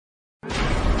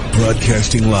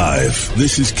Broadcasting live,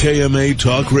 this is KMA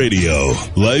Talk Radio.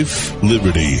 Life,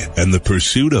 liberty, and the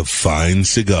pursuit of fine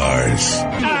cigars.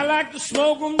 I like to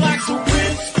smoke them like the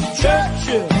Winston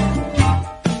Churchill,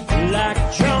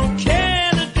 like John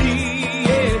Kennedy,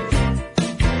 yeah.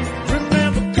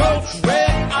 Remember Coach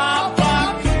Red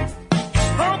Auerbach,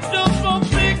 pumped up for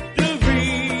victory,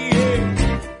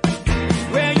 yeah.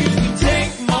 Well, you can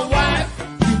take my wife,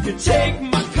 you can take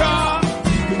my car,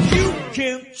 but you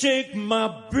can't take my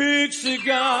big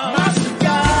cigar. My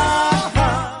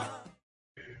cigar.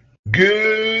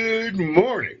 Good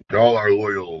morning to all our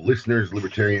loyal listeners,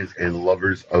 libertarians, and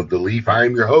lovers of the leaf. I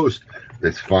am your host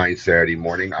this fine Saturday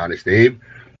morning, Honest Abe,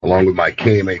 along with my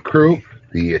KMA crew,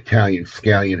 the Italian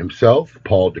scallion himself,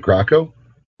 Paul DeCrocco,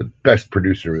 the best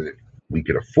producer that we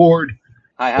could afford.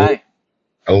 Hi.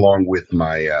 Along with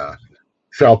my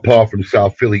Southpaw from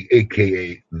South Philly,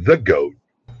 a.k.a. The GOAT,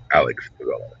 Alex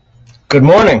Pavella. Good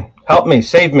morning. Help me.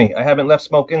 Save me. I haven't left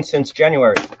smoking since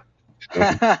January.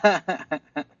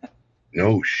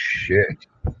 No shit.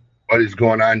 What is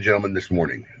going on, gentlemen, this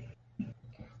morning?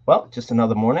 Well, just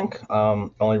another morning. The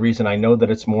only reason I know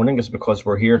that it's morning is because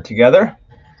we're here together.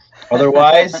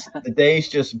 Otherwise, the days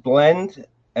just blend,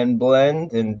 and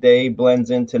day blends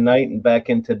into night and back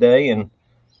into day, and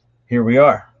here we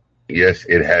are. Yes,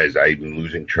 it has. I've been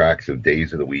losing tracks of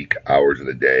days of the week, hours of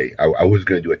the day. I was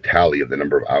going to do a tally of the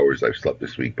number of hours I've slept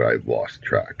this week, but I've lost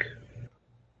track.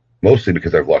 Mostly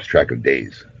because I've lost track of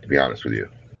days, to be honest with you.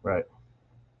 Right.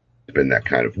 It's been that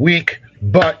kind of week,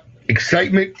 but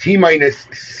excitement, T-minus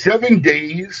 7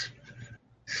 days.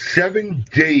 7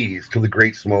 days till the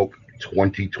Great Smoke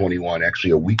 2021.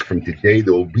 Actually, a week from today,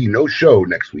 there will be no show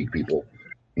next week, people.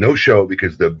 No show,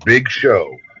 because the big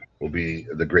show will be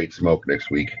the Great Smoke next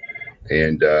week.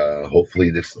 And hopefully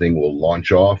this thing will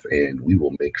launch off and we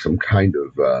will make some kind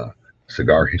of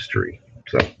cigar history.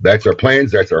 So that's our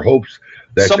plans. That's our hopes.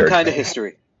 That's some our kind of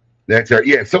history. That's our,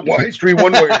 history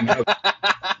one way or another.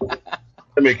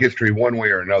 To make history one way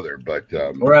or another, but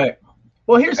right.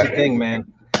 Well, here's the thing,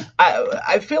 man.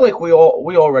 I feel like we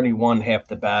already won half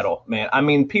the battle, man. I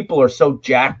mean, people are so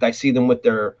jacked. I see them with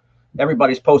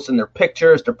everybody's posting their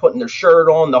pictures. They're putting their shirt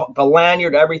on, the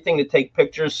lanyard, everything to take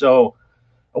pictures. So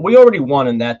we already won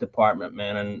in that department,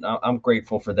 man, and I'm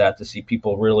grateful for that, to see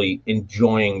people really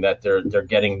enjoying that they're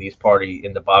getting these party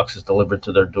in the boxes delivered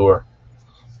to their door.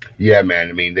 Yeah, man.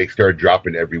 I mean, they started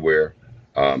dropping everywhere.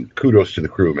 Kudos to the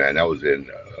crew, man. That was an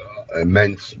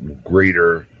immense,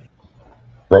 greater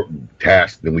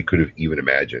task than we could have even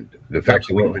imagined. The fact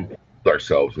that we even told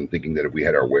ourselves and thinking that if we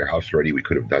had our warehouse ready, we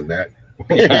could have done that.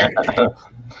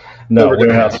 No,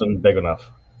 warehouse isn't big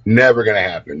enough. Never going to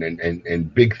happen.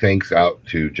 And big thanks out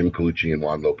to Jim Colucci and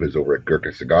Juan Lopez over at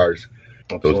Gurkha Cigars.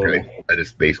 Absolutely. Those guys let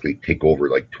us basically take over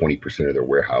like 20% of their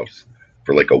warehouse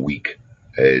for like a week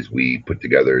as we put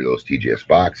together those TGS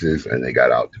boxes, and they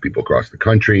got out to people across the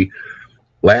country.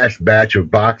 Last batch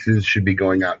of boxes should be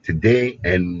going out today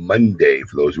and Monday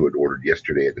for those who had ordered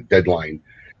yesterday at the deadline.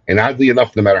 And oddly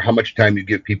enough, no matter how much time you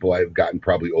give people, I've gotten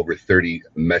probably over 30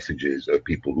 messages of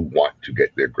people who want to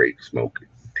get their Great Smoke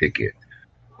ticket.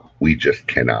 We just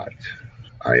cannot.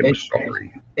 I am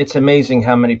sorry. It's amazing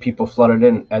how many people flooded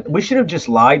in. We should have just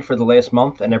lied for the last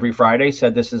month and every Friday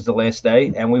said this is the last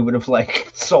day, and we would have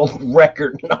sold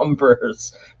record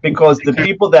numbers, because the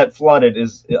people that flooded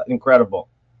is incredible.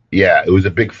 Yeah, it was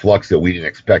a big flux that we didn't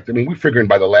expect. I mean, we figured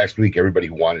by the last week, everybody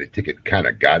who wanted a ticket kind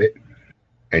of got it.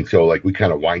 And so we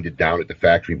kind of winded down at the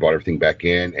factory, brought everything back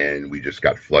in, and we just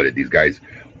got flooded. These guys,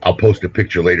 I'll post a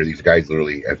picture later. These guys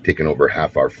literally have taken over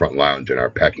half our front lounge and are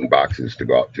packing boxes to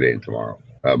go out today and tomorrow,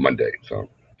 Monday. So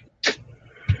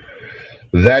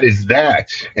that is that.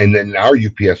 And then our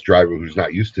UPS driver, who's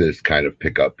not used to this kind of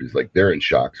pickup, is they're in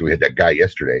shock. So we had that guy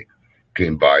yesterday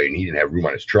came by and he didn't have room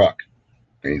on his truck.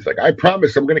 And he's like, I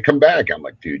promise I'm going to come back. I'm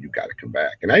like, dude, you got to come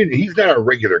back. And he's not a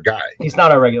regular guy. He's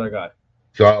not a regular guy.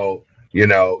 So,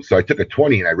 so I took a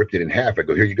 20 and I ripped it in half. I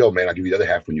go, here you go, man. I'll give you the other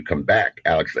half when you come back.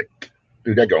 Alex is like,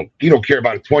 dude, you don't care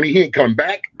about a 20. He ain't coming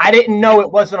back. I didn't know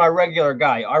it wasn't our regular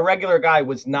guy. Our regular guy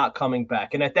was not coming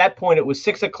back. And at that point, it was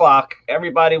 6:00.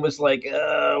 Everybody was like,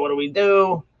 what do we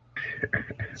do?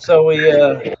 So we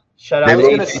shut out. I was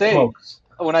going to say,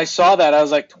 when I saw that, I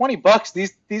was like,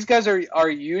 $20. These guys are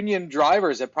union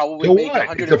drivers that probably make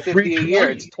 $150 a year.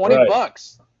 It's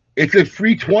 $20. It's a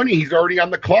free 20. He's already on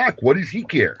the clock. What does he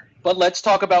care? But let's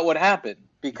talk about what happened,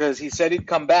 because he said he'd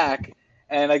come back,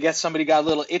 and I guess somebody got a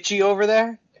little itchy over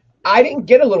there. I didn't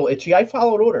get a little itchy. I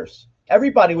followed orders.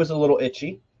 Everybody was a little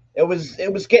itchy. It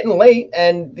was getting late,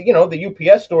 and the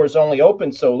UPS store is only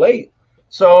open so late.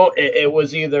 So it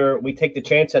was either we take the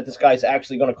chance that this guy's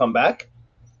actually going to come back,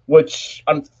 which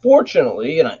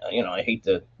unfortunately, and I hate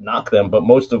to knock them, but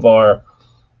most of our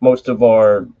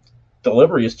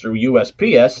delivery is through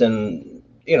USPS, and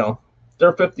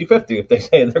they're 50-50 if they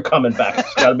say they're coming back.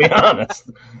 Just got to be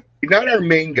honest. Not our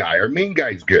main guy. Our main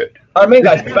guy's good. Our main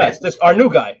guy's the best. This our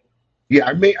new guy. Yeah,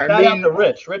 our main. Shout out to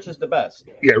Rich. Rich is the best.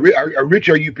 Yeah, our Rich,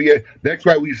 our UPS. That's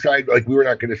why we decided we were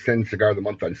not going to send Cigar of the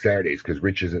Month on Saturdays because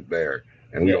Rich isn't there,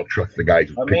 and we don't trust the guys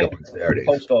who pick up on Saturdays.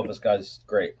 Post office guy's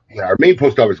great. Yeah, our main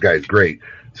post office guy is great.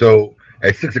 So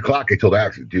at 6:00, I told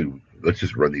Alex, dude, let's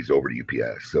just run these over to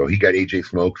UPS. So he got AJ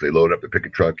Smokes. They load up the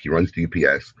pickup truck. He runs to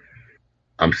UPS.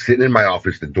 I'm sitting in my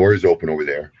office. The door is open over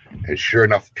there, and sure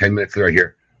enough, 10 minutes later, I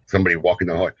hear somebody walking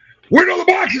down the hallway. Where'd all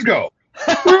the boxes go?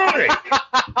 Where are they?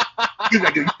 He's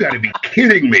like, you gotta be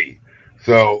kidding me.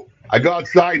 So I go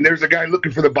outside and there's a guy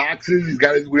looking for the boxes. He's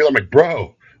got his wheel. I'm like,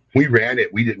 bro, we ran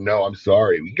it. We didn't know. I'm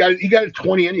sorry. He got a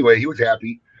 20 anyway. He was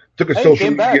happy. Took a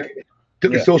social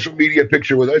media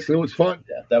picture with us, and it was fun.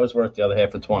 Yeah, that was worth the other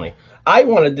half of 20. I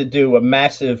wanted to do a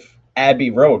massive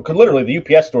Abbey Road, because literally the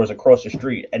UPS store is across the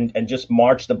street, and just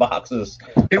march the boxes.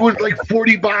 It was like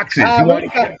 40 boxes.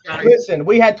 Listen,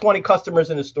 we had 20 customers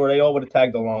in the store. They all would have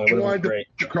tagged along. It would have been great.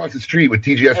 Across the street with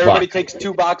TGS Everybody takes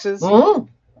 2 boxes?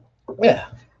 Mm-hmm. Yeah.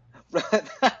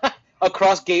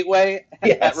 Across Gateway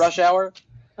at rush hour?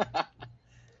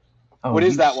 What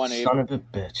is that one, Abe? Son of a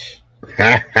bitch.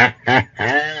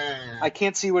 I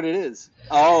can't see what it is.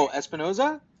 Oh,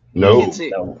 Espinosa? No. Can't see.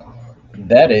 No.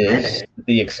 That is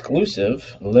the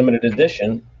exclusive limited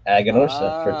edition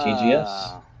Aganorsa for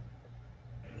TGS.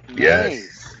 Yes.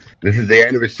 Nice. This is the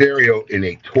Anniversario in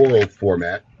a Toro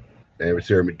format. The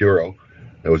Anniversario Maduro.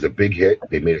 That was a big hit.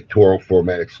 They made a Toro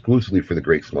format exclusively for the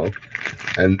Great Smoke.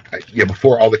 And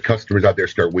before all the customers out there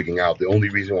start wigging out, the only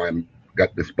reason why I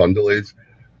got this bundle is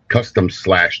custom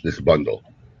slashed this bundle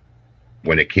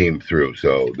when it came through.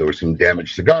 So there were some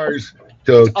damaged cigars.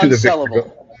 So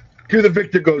to the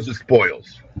victor goes the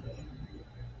spoils.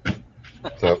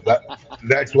 So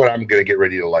that's what I'm going to get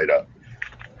ready to light up.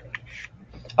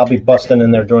 I'll be busting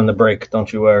in there during the break.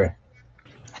 Don't you worry.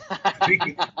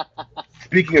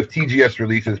 Speaking of TGS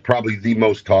releases, probably the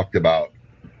most talked about.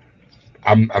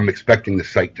 I'm expecting the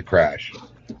site to crash,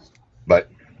 but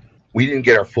we didn't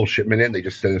get our full shipment in. They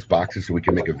just sent us boxes so we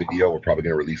can make a video. We're probably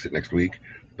going to release it next week,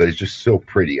 but it's just so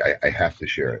pretty. I have to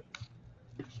share it.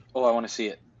 Oh, I want to see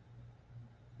it.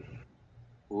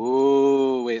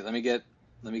 Ooh, wait, let me get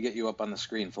you up on the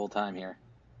screen full time here.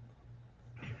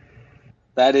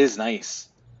 That is nice.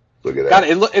 Look at that. God,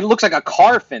 it looks like a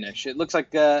car finish. It looks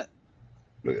like look at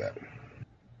that.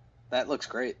 That looks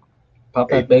great. Pop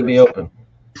that baby open.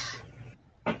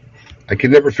 I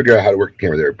can never figure out how to work the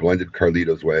camera there. Blended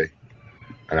Carlito's way.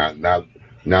 And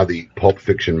now the Pulp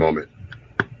Fiction moment.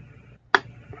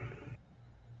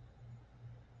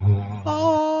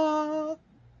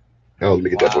 Oh, let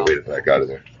me get that beta pack out of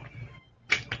there.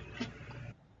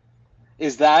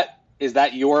 Is that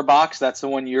your box? That's the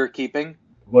one you're keeping?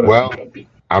 Well,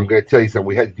 I'm going to tell you something.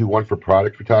 We had to do one for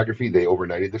product photography. They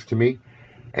overnighted this to me.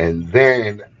 And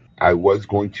then I was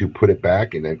going to put it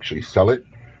back and actually sell it.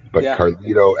 But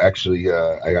Carlito, actually,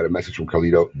 I got a message from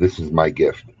Carlito. This is my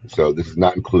gift. So this is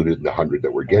not included in the 100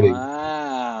 that we're getting.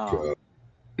 Wow. So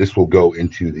this will go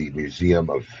into the Museum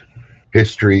of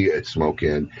History at Smoke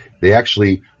Inn. They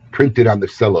actually printed on the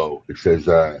cello. It says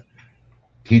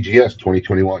TGS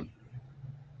 2021.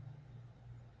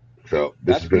 So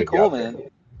this is going to be cool, man.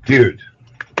 Dude,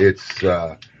 it's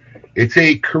a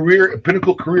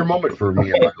pinnacle career moment for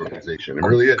me and my organization. It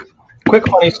really is. Quick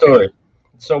funny story.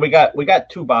 So we got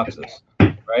 2 boxes,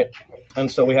 right?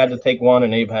 And so we had to take one,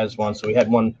 and Abe has one. So we had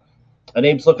one, and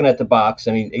Abe's looking at the box,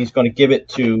 and he's going to give it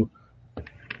to.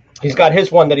 He's got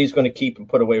his one that he's going to keep and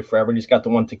put away forever, and he's got the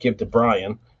one to give to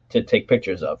Brian to take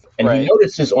pictures of. And he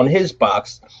notices on his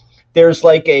box, there's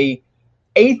like a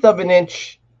 1/8 of an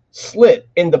inch slit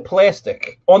in the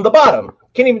plastic on the bottom.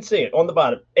 Can't even see it on the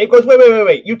bottom. Abe goes,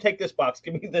 wait. You take this box.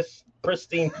 Give me this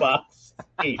pristine box.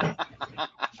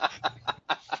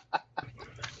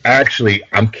 Actually,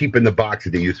 I'm keeping the box that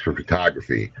they use for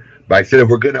photography. But I said if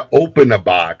we're going to open a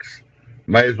box,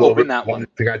 might as well open that one.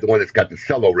 The one that's got the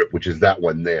cello rip, which is that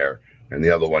one there. And the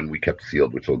other one we kept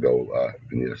sealed, which will go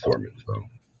in the assortment. So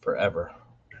forever.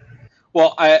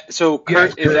 Well, so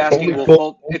Kurt is asking,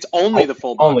 it's only the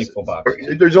full box. Only full box.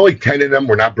 There's only 10 of them.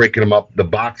 We're not breaking them up. The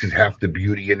boxes have the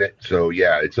beauty in it. So,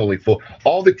 yeah, it's only full.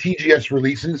 All the TGS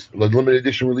releases, the limited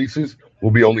edition releases,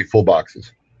 will be only full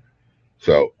boxes.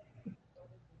 So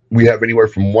we have anywhere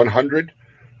from 100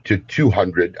 to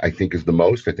 200, I think, is the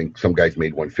most. I think some guys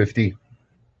made 150.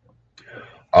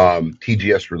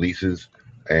 TGS releases,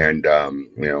 and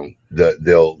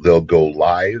they'll go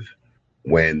live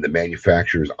when the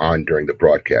manufacturer's on during the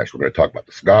broadcast. We're going to talk about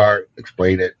the cigar,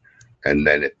 explain it, and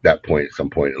then at that point, at some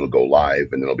point, it'll go live,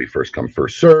 and then it'll be first come,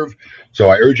 first serve. So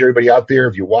I urge everybody out there,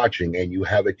 if you're watching and you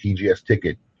have a TGS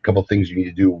ticket, a couple things you need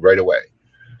to do right away.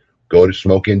 Go to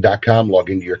smokein.com, log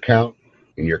into your account.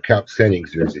 In your account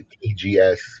settings, there's a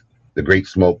TGS, the Great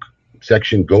Smoke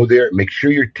section. Go there. Make sure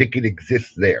your ticket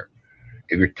exists there.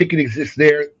 If your ticket exists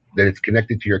there, then it's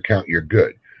connected to your account. You're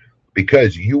good.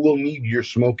 Because you will need your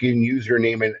Smokein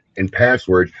username and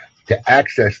password to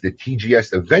access the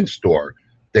TGS event store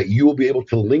that you will be able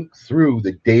to link through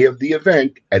the day of the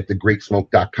event at the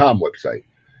greatsmoke.com website.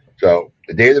 So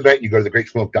the day of the event, you go to the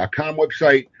greatsmoke.com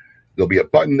website. There'll be a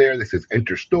button there that says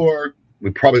enter store.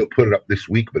 We probably will put it up this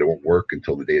week, but it won't work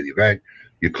until the day of the event.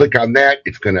 You click on that.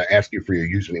 It's going to ask you for your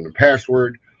username and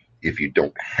password. If you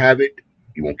don't have it,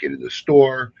 you won't get into the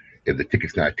store. If the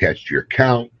ticket's not attached to your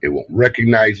account, it won't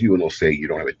recognize you, and it'll say you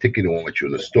don't have a ticket. It won't let you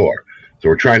in the store. So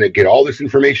we're trying to get all this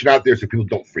information out there so people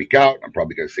don't freak out. I'm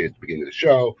probably going to say it at the beginning of the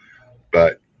show,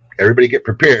 but everybody get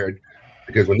prepared,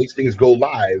 because when these things go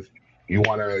live, you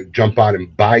want to jump on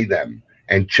and buy them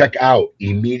and check out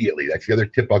immediately. That's the other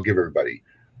tip I'll give everybody.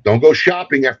 Don't go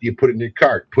shopping after you put it in your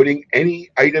cart. Putting any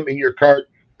item in your cart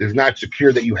does not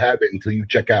secure that you have it until you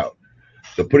check out.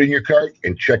 So put it in your cart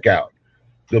and check out.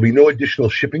 There'll be no additional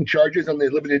shipping charges on the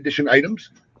limited edition items.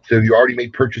 So if you already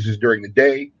made purchases during the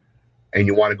day and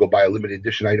you want to go buy a limited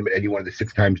edition item at any one of the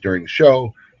 6 times during the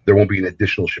show, there won't be an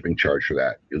additional shipping charge for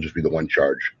that. It'll just be the one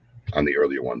charge on the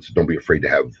earlier ones. So don't be afraid to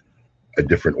have a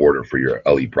different order for your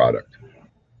LE product.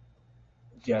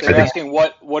 Yes. They're asking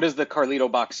what does the Carlito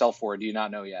box sell for? Do you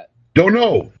not know yet? Don't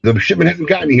know. The shipment hasn't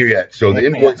gotten here yet. So the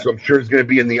invoice, I'm sure, is going to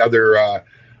be in the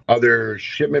other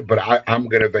shipment, but I'm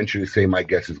going to venture to say my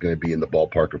guess is going to be in the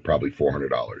ballpark of probably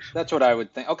 $400. That's what I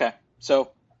would think. Okay.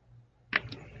 So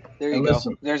there you go.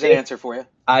 There's an answer for you.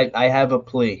 I have a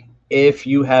plea. If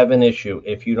you have an issue,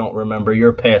 if you don't remember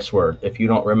your password, if you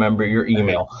don't remember your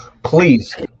email,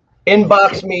 please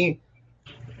inbox me,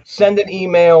 send an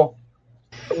email,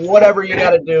 whatever you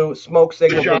got to do, Smoke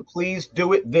Signal, but please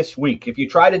do it this week. If you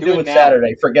try to do it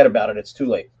Saturday, forget about it. It's too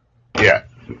late. Yeah.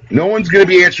 No one's going to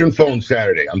be answering phones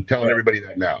Saturday. I'm telling everybody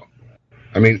that now.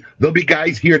 I mean, there'll be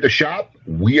guys here at the shop.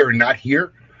 We are not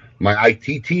here. My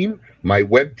IT team, my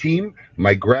web team,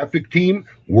 my graphic team,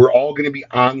 we're all going to be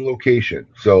on location.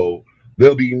 So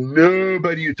there'll be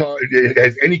nobody who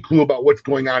has any clue about what's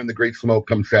going on in the Great Smoke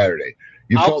come Saturday.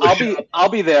 I'll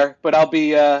be there, but I'll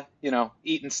be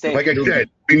eating steak. Like I said,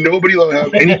 nobody will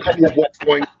have any clue of what's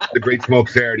going on in the Great Smoke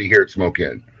Saturday here at Smoke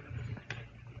Inn.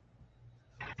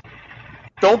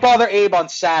 Don't bother Abe on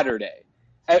Saturday.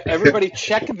 Everybody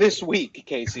check this week,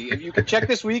 Casey. If you can check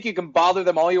this week, you can bother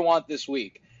them all you want this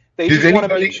week. They just want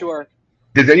to make sure.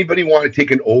 Does anybody want to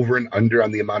take an over and under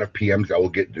on the amount of PMs I will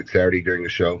get Saturday during the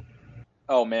show?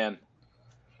 Oh, man.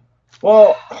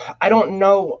 Well, I don't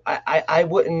know. I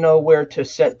wouldn't know where to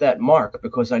set that mark,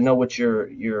 because I know what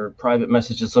your private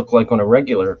messages look like on a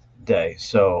regular day.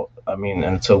 So, I mean,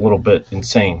 and it's a little bit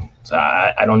insane. So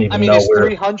I don't even know is where.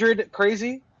 300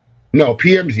 crazy? No,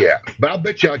 PMs, yeah. But I'll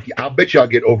bet you I'll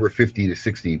get over 50 to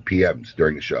 60 PMs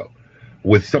during the show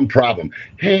with some problem.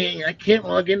 Hey, I can't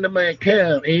log into my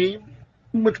account, Abe.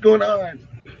 What's going on?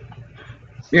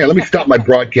 Yeah, let me stop my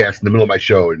broadcast in the middle of my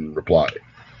show and reply.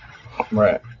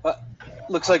 Right.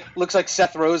 Looks like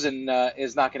Seth Rosen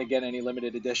is not going to get any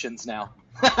limited editions now.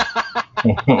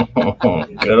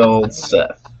 Good old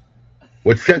Seth.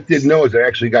 What Seth didn't know is I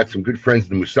actually got some good friends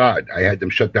in the Mossad. I had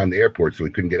them shut down the airport so we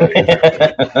couldn't get out of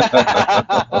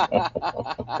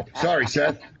here. Sorry,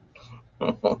 Seth.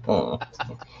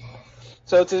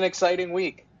 So it's an exciting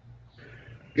week.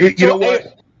 You know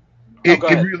what? It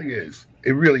really is.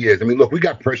 It really is. I mean, look, we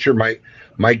got pressure.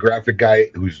 My graphic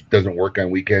guy who doesn't work on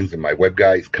weekends and my web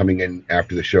guy is coming in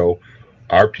after the show.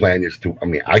 Our plan is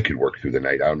I could work through the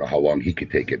night. I don't know how long he could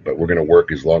take it, but we're going to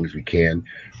work as long as we can.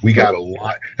 We got a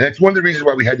lot. And that's one of the reasons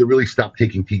why we had to really stop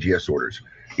taking TGS orders.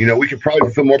 You know, we could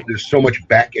probably fill more, but there's so much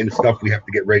back end stuff we have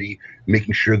to get ready,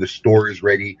 making sure the store is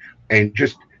ready, and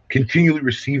just continually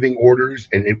receiving orders.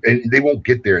 And they won't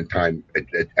get there in time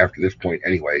after this point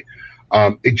anyway.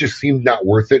 It just seemed not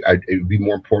worth it. It would be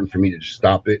more important for me to just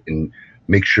stop it and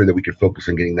make sure that we could focus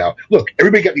on getting now. Look,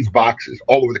 everybody got these boxes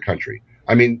all over the country.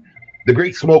 I mean, the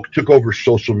Great Smoke took over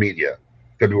social media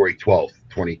February 12th,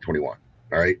 2021.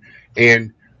 All right.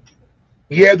 And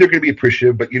yeah, they're going to be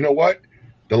appreciative, but you know what?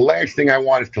 The last thing I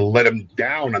want is to let them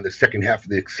down on the second half of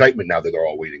the excitement now that they're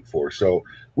all waiting for. So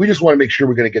we just want to make sure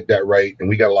we're going to get that right. And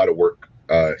we got a lot of work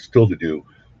still to do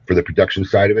for the production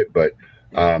side of it. But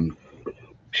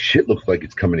shit looks like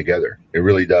it's coming together. It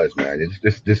really does, man.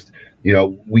 It's you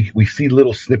know, we see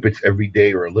little snippets every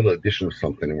day or a little addition of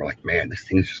something, and we're like, man, this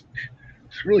thing is just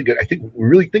it's really good. We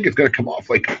really think it's going to come off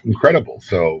like incredible.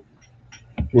 So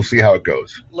we'll see how it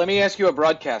goes. Let me ask you a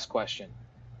broadcast question.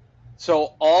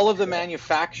 So all of the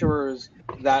manufacturers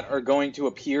that are going to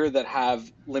appear that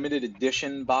have limited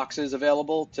edition boxes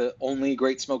available to only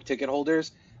Great Smoke ticket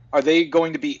holders, are they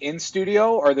going to be in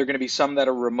studio, or are there going to be some that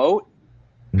are remote?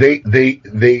 Well,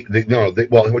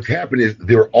 what's happened is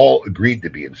they're all agreed to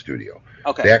be in studio.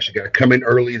 Okay. They actually got to come in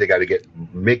early. They got to get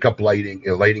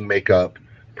lighting makeup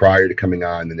prior to coming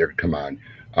on, and they're going to come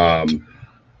on.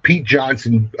 Pete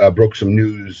Johnson broke some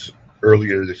news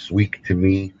earlier this week to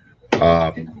me.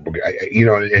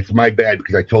 It's my bad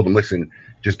because I told him, listen,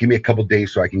 just give me a couple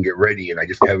days so I can get ready, and I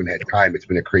just haven't had time. It's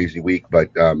been a crazy week, but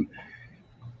I'm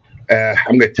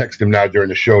going to text him now during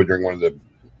the show during one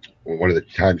of the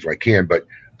times where I can. But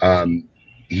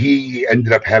he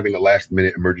ended up having a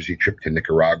last-minute emergency trip to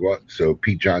Nicaragua, so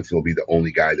Pete Johnson will be the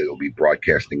only guy that will be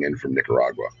broadcasting in from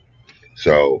Nicaragua.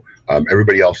 So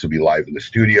everybody else will be live in the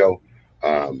studio.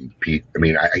 Pete, I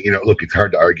mean, look, it's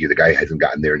hard to argue. The guy hasn't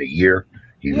gotten there in a year.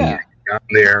 He's down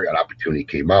there. An opportunity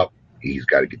came up. He's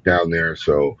got to get down there.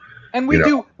 So, and we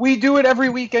do it every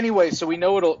week anyway. So we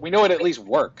know it at least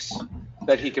works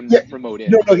that he can remote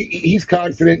in. No, he's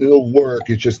confident it'll work.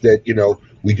 It's just that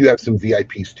we do have some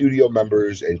VIP studio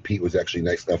members, and Pete was actually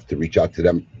nice enough to reach out to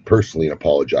them personally and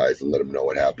apologize and let them know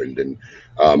what happened. And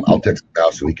I'll text him now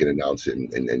so he can announce it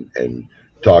and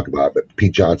talk about it. But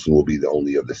Pete Johnson will be the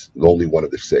only one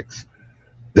of the 6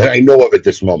 that I know of at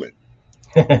this moment.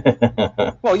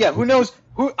 Well, yeah. Who knows?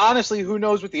 Who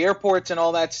knows with the airports and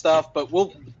all that stuff? But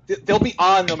they'll be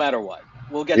on no matter what.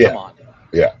 We'll get them on.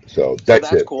 Yeah. So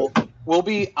that's it. Cool. I'll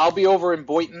be over in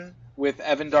Boynton with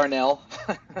Evan Darnell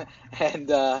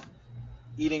and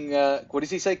eating. What does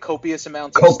he say? Copious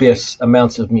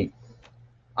amounts of meat.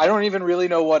 I don't even really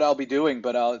know what I'll be doing,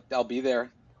 but I'll be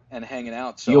there and hanging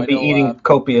out. So you'll be eating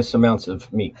copious amounts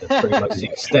of meat. That's pretty much the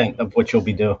extent of what you'll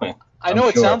be doing. I know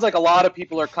it sounds like a lot of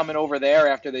people are coming over there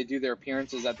after they do their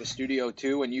appearances at the studio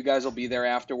too, and you guys will be there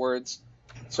afterwards.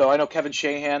 So I know Kevin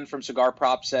Shahan from Cigar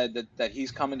Prop said that he's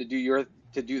coming to do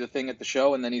the thing at the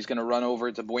show, and then he's going to run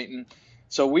over to Boynton.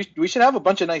 So we should have a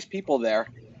bunch of nice people there.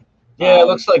 Yeah, it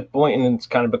looks like Boynton has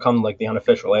kind of become like the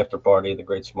unofficial after party of the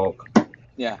Great Smoke.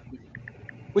 Yeah,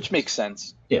 which makes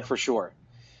sense. Yeah, for sure.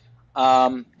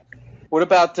 What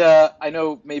about? I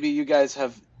know maybe you guys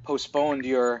have postponed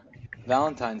your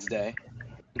Valentine's Day.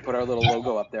 We put our little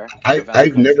logo up there.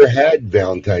 I've never had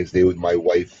Valentine's Day with my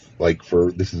wife.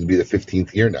 This is be the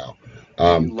 15th year now.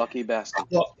 Lucky bastard.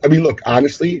 Well, I mean, look,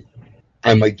 honestly,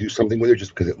 I might do something with her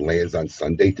just because it lands on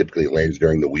Sunday. Typically, it lands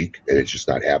during the week, and it's just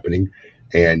not happening.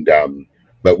 And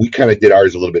but we kind of did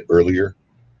ours a little bit earlier.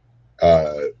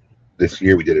 This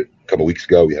year, we did it a couple weeks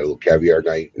ago. We had a little caviar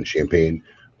night and champagne.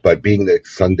 But being that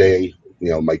it's Sunday,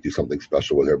 might do something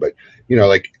special with her. But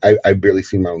I've barely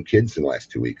seen my own kids in the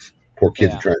last 2 weeks. Poor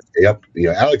kids are trying to stay up.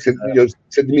 Alex said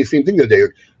to me the same thing the other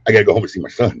day. I got to go home and see my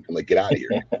son. I'm like, get out of here.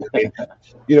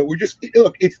 We're just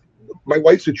it's my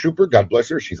wife's a trooper. God bless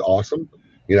her. She's awesome.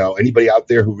 Anybody out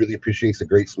there who really appreciates a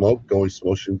great smoke, go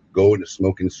into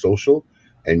Smoking Social,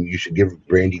 and you should give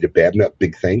Brandy to Babnut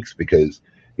big thanks because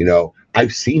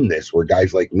I've seen this where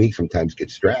guys like me sometimes get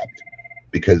strapped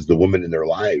because the women in their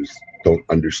lives don't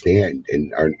understand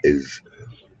and aren't as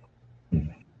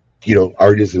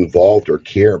involved or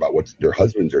care about what their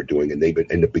husbands are doing, and they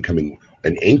end up becoming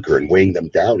an anchor and weighing them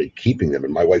down and keeping them.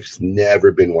 And my wife's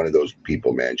never been one of those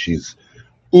people, man. She's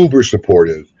uber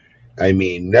supportive. I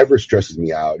mean, never stresses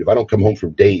me out. If I don't come home for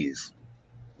days,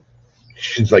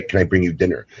 she's like, can I bring you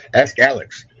dinner? Ask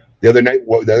Alex. The other night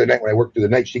when I worked through the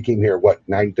night, she came here,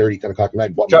 9:30, 10 o'clock at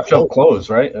night. Dropped off clothes,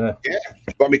 right? Yeah,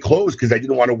 she bought me clothes because I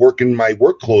didn't want to work in my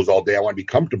work clothes all day. I want to be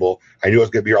comfortable. I knew I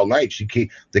was going to be here all night.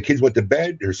 The kids went to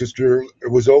bed. Her sister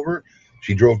was over.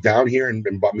 She drove down here and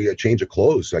bought me a change of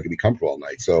clothes so I could be comfortable all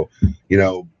night. So,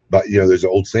 but there's an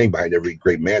old saying behind every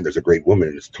great man, there's a great woman,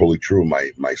 and it's totally true in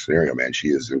my scenario, man. She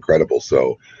is incredible.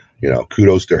 So,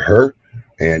 kudos to her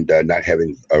and not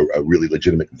having a really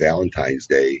legitimate Valentine's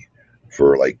Day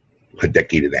for a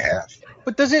decade and a half.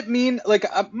 But does it mean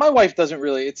my wife doesn't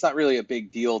really? It's not really a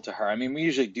big deal to her. I mean, we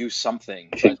usually do something.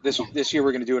 But this year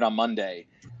we're going to do it on Monday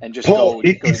and just go.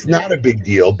 It's not a big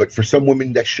deal, but for some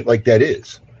women that shit like that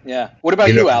is. Yeah. What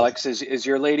about you, Alex? Is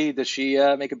your lady? Does she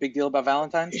make a big deal about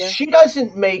Valentine's Day? She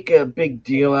doesn't make a big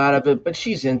deal out of it, but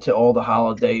she's into all the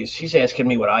holidays. She's asking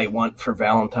me what I want for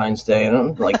Valentine's Day, and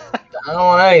I'm like, I don't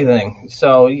want anything.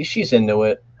 So she's into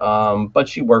it. But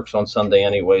she works on Sunday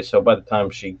anyway, so by the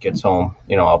time she gets home,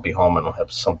 I'll be home and I'll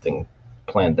have something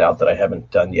planned out that I haven't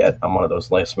done yet. I'm one of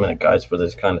those last minute guys for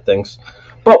this kind of things,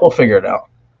 but we'll figure it out.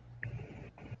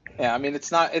 Yeah, I mean,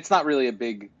 it's not really a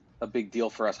big deal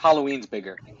for us. Halloween's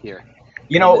bigger here.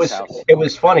 You know, this house. it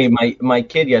was funny. My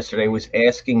kid yesterday was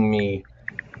asking me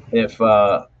if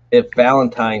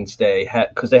Valentine's Day had,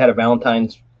 because they had a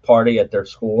Valentine's party at their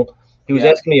school. He was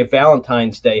asking me if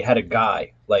Valentine's Day had a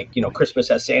guy. Like, you know, Christmas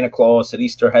has Santa Claus, and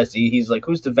Easter has he's like,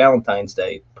 who's the Valentine's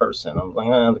Day person? I'm like,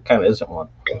 there kind of isn't one.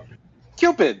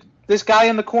 Cupid, this guy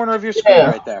in the corner of your screen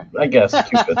right there. I guess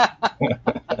Cupid.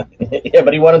 Yeah,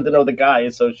 but he wanted to know the guy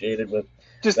associated with.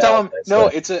 Just tell him no.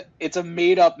 It's a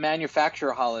made up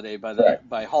manufacturer holiday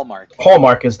by Hallmark.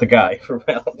 Hallmark is the guy for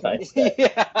Valentine's Day.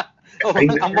 Yeah,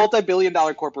 a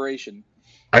multi-billion-dollar corporation.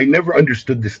 I never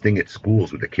understood this thing at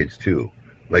schools with the kids too.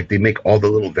 Like, they make all the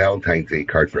little Valentine's Day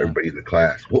cards for everybody in the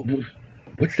class.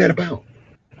 What's that about?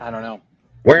 I don't know.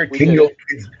 Why are 10-year-old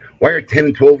kids? Why are 10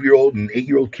 and 12-year-old and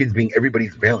 8-year-old kids being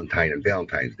everybody's Valentine on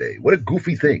Valentine's Day? What a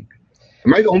goofy thing!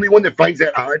 Am I the only one that finds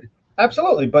that odd?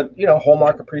 Absolutely, but you know,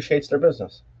 Hallmark appreciates their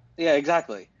business. Yeah,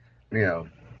 exactly. You know,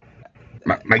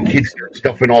 my kids start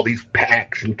stuffing all these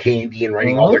packs and candy and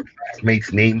writing all their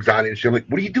classmates' names on it and shit. I'm like,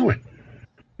 what are you doing?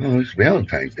 Oh, it's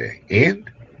Valentine's Day, and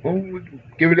we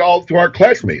give it all to our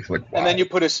classmates. Like, wow. And then you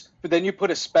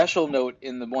put a special note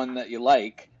in the one that you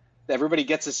like. Everybody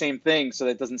gets the same thing, so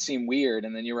that doesn't seem weird.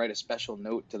 And then you write a special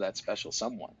note to that special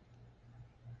someone.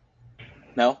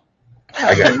 No,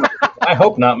 I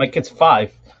hope not. My kid's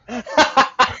 5.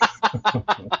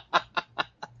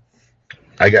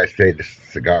 I gotta say, the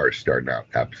cigar is starting out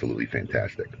absolutely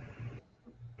fantastic.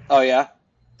 Oh yeah.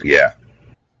 Yeah.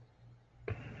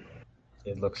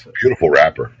 It looks beautiful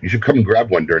wrapper. You should come and grab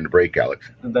one during the break, Alex.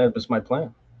 That was my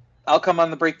plan. I'll come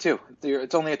on the break too.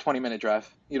 It's only a 20-minute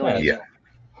drive. You don't need to.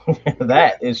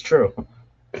 That is true.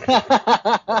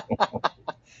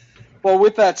 Well,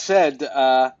 with that said,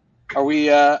 are we?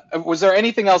 Was there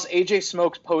anything else? AJ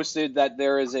Smokes posted that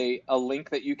there is a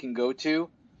link that you can go to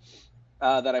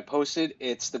that I posted.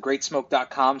 It's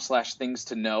thegreatsmoke.com/things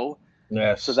to know.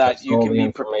 Yes. So that you can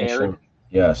be prepared.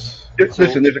 Yes.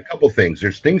 Listen, there's a couple things.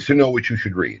 There's things to know which you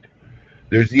should read.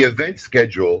 There's the event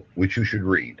schedule which you should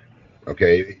read.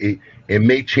 Okay, it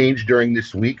may change during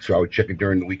this week, so I would check it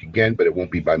during the week again, but it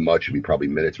won't be by much. It'll be probably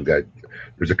minutes.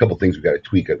 There's a couple things we got to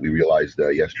tweak that we realized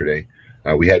yesterday.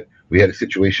 We had a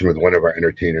situation with one of our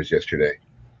entertainers yesterday.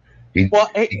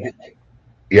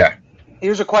 Yeah.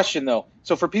 Here's a question though.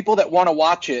 So for people that want to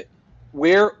watch it,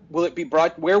 where will it be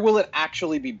where will it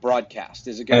actually be broadcast?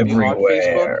 Is it going to be on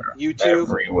Facebook, YouTube?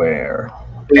 Everywhere.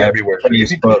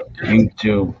 Facebook,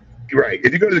 YouTube. Right.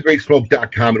 If you go to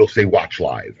thegreatsmoke.com, it'll say watch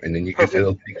live, and then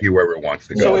it'll take you wherever it wants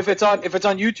to go. So if it's on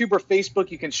YouTube or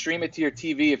Facebook, you can stream it to your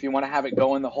TV if you want to have it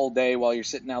going the whole day while you're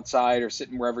sitting outside or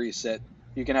sitting wherever you sit.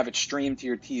 You can have it streamed to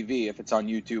your TV if it's on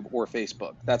YouTube or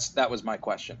Facebook. That was my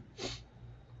question.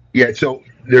 Yeah, so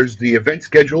there's the event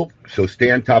schedule, so stay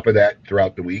on top of that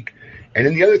throughout the week. And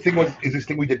then the other thing is this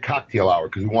thing we did cocktail hour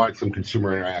because we wanted some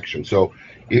consumer interaction. So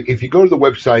if you go to the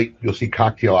website, you'll see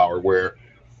cocktail hour where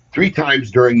 3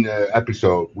 times during the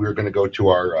episode we're going to go to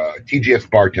our TGS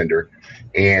bartender,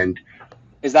 and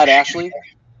is that Ashley?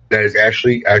 That is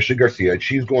Ashley Garcia, and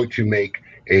she's going to make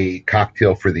a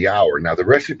cocktail for the hour. Now the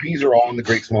recipes are all on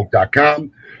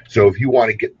thegreatsmoke.com, so if you want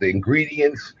to get the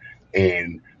ingredients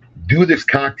and do this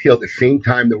cocktail at the same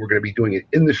time that we're going to be doing it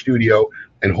in the studio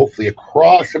and hopefully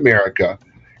across America,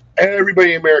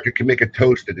 everybody in America can make a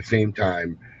toast at the same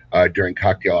time during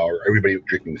cocktail hour, everybody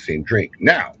drinking the same drink.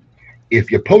 Now, if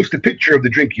you post a picture of the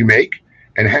drink you make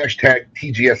and hashtag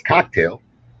TGS cocktail,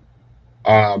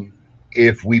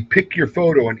 if we pick your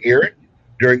photo and air it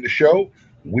during the show,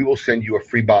 we will send you a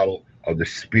free bottle of the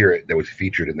spirit that was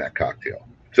featured in that cocktail.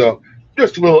 So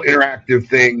just a little interactive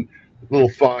thing, a little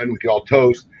fun. We can all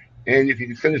toast. And if you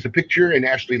can send us a picture and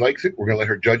Ashley likes it, we're going to let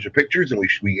her judge the pictures, and we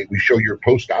show your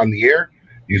post on the air.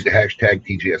 Use the hashtag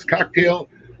TGS cocktail.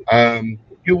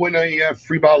 You'll win a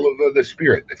free bottle of the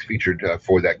spirit that's featured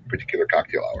for that particular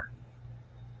cocktail hour.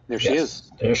 There she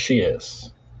is. There she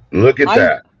is. Look at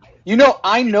that. You know,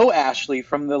 I know Ashley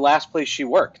from the last place she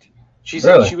worked. She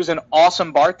was an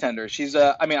awesome bartender.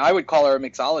 I would call her a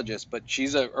mixologist, but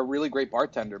she's a really great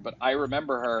bartender. But I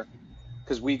remember her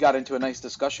because we got into a nice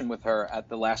discussion with her at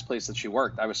the last place that she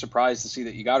worked. I was surprised to see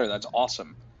that you got her. That's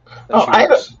awesome. I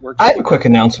have a quick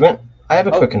announcement.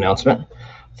 Quick announcement.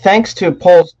 Thanks to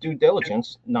Paul's due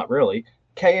diligence, not really,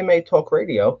 KMA Talk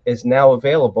Radio is now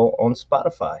available on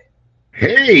Spotify.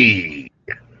 Hey!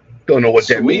 Don't know what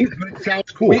that means, but it sounds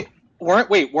cool. Weren't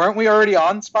we already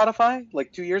on Spotify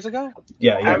like 2 years ago?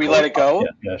 Yeah. Did we let it go?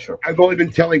 Yeah, sure. I've only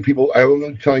been telling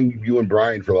you and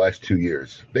Brian for the last 2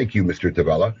 years. Thank you, Mr.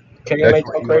 Tavella. KMA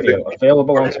Talk Radio,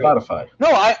 available on Spotify. No,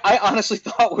 I honestly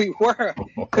thought we were,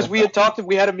 because we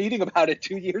had a meeting about it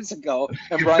 2 years ago,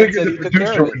 and Brian said he took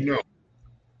care of it. No.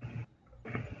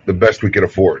 The best we could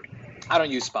afford. I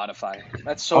don't use Spotify.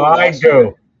 That's so. I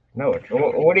do. No,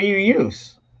 what do you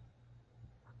use?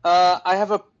 I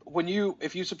have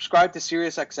if you subscribe to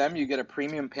SiriusXM, you get a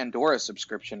premium Pandora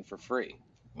subscription for free.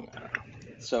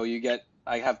 So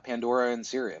I have Pandora and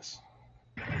Sirius.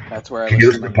 That's where I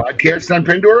listen to podcasts on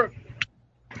Pandora.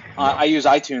 I use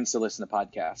iTunes to listen to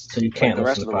podcasts. So you can't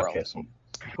listen to podcasts.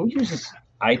 Who uses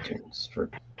iTunes for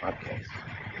podcasts?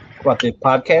 What, the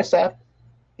podcast app?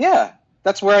 Yeah,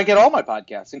 that's where I get all my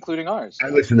podcasts, including ours. I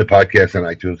listen to podcasts on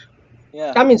iTunes.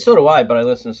 Yeah. I mean, so do I, but I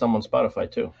listen to some on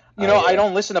Spotify too. I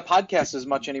don't listen to podcasts as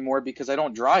much anymore because I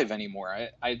don't drive anymore.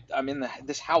 I'm in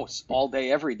this house all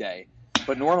day, every day.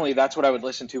 But normally that's what I would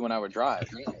listen to when I would drive.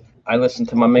 I listen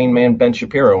to my main man, Ben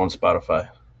Shapiro, on Spotify.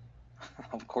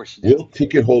 Of course you do. Will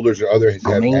ticket holders or others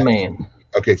have main man?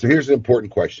 Okay, so here's an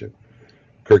important question.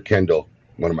 Kurt Kendall,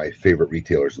 one of my favorite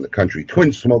retailers in the country,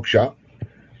 Twin Smoke Shop.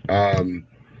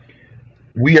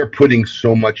 We are putting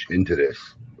so much into this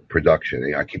production.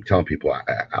 And I keep telling people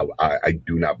I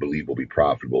do not believe we'll be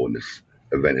profitable when this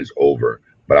event is over,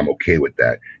 but I'm okay with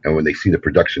that. And when they see the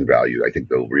production value, I think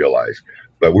they'll realize.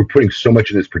 But we're putting so much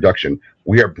in this production.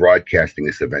 We are broadcasting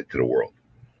this event to the world.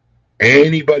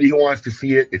 Anybody who wants to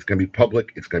see it, it's going to be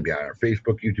public. It's going to be on our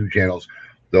Facebook, YouTube channels.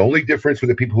 The only difference for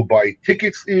the people who buy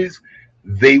tickets is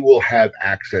they will have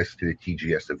access to the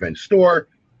TGS event store.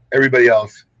 Everybody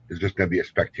else is just going to be a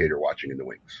spectator watching in the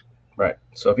wings. Right.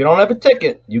 So if you don't have a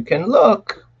ticket, you can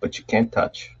look, but you can't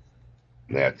touch.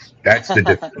 That's the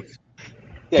difference.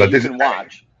 Yeah, but you can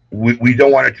watch. We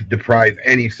don't want it to deprive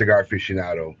any cigar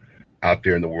aficionado out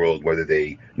there in the world, whether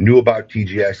they knew about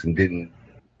TGS and didn't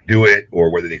do it,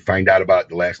 or whether they find out about it at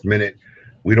the last minute.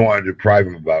 We don't want to deprive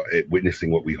them about it,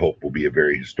 witnessing what we hope will be a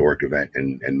very historic event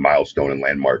and milestone and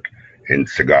landmark in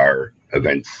cigar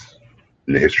events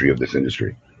in the history of this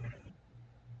industry.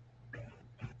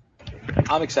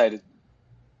 I'm excited.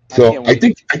 So I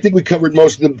think we covered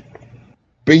most of the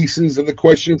bases of the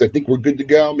questions. I think we're good to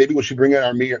go. Maybe we should bring in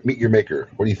our Meet Your Maker.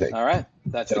 What do you think? All right.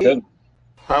 That's good.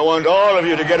 I want all of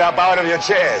you to get up out of your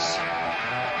chairs.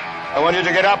 I want you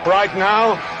to get up right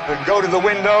now and go to the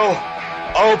window,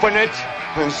 open it,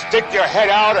 and stick your head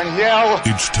out and yell.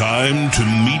 It's time to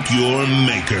meet your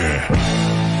maker.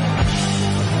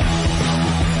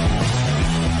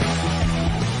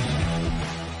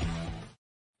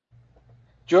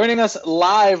 Joining us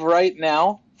live right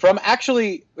now from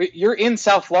you're in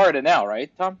South Florida now,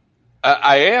 right, Tom?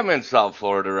 I am in South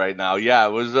Florida right now. Yeah,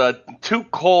 it was too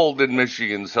cold in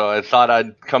Michigan, so I thought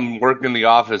I'd come work in the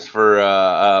office for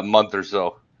a month or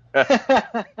so.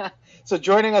 So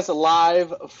joining us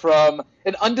live from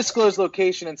an undisclosed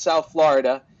location in South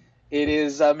Florida, it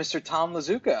is Mr. Tom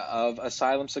Lazuka of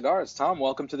Asylum Cigars. Tom,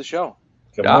 welcome to the show.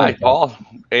 Hi, Paul.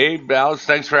 Abe, Alice,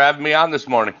 thanks for having me on this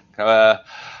morning.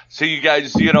 So you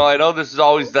guys, I know this is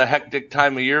always the hectic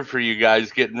time of year for you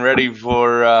guys, getting ready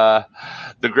for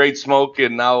the Great Smoke,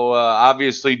 and now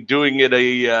obviously doing it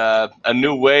a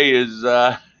new way is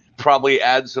probably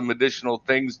add some additional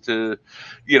things to,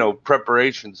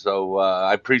 preparation. So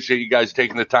I appreciate you guys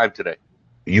taking the time today.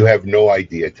 You have no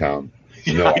idea, Tom.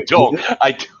 No, I don't.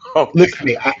 Listen to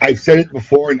me. I've said it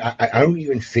before, and I don't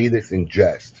even say this in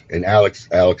jest. And Alex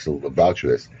will vouch for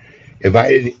this. If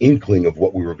I had an inkling of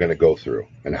what we were going to go through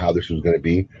and how this was going to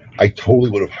be, I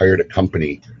totally would have hired a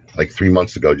company like 3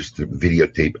 months ago just to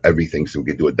videotape everything so we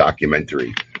could do a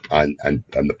documentary on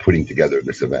the putting together of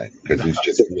this event, because it's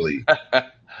just really.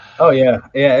 Oh, yeah.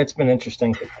 Yeah, it's been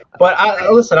interesting.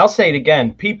 But listen, I'll say it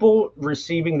again. People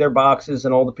receiving their boxes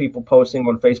and all the people posting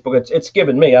on Facebook, it's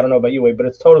given me, I don't know about you, Wade, but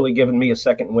it's totally given me a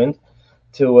second wind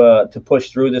to push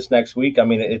through this next week. I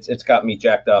mean, it's got me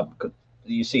jacked up.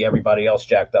 You see everybody else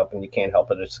jacked up, and you can't help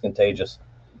it. It's contagious.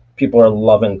 People are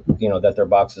loving, that their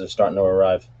boxes are starting to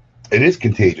arrive. It is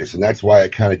contagious, and that's why I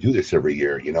kind of do this every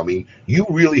year. You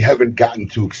really haven't gotten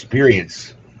to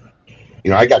experience.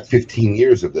 I got 15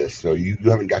 years of this, so you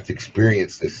haven't got to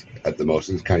experience this at the most.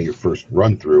 It's kind of your first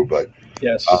run through, but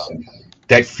yes,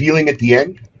 that feeling at the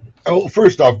end. Oh,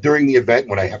 first off, during the event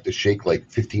when I have to shake like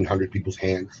 1,500 people's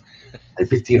hands, and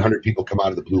 1,500 people come out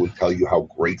of the blue and tell you how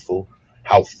grateful,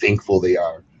 how thankful they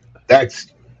are.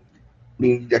 That's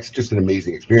just an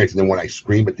amazing experience. And then when I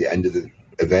scream at the end of the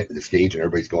event, the stage, and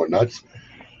everybody's going nuts,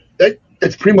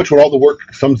 that's pretty much what all the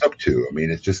work sums up to. I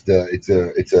mean, it's just it's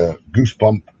a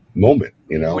goosebump moment,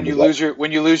 When you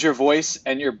lose your voice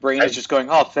and your brain is just going,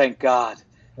 oh, thank God.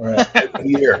 Right.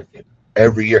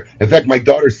 Every year. In fact, my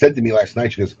daughter said to me last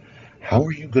night, she goes, how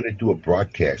are you going to do a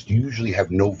broadcast? You usually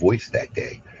have no voice that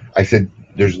day. I said,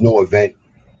 there's no event.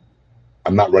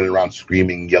 I'm not running around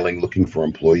screaming, yelling, looking for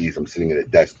employees. I'm sitting at a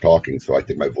desk talking, so I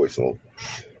think my voice will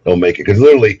make it. Because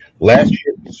literally, last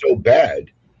year was so bad,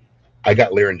 I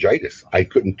got laryngitis. I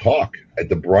couldn't talk at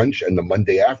the brunch and the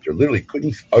Monday after. Literally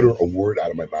couldn't utter a word out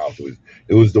of my mouth.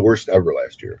 It was the worst ever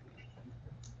last year.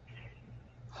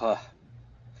 Huh.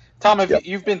 Tom,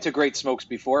 you've been to Great Smokes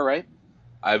before, right?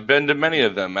 I've been to many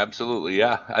of them, absolutely,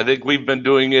 yeah. I think we've been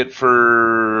doing it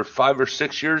for 5 or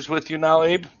 6 years with you now,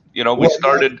 Abe. You know, we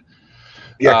started...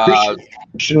 Yeah,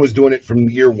 Christian was doing it from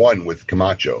year one with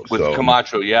Camacho.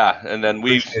 Camacho, yeah. And then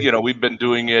we've been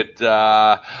doing it...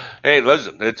 hey,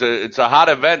 listen, it's a hot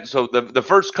event. So the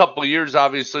first couple of years,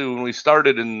 obviously, when we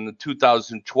started in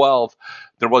 2012,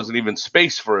 there wasn't even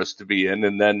space for us to be in.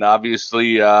 And then,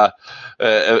 obviously,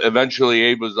 eventually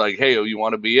Abe was like, hey, you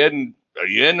want to be in? Are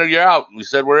you in or you're out? And we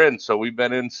said we're in. So we've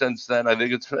been in since then. I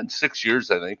think it's been 6 years,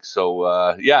 I think.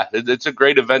 So, yeah, it's a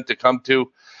great event to come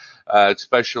to,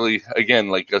 especially, again,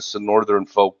 like us northern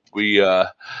folk. We,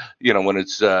 when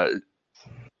it's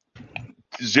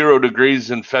 0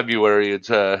 degrees in February, it's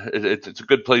a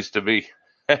good place to be.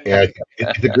 Yeah,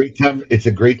 it's a great time. It's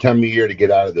a great time of year to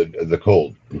get out of the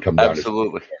cold and come down.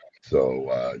 Absolutely.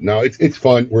 So, no, it's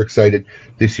fun. We're excited.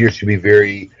 This year should be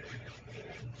very,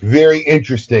 very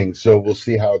interesting. So we'll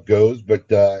see how it goes.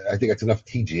 But I think that's enough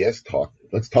TGS talk.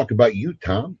 Let's talk about you,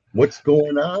 Tom. What's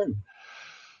going on?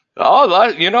 Oh,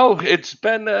 it's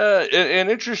been an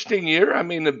interesting year. I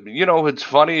mean, it's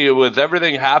funny with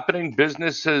everything happening.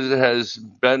 Business has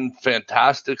been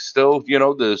fantastic still.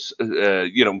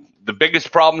 The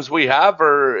biggest problems we have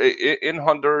are in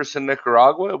Honduras and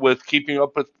Nicaragua with keeping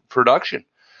up with production.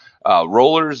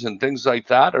 Rollers and things like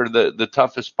that are the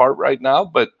toughest part right now.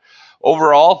 But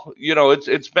overall,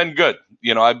 it's been good.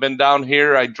 I've been down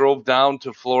here. I drove down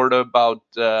to Florida about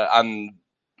on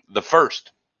the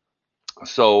 1st.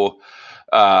 So,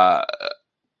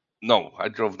 no, I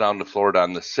drove down to Florida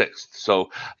on the 6th.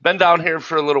 So, been down here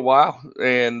for a little while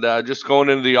and just going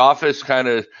into the office, kind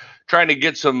of trying to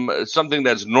get something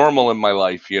that's normal in my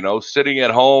life, sitting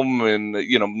at home and,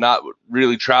 not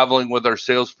really traveling with our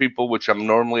salespeople, which I'm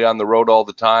normally on the road all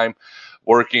the time,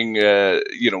 working,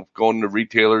 going to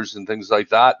retailers and things like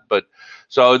that. But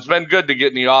so it's been good to get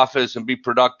in the office and be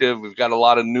productive. We've got a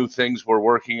lot of new things we're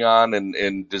working on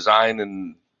and design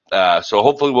and so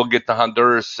hopefully we'll get to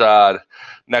Honduras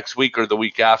next week or the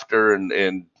week after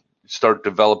and start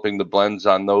developing the blends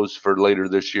on those for later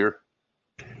this year.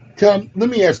 Tom, let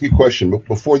me ask you a question.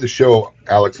 Before the show,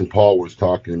 Alex and Paul was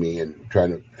talking to me and trying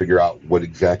to figure out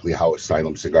how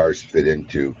Asylum Cigars fit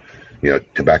into,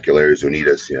 Tabacaleras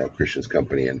Unidas, Christian's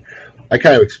company. And I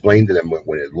kind of explained to them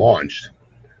when it launched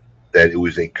that it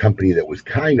was a company that was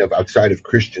kind of outside of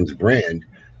Christian's brand,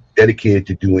 dedicated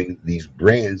to doing these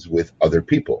brands with other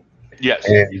people. Yes.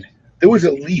 And there was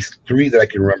at least 3 that I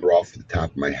can remember off the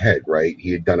top of my head, right?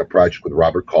 He had done a project with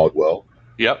Robert Caldwell.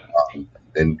 Yep.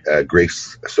 And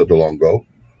Grace Sotolongo,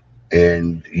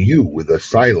 and you with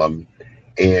Asylum.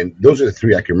 And those are the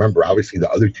 3 I can remember. Obviously, the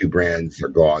other 2 brands are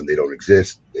gone. They don't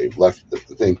exist. They've left the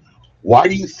thing. Why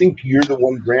do you think you're the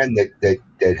one brand that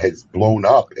has blown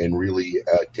up and really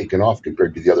taken off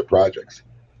compared to the other projects?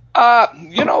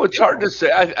 It's hard to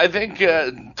say. I think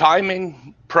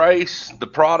timing, price, the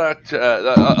product,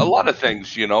 a lot of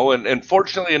things, and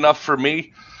fortunately enough for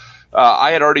me,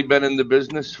 I had already been in the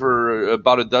business for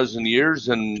about a dozen years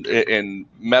and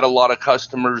met a lot of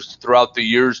customers throughout the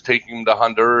years, taking them to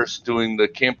Honduras, doing the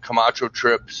Camp Camacho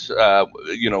trips,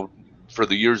 for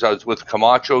the years I was with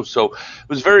Camacho. So it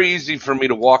was very easy for me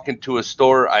to walk into a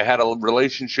store. I had a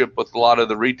relationship with a lot of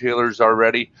the retailers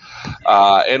already.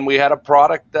 And we had a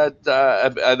product that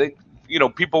I think,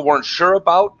 people weren't sure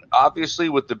about, obviously,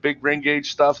 with the big ring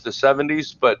gauge stuff, the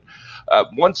 70s. But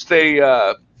once they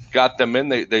got them in,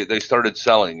 they started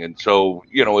selling. And so,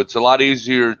 it's a lot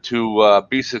easier to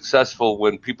be successful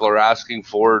when people are asking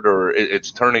for it or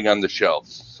it's turning on the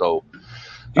shelves. So,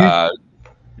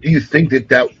 do you think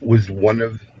that was one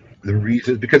of the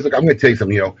reasons? Because look, I'm going to tell you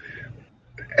something,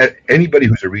 anybody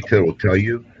who's a retailer will tell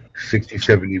you 60,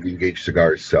 70 ring gauge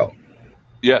cigars sell.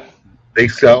 Yeah. They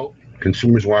sell.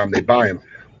 Consumers want them. They buy them.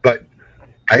 But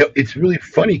it's really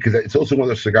funny because it's also one of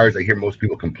those cigars I hear most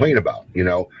people complain about,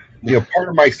 part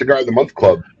of my Cigar of the Month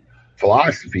Club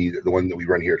philosophy, the one that we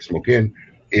run here at Smoke Inn,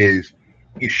 is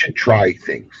you should try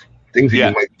things that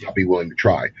you might not be willing to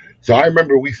try. So I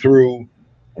remember we threw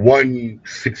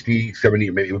 160, 70,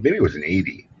 maybe it was an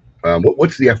 80.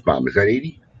 What's the F-bomb? Is that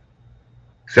 80?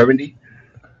 70?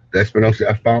 The Espinosa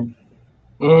F-bomb?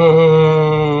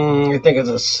 I think it's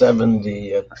a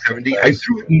 70. 70? I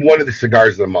threw it in one of the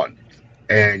Cigars of the Month.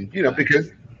 And because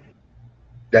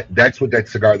that's what that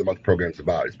Cigar of the Month program is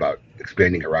about. It's about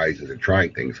expanding horizons and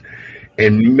trying things.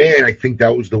 And man, I think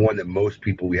that was the one that most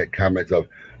people, we had comments of,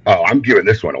 oh, I'm giving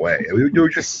this one away. We were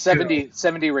just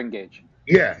 70 ring gauge.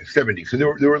 Yeah, 70. So they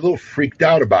were a little freaked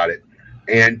out about it.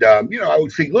 And I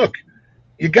would say, look,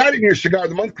 you got it in your Cigar of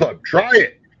the Month club. Try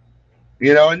it.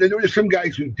 And then there were some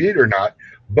guys who did or not.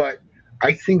 But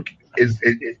I think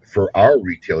for our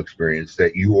retail experience,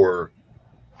 that your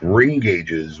ring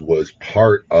gauges was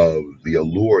part of the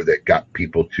allure that got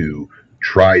people to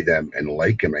try them and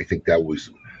like them. I think that was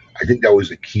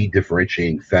a key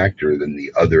differentiating factor than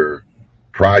the other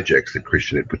projects that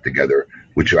Christian had put together,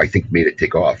 which I think made it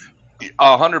take off.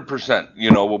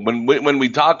 100%. When we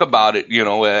talk about it,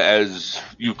 as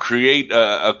you create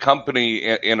a company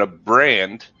and a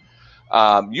brand,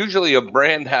 usually a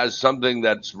brand has something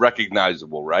that's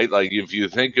recognizable, right? Like if you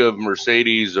think of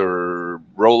Mercedes or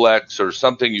Rolex or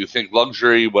something, you think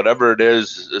luxury, whatever it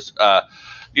is,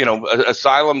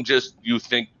 Asylum, just you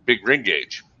think big ring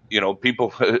gauge.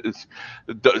 People,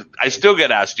 I still get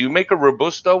asked, do you make a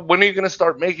Robusto? When are you going to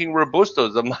start making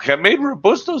Robustos? I'm like, I made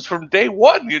Robustos from day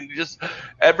one.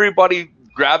 Everybody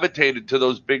gravitated to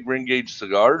those big ring gauge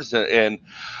cigars. And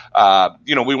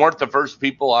we weren't the first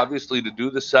people, obviously, to do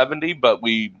the 70, but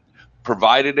we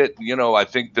provided it. I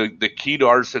think the key to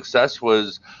our success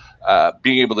was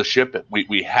being able to ship it.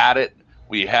 We had it.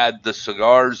 We had the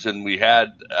cigars and we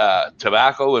had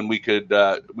tobacco, and we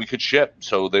could ship.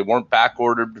 So they weren't back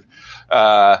ordered.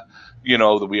 That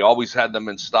we always had them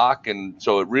in stock, and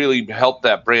so it really helped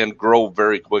that brand grow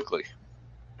very quickly.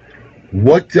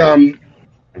 What's the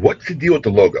deal with the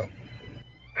logo?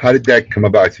 How did that come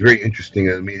about? It's very interesting.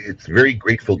 I mean, it's very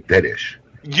Grateful Dead-ish.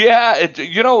 Yeah,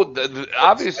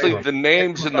 obviously the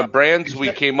names and the brands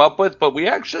we came up with, but we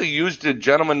actually used a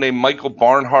gentleman named Michael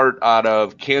Barnhart out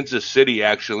of Kansas City,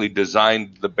 actually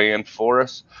designed the band for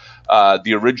us,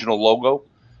 the original logo.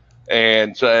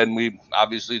 And we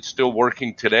obviously, it's still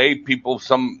working today. People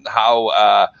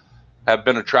somehow have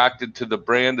been attracted to the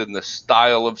brand and the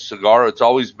style of cigar. It's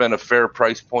always been a fair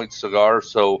price point cigar.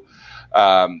 So,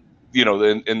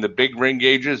 in the big ring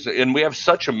gauges, and we have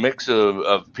such a mix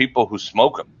of people who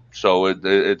smoke them. So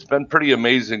it's been pretty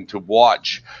amazing to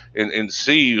watch and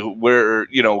see where,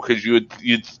 because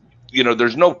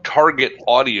there's no target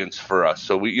audience for us.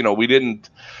 So we didn't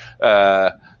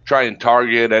try and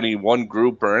target any one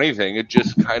group or anything. It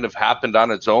just kind of happened on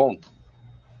its own.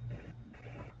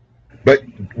 But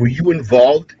were you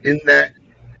involved in that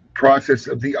process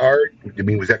of the art? I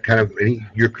mean, was that kind of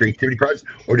your creativity process,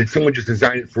 or did someone just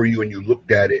design it for you and you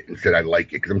looked at it and said, I like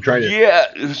it? Because I'm trying to.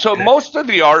 Yeah. So most of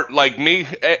the art, like me,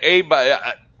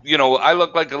 I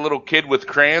look like a little kid with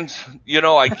crayons.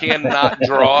 I cannot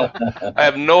draw. I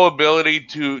have no ability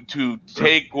to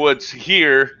take what's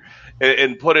here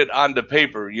and put it onto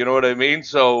paper. You know what I mean?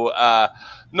 So,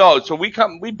 no. So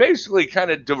we basically kind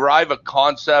of derive a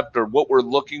concept or what we're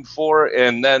looking for,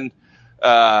 and then,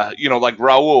 like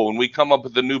Raul, when we come up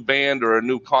with a new band or a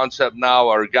new concept now,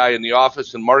 our guy in the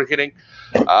office in marketing,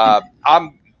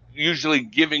 I'm usually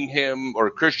giving him,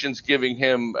 or Christian's giving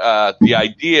him, the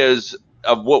ideas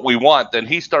of what we want. Then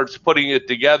he starts putting it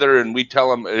together, and we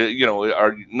tell him,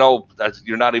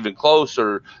 you're not even close,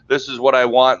 or this is what I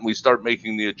want. And we start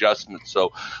making the adjustments.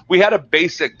 So we had a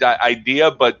basic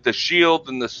idea, but the shield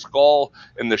and the skull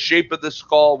and the shape of the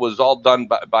skull was all done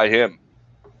by him.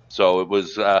 So it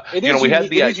was, it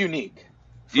is unique,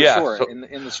 for sure, so,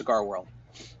 in the cigar world.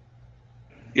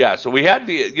 Yeah, so we had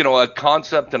a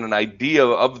concept and an idea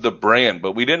of the brand,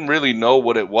 but we didn't really know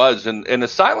what it was. And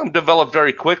Asylum developed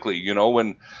very quickly,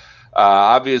 when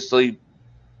obviously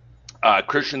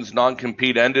Christian's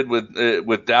non-compete ended with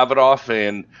Davidoff,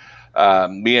 and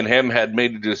me and him had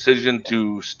made a decision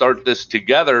to start this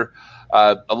together.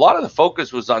 A lot of the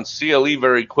focus was on CLE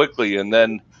very quickly, and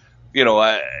then,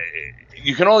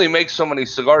 you can only make so many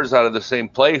cigars out of the same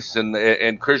place.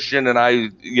 And Christian and I,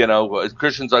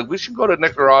 Christian's like, we should go to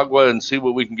Nicaragua and see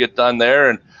what we can get done there.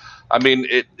 And I mean,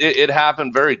 it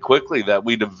happened very quickly that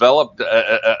we developed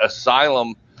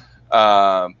Asylum,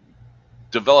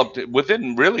 developed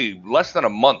within really less than a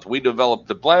month. We developed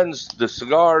the blends, the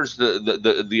cigars,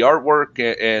 the artwork,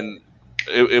 and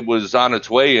it was on its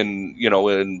way in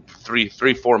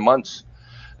 3-4 months.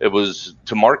 It was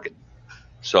to market.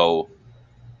 So.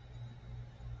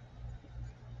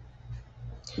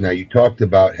 Now, you talked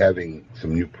about having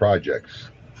some new projects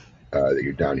that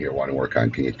you're down here want to work on.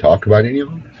 Can you talk about any of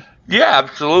them? Yeah,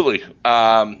 absolutely.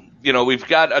 We've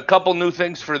got a couple new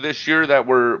things for this year that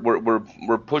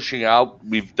we're pushing out.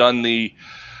 We've done the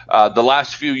The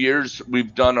last few years,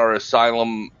 we've done our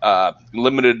Asylum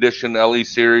limited edition LE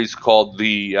series called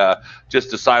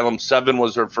just Asylum 7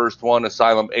 was our first one,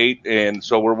 Asylum 8, and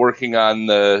so we're working on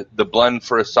the blend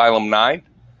for Asylum 9.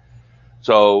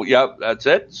 So, yeah, that's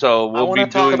it. So I want to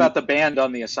talk about the band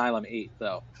on the Asylum 8,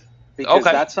 though, because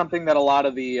that's something that a lot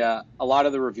of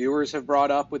the reviewers have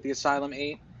brought up with the Asylum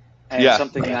 8, and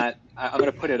something that I'm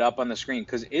going to put it up on the screen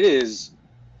because it is.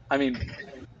 I mean,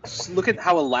 look at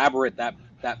how elaborate that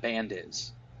band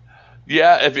is.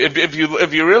 Yeah,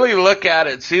 if you really look at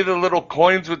it, see the little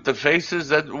coins with the faces.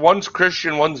 That one's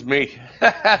Christian, one's me.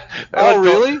 Oh,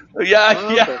 really? Yeah,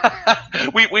 oh, yeah.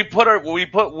 Okay. we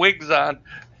put wigs on.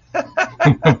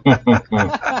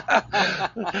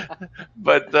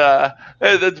 But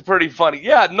that's pretty funny.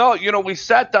 Yeah, no, we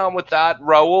sat down with that,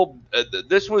 Raul.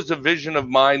 This was a vision of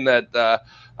mine that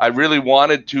I really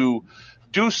wanted to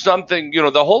do something.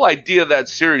 The whole idea of that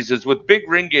series is with big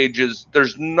ring gauges,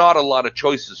 there's not a lot of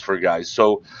choices for guys.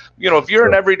 So, if you're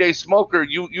an everyday smoker,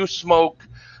 you smoke,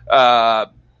 a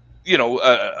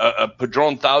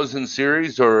Padron 1000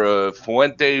 series or a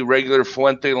regular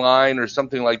Fuente line or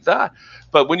something like that.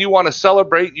 But when you want to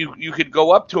celebrate, you could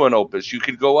go up to an Opus. You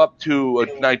could go up to a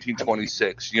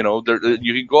 1926. You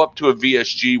could go up to a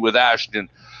VSG with Ashton.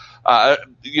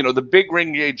 The big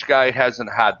ring gauge guy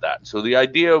hasn't had that. So the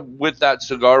idea with that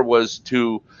cigar was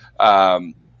to,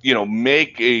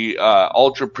 make a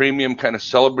ultra premium kind of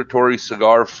celebratory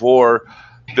cigar for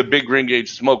the big ring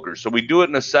gauge smokers. So we do it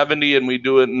in a 70 and we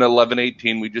do it in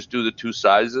 1118. We just do the two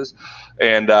sizes,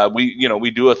 and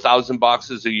we do 1,000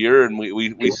 boxes a year, and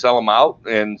we sell them out.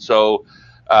 And so,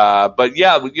 but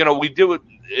yeah, we do it.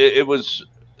 It was.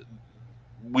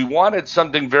 We wanted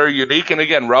something very unique, and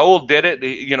again, Raul did it.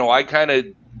 I kind of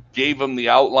gave him the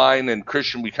outline, and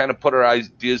Christian, we kind of put our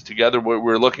ideas together what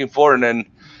we're looking for, and then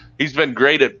he's been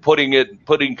great at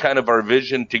putting kind of our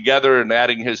vision together and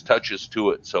adding his touches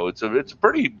to it. So it's a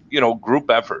pretty group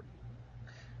effort.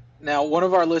 Now, one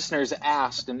of our listeners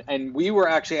asked, and we were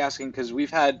actually asking because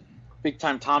we've had Big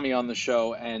Time Tommy on the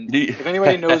show, and if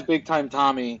anybody knows Big Time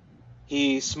Tommy,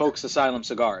 he smokes Asylum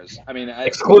cigars. I mean,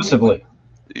 exclusively.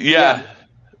 Yeah.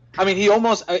 I mean, he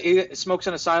smokes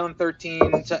an Asylum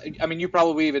 13. I mean, you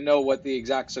probably even know what the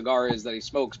exact cigar is that he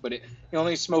smokes, but he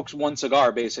only smokes one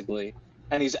cigar, basically.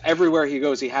 And he's everywhere he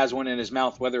goes, he has one in his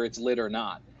mouth, whether it's lit or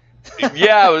not.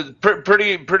 Yeah, it was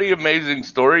pretty amazing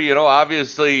story.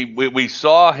 Obviously, we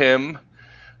saw him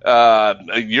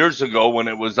years ago when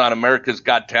it was on America's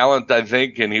Got Talent, I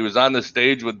think, and he was on the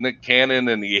stage with Nick Cannon,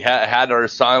 and he had our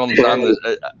Asylums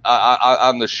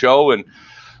on the show, and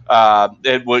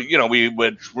we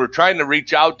were trying to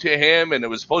reach out to him, and it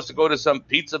was supposed to go to some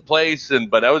pizza place,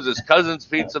 but that was his cousin's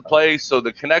pizza place, so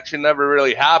the connection never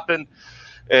really happened.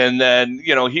 And then,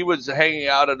 he was hanging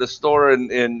out at a store in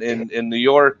New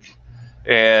York,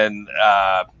 and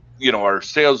our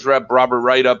sales rep, Robert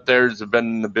Wright up there, has been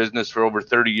in the business for over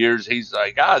 30 years. He's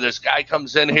like, this guy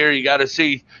comes in here, you got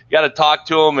to talk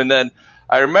to him. And then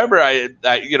I remember I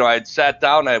had sat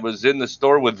down. I was in the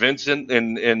store with Vincent,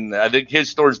 and I think his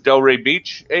store's Delray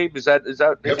Beach. Abe, is that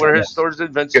where his store's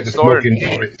in? Vincent's store.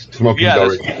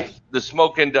 The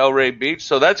Smoke in Delray Beach.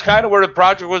 So that's kind of where the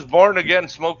project was born. Again,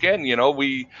 Smoke In.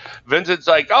 Vincent's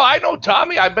like, I know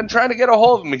Tommy. I've been trying to get a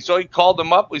hold of him. So he called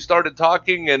him up. We started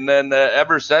talking, and then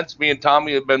ever since, me and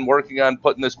Tommy have been working on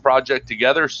putting this project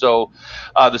together. So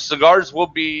the cigars will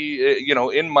be,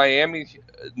 in Miami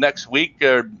next week,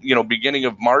 beginning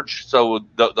of March. So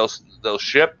they'll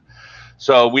ship.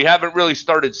 So we haven't really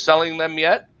started selling them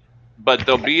yet, but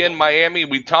they'll be in Miami.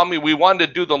 We wanted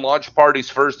to do the launch parties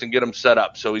first and get them set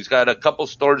up. So he's got a couple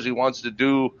stores he wants to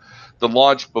do the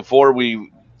launch before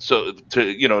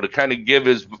to kind of give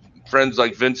his friends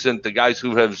like Vincent, the guys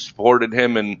who have supported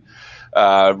him and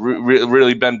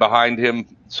really been behind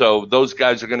him. So those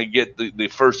guys are going to get the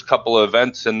first couple of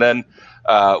events, and then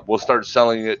we'll start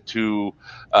selling it to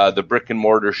the brick and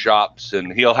mortar shops,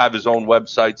 and he'll have his own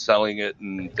website selling it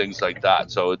and things like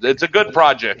that. So it's a good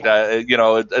project.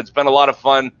 It's been a lot of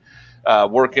fun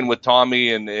working with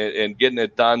Tommy and getting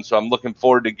it done. So I'm looking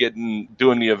forward to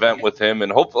doing the event with him,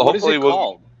 and hopefully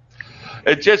called?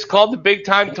 It's just called the Big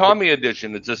Time Tommy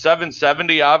Edition. It's a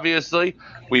 770, obviously.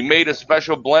 We made a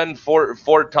special blend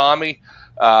for Tommy.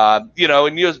 And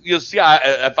you'll see.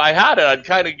 If I had it, I'd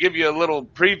kind of give you a little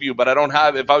preview, but I don't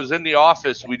have. If I was in the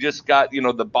office, we just got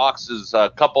the boxes,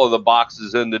 a couple of the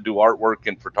boxes in to do artwork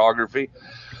and photography.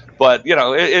 But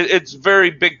it's very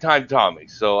Big Time Tommy,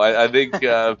 so I think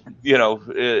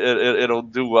it'll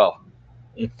do well.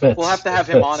 It fits. We'll have to have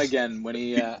him on again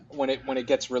when it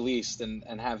gets released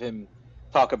and have him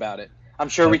talk about it. I'm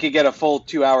sure we could get a full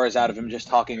 2 hours out of him just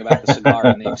talking about the cigar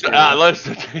and the experience.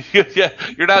 Listen,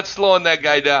 you're not slowing that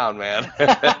guy down, man.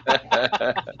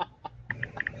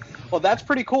 Well, that's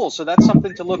pretty cool. So that's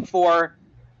something to look for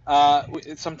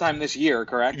sometime this year,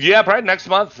 correct? Yeah, probably next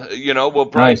month. We'll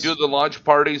probably do the launch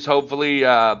parties. Hopefully,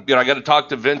 I got to talk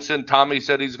to Vincent. Tommy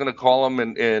said he's going to call him,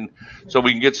 and so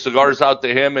we can get cigars out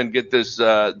to him and get this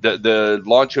the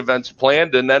launch events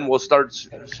planned, and then we'll start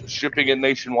shipping it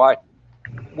nationwide.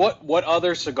 What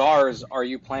other cigars are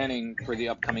you planning for the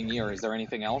upcoming year? Is there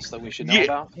anything else that we should know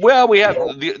about? Well, we have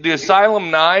the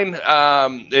Asylum 9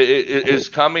 is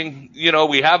coming.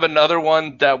 We have another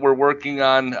one that we're working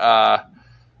on.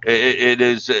 It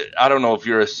is, I don't know if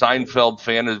you're a Seinfeld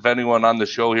fan, if anyone on the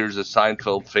show here is a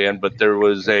Seinfeld fan, but there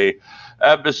was a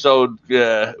episode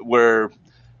where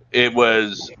he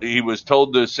was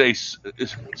told to say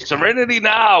Serenity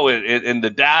Now, and the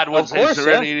dad would say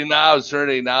Serenity Now,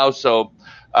 Serenity Now. So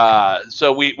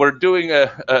we're doing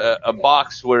a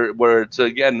box where it's,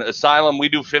 again, Asylum. We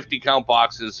do 50 count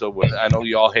boxes, so I know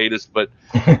you all hate us, but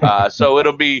so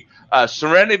it'll be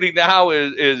Serenity Now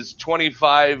is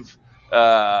 25.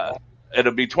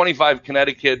 It'll be 25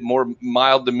 Connecticut, more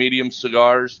mild to medium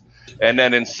cigars. And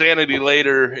then Insanity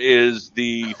later is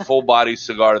the full body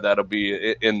cigar that'll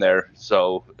be in there.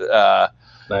 So,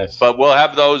 nice. But we'll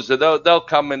have those. They'll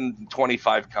come in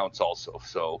 25 counts also.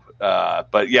 So,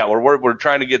 but yeah, we're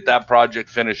trying to get that project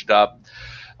finished up.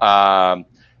 And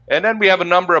then we have a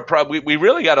number of we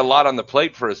really got a lot on the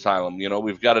plate for Asylum.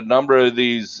 We've got a number of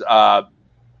these.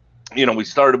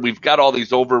 We've got all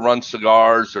these overrun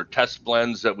cigars or test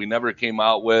blends that we never came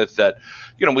out with that,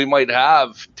 we might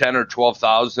have 10 or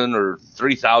 12,000 or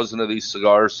 3,000 of these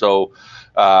cigars. So,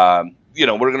 we're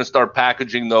going to start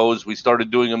packaging those. We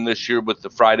started doing them this year with the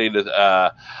Friday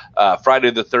the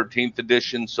 13th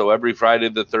edition. So every Friday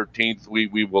the 13th,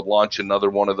 we will launch another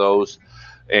one of those.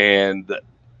 And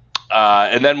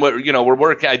then we're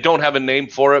working. I don't have a name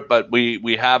for it, but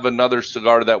we have another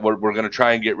cigar that we're going to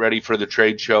try and get ready for the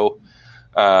trade show.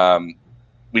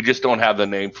 We just don't have the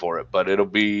name for it, but it'll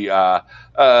be a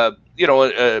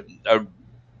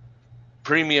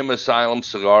premium Asylum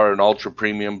cigar, an ultra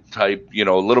premium type. A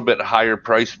little bit higher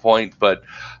price point, but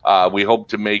we hope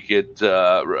to make it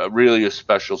really a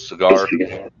special cigar.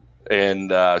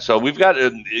 And so we've got,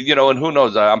 and who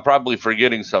knows, I'm probably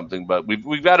forgetting something, but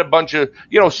we've got a bunch of,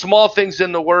 small things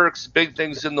in the works, big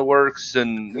things in the works.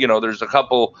 And, there's a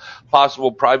couple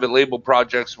possible private label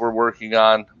projects we're working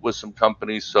on with some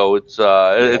companies. So it's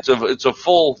a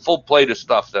full plate of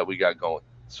stuff that we got going.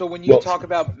 So when you talk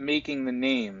about making the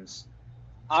names,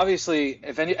 obviously,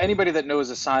 if anybody that knows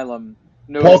Asylum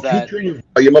knows Paul, that. Paul, can you turn your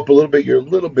volume up a little bit? You're a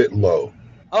little bit low.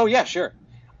 Oh, yeah, sure.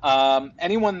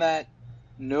 Anyone that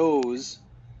knows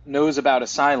about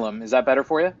Asylum, is that better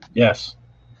for you? Yes.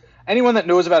 Anyone that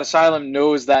knows about Asylum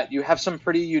knows that you have some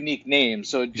pretty unique names.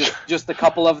 So just a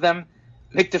couple of them: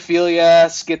 Nyctophilia,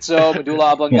 Schizo,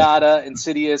 Medulla Oblongata,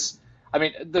 Insidious. I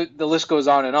mean, the list goes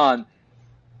on and on.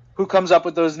 Who comes up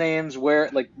with those names?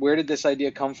 Where did this idea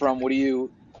come from? What are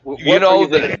you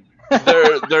thinking?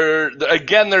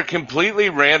 They're completely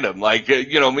random.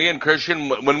 Me and Christian,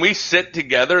 when we sit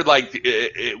together,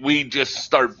 we just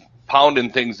start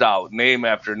pounding things out, name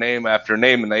after name after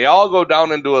name, and they all go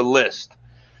down into a list.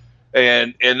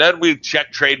 And then we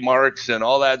check trademarks and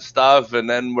all that stuff, and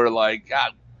then we're like,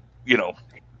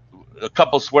 a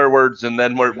couple swear words, and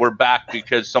then we're back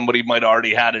because somebody might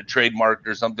already had it trademarked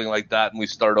or something like that, and we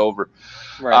start over.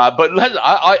 Right. But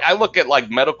I look at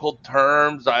medical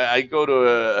terms. I go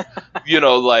to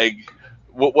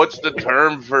what's the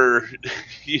term for,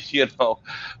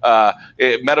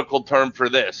 medical term for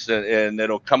this, and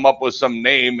it'll come up with some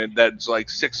name and that's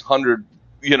 600,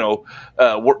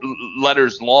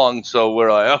 letters long. So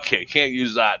we're like, okay, can't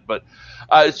use that. But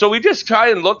so we just try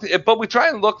and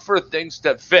look for things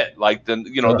that fit, like the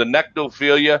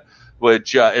Nyctophilia,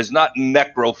 which is not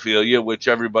necrophilia, which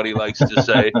everybody likes to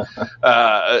say.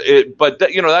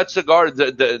 That cigar,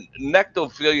 the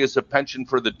Nyctophilia is a penchant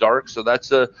for the dark. So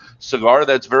that's a cigar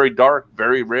that's very dark,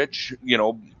 very rich,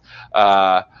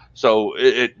 So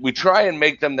we try and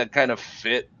make them that kind of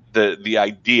fit the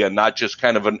idea, not just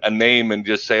kind of a name and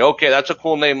just say, okay, that's a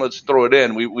cool name, let's throw it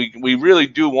in. We really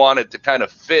do want it to kind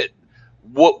of fit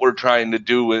what we're trying to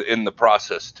do in the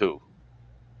process too.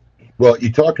 Well,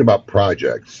 you talked about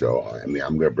projects, so I'm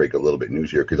going to break a little bit news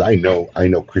here because I know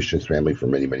Christian's family for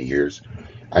many, many years.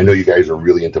 I know you guys are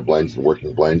really into blends and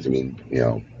working blends. I mean,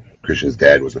 Christian's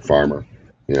dad was a farmer.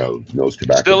 Knows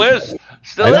tobacco.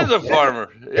 Still is a farmer.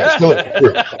 Yeah. Still is,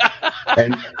 true.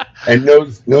 and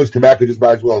knows tobacco just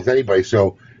about as well as anybody.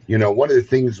 So, one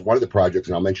of the projects,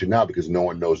 and I'll mention now because no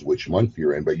one knows which month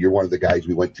you're in, but you're one of the guys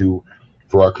we went to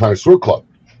for our Connoisseur Club.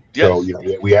 Yes.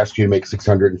 So, we asked you to make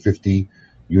 650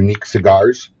 unique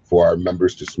cigars for our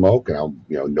members to smoke, and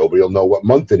nobody will know what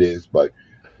month it is, but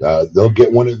they'll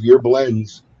get one of your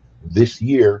blends this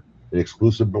year, an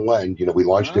exclusive blend. We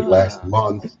launched it last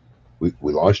month. We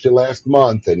launched it last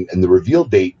month, and the reveal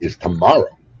date is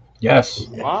tomorrow. Yes.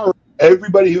 Tomorrow,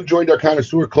 everybody who joined our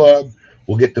Connoisseur Club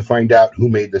will get to find out who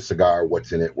made the cigar,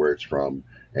 what's in it, where it's from,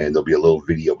 and there'll be a little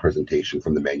video presentation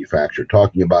from the manufacturer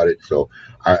talking about it. So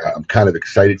I'm kind of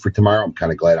excited for tomorrow. I'm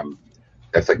kind of glad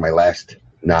that's like my last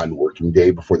non-working day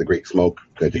before the Great Smoke.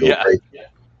 Going to go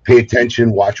pay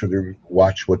attention, watch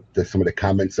what some of the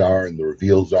comments are and the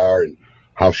reveals are, and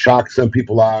how shocked some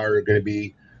people are going to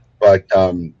be. But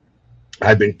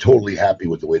I've been totally happy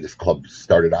with the way this club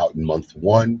started out in month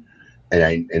one,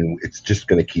 and it's just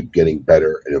going to keep getting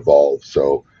better and evolve.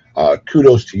 So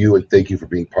kudos to you, and thank you for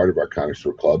being part of our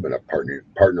Connoisseur Club and a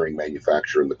partnering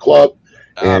manufacturer in the club.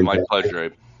 My pleasure,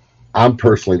 Abe. I'm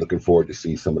personally looking forward to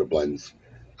see some of the blends.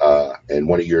 And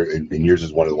one of yours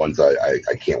is one of the ones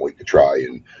I can't wait to try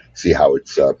and see how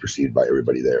it's perceived by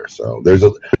everybody there. So there's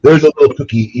a little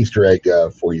cookie Easter egg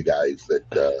for you guys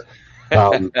that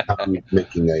I'm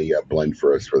making a blend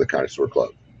for us for the Connoisseur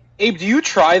Club. Abe, do you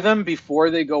try them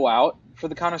before they go out for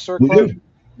the Connoisseur Club? We do.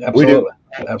 Absolutely.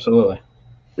 Absolutely.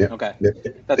 Yeah. Okay.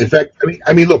 In fact,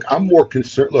 I mean, look, I'm more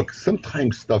concerned. Look,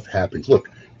 sometimes stuff happens. Look,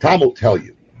 Tom will tell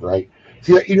you, right?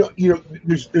 See,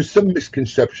 there's some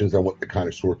misconceptions on what the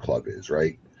Connoisseur Club is,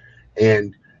 right?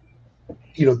 And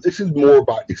this is more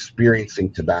about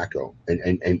experiencing tobacco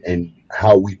and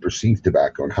how we perceive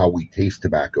tobacco and how we taste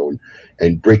tobacco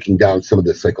and breaking down some of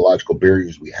the psychological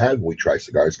barriers we have when we try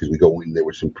cigars, because we go in there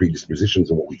with some predispositions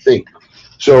and what we think.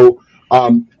 So,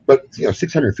 but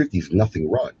 650 is nothing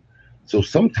run. So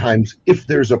sometimes if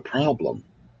there's a problem,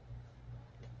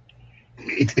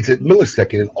 it's a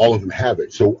millisecond and all of them have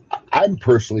it. So I'm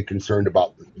personally concerned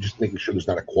about just making sure there's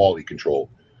not a quality control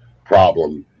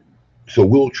problem. So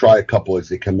we'll try a couple as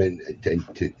they come in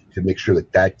to make sure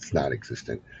that that's not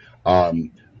existent.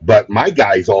 But my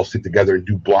guys all sit together and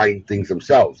do blind things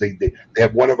themselves. They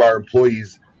have one of our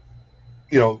employees,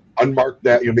 unmark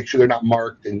that, make sure they're not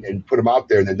marked and put them out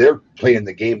there. And then they're playing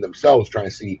the game themselves, trying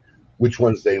to see which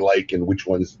ones they like and which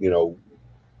ones,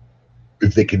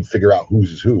 if they can figure out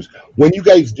whose is whose. When you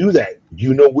guys do that,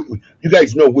 you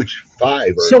guys know which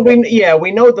five are. So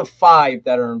we know the five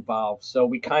that are involved. So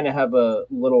we kind of have a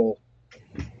little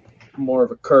more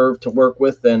of a curve to work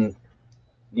with than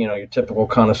your typical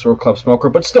Connoisseur Club smoker.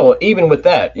 But still, even with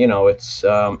that, it's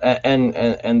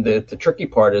and the tricky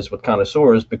part is with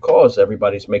connoisseurs, because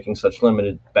everybody's making such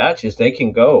limited batches, they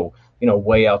can go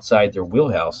way outside their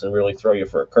wheelhouse and really throw you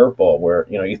for a curveball where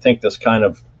you think this kind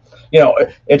of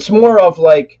it's more of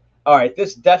like, all right,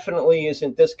 this definitely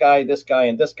isn't this guy, and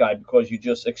this guy, because you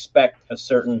just expect a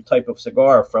certain type of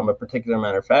cigar from a particular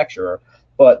manufacturer,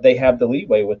 but they have the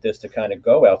leeway with this to kind of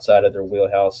go outside of their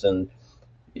wheelhouse, and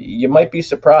you might be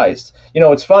surprised.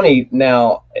 It's funny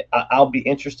now. I'll be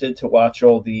interested to watch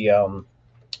all the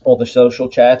social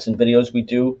chats and videos we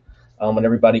do when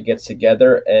everybody gets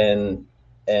together and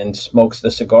smokes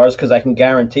the cigars, because I can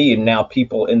guarantee you now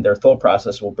people in their thought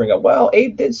process will bring up, well,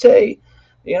 Abe did say,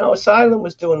 Asylum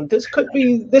was doing this, could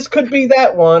be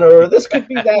that one, or this could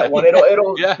be that one.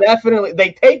 It'll definitely,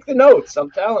 they take the notes.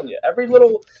 I'm telling you, every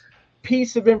little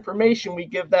piece of information we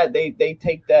give that, they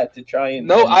take that to try and.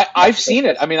 No, I've seen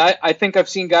it. I mean, I think I've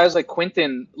seen guys like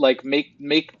Quentin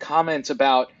make comments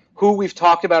about who we've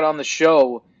talked about on the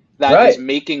show that is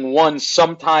making one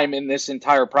sometime in this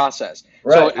entire process.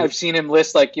 Right. So I've seen him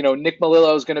list Nick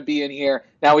Melillo is going to be in here.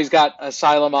 Now he's got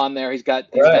Asylum on there. He's got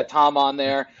Tom on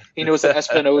there. He knows that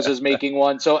Espinosa's making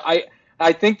one. So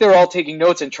I think they're all taking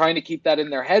notes and trying to keep that in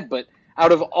their head. But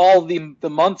out of all the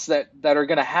months that are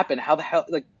going to happen, how the hell,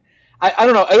 I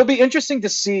don't know. It'll be interesting to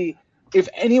see if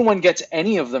anyone gets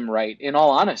any of them right, in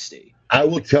all honesty. I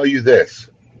will tell you this.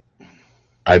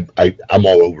 I'm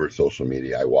all over social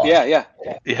media. I watch.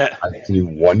 Yeah. I've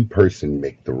seen one person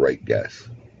make the right guess.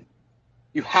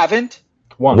 You haven't?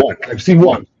 One. I've seen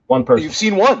one. One person. You've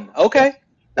seen one. Okay.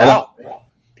 Wow.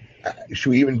 Should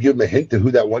we even give them a hint to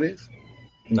who that one is?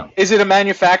 No. Is it a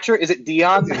manufacturer? Is it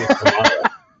Dion?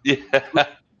 Yeah.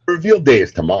 Reveal day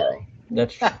is tomorrow.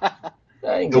 That's true.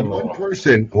 The one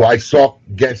person who I saw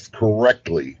guess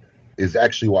correctly is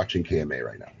actually watching KMA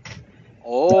right now.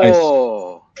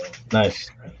 Oh. Nice.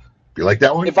 You like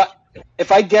that one?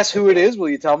 If I guess who it is, will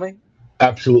you tell me?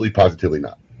 Absolutely, positively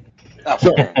not. Oh.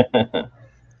 So,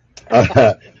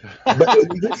 But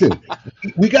listen,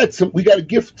 we got a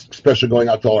gift special going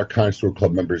out to all our Connoisseur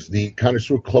Club members. The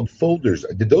Connoisseur Club folders.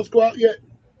 Did those go out yet?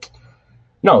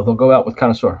 No, they'll go out with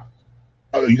Connoisseur.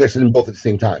 Oh, you guys did them both at the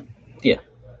same time. Yeah.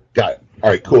 Got it. All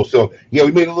right, cool. So yeah,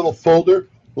 we made a little folder,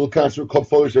 little Connoisseur Club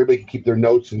folders. Everybody can keep their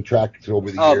notes and track it over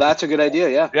the years. Oh, that's a good idea.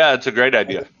 Yeah. Yeah, it's a great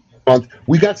idea.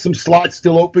 We got some slots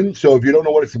still open, so if you don't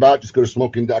know what it's about, just go to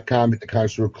smoking.com, hit the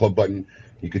Connoisseur Club button.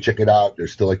 You can check it out.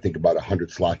 There's still, I think, about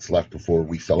 100 slots left before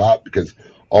we sell out because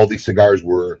all these cigars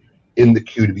were in the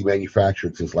queue to be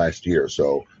manufactured since last year.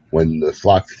 So when the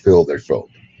slots fill, they're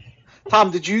filled.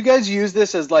 Tom, did you guys use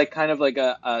this as like kind of like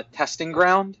a testing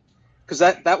ground? Because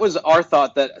that was our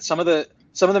thought that some of the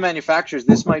manufacturers,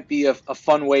 this might be a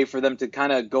fun way for them to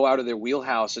kind of go out of their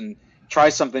wheelhouse and try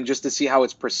something just to see how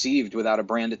it's perceived without a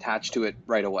brand attached to it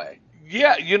right away.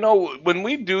 Yeah, when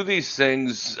we do these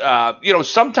things,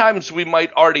 sometimes we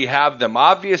might already have them.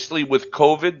 Obviously, with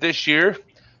COVID this year,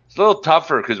 it's a little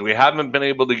tougher because we haven't been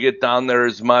able to get down there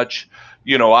as much.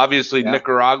 Obviously, yeah.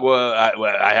 Nicaragua,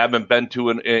 I haven't been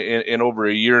to in over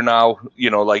a year now.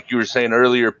 Like you were saying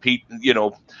earlier, Pete,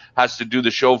 has to do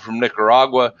the show from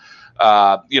Nicaragua.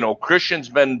 Christian's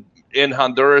been in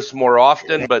Honduras more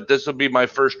often, but this will be my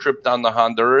first trip down to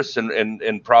Honduras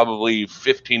in probably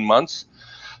 15 months.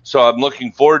 So I'm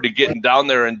looking forward to getting down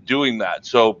there and doing that.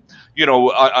 So,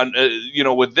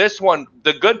 with this one,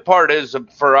 the good part is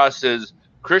for us is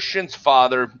Christian's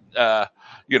father,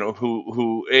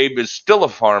 who Abe is still a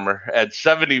farmer at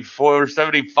 74,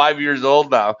 75 years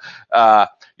old now.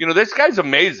 This guy's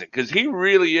amazing because he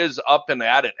really is up and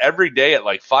at it every day at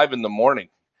like 5 a.m.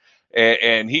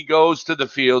 And he goes to the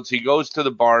fields, he goes to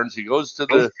the barns, he goes to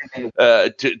the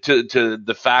to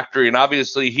the factory, and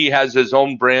obviously he has his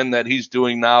own brand that he's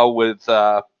doing now with his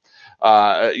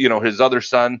other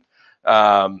son,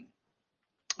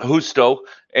 Justo,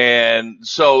 and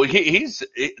so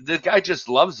the guy just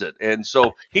loves it, and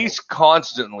so he's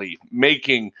constantly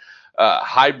making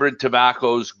hybrid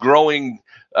tobaccos, growing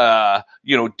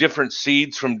different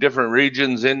seeds from different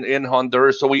regions in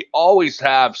Honduras. So we always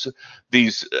have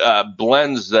these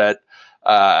blends that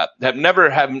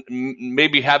haven't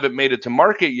made it to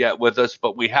market yet with us,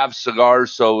 but we have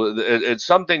cigars. So it's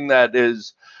something that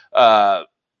is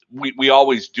we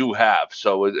always do have.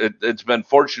 So it's been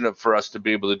fortunate for us to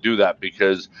be able to do that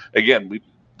because, again,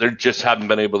 they just haven't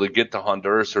been able to get to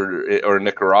Honduras or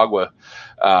Nicaragua.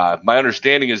 My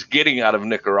understanding is getting out of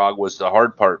Nicaragua is the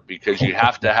hard part because you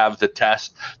have to have the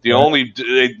test. They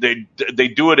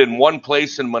do it in one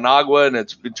place in Managua, and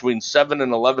it's between 7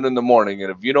 and 11 in the morning.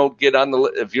 And if you don't get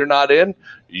if you're not in,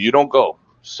 you don't go.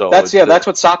 So that's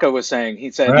what Saka was saying. He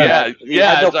said, he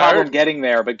had no problem getting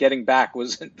there, but getting back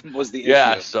was the issue.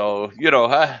 Yeah, so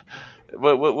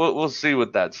we'll see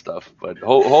with that stuff, but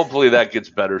hopefully that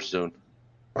gets better soon.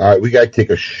 All right, we got to take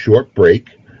a short break.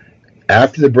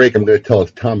 After the break, I'm going to tell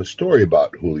Tom a story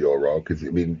about Julio Oro because,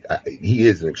 he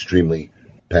is an extremely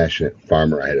passionate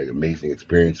farmer. I had an amazing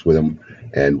experience with him,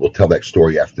 and we'll tell that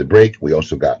story after the break. We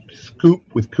also got Scoop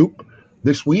with Coop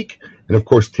this week, and, of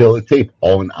course, Tail of the Tape,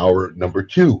 all in hour number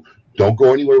 2. Don't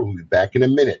go anywhere. We'll be back in a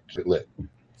minute.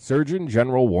 Surgeon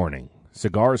General warning.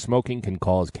 Cigar smoking can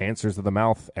cause cancers of the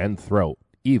mouth and throat,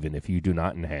 even if you do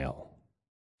not inhale.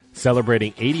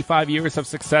 Celebrating 85 years of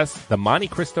success, the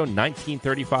Montecristo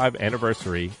 1935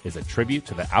 anniversary is a tribute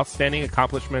to the outstanding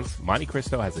accomplishments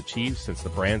Montecristo has achieved since the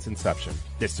brand's inception.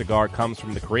 This cigar comes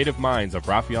from the creative minds of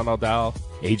Rafael Nadal,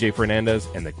 AJ Fernandez,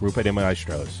 and the Grupo de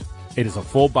Maestros. It is a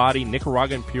full-body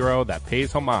Nicaraguan puro that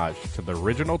pays homage to the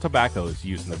original tobaccos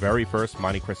used in the very first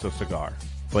Montecristo cigar.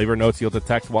 Flavor notes you'll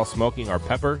detect while smoking are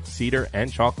pepper, cedar,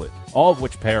 and chocolate, all of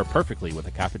which pair perfectly with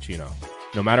a cappuccino.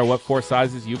 No matter what 4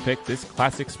 sizes you pick, this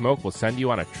classic smoke will send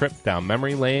you on a trip down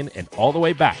memory lane and all the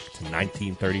way back to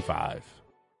 1935.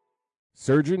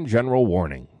 Surgeon General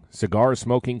warning. Cigar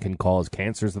smoking can cause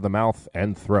cancers of the mouth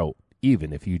and throat,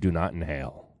 even if you do not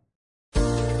inhale.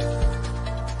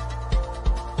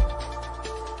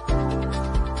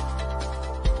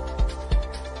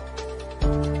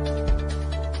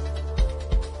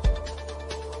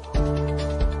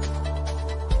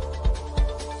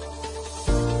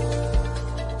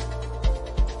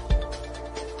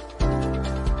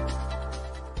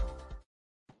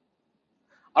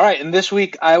 All right, and this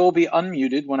week I will be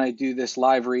unmuted when I do this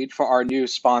live read for our new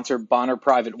sponsor, Bonner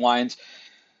Private Wines.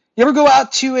 You ever go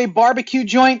out to a barbecue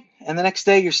joint and the next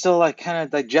day you're still like kind of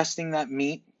digesting that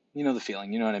meat? You know the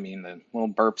feeling, you know what I mean, the little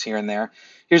burps here and there.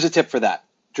 Here's a tip for that.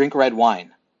 Drink red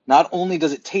wine. Not only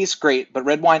does it taste great, but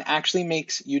red wine actually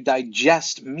makes you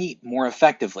digest meat more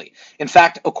effectively. In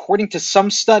fact, according to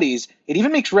some studies, it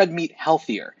even makes red meat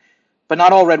healthier. But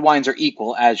not all red wines are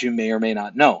equal, as you may or may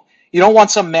not know. You don't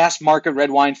want some mass market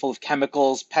red wine full of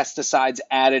chemicals, pesticides,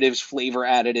 additives, flavor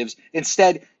additives.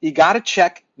 Instead, you got to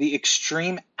check the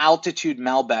Extreme Altitude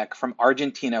Malbec from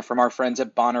Argentina from our friends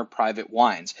at Bonner Private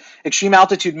Wines. Extreme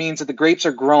altitude means that the grapes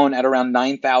are grown at around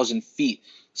 9,000 feet.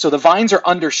 So the vines are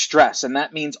under stress, and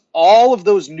that means all of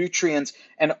those nutrients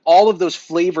and all of those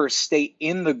flavors stay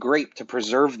in the grape to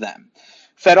preserve them.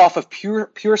 Fed off of pure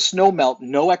snow melt,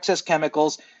 no excess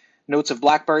chemicals, notes of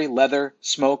blackberry, leather,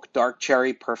 smoke, dark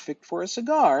cherry, perfect for a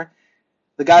cigar.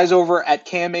 The guys over at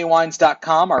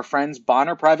KMAWines.com, our friends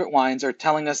Bonner Private Wines, are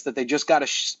telling us that they just got a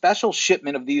special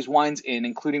shipment of these wines in,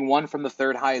 including one from the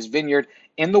third highest vineyard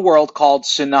in the world called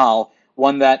Sunal,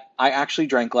 one that I actually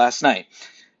drank last night.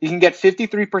 You can get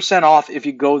 53% off if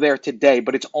you go there today,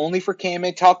 but it's only for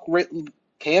KMA Talk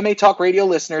Radio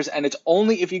listeners, and it's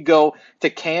only if you go to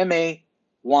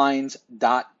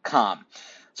KMAWines.com.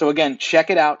 So again, check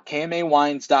it out,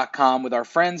 KMAWines.com, with our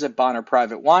friends at Bonner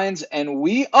Private Wines. And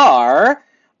we are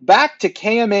back to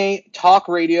KMA Talk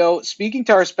Radio, speaking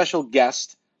to our special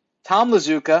guest, Tom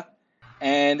Lazuka.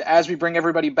 And as we bring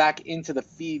everybody back into the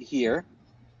feed here,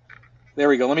 there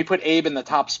we go. Let me put Abe in the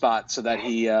top spot so that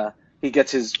he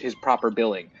gets his proper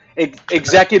billing.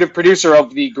 Executive producer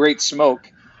of The Great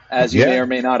Smoke, as you may or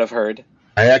may not have heard.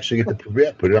 I actually get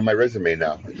to put it on my resume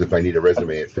now, if I need a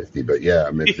resume at 50. But yeah,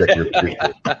 I'm an executive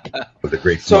producer of The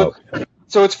Great Smoke.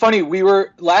 So it's funny.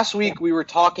 Last week we were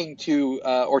talking to,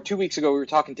 or 2 weeks ago we were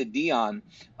talking to Dion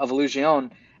of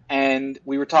Illusion, and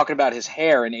we were talking about his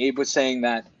hair, and Abe was saying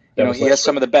that he has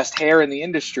some of the best hair in the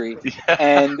industry,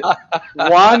 and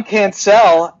Juan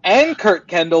Cancel and Kurt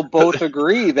Kendall both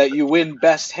agree that you win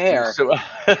best hair.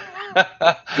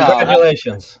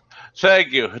 Congratulations.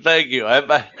 Thank you.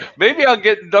 Maybe I'll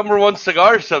get #1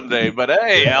 cigar someday, but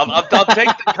hey, I'll take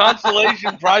the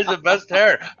consolation prize of best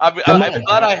hair. I'm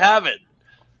glad I have it.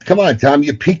 Come on, Tom,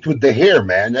 you peaked with the hair,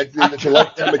 man. That's a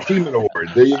lifetime achievement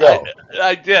award. There you go.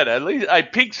 I did. At least I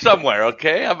peaked somewhere.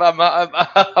 Okay,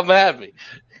 I'm happy.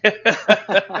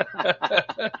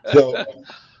 So,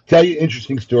 tell you an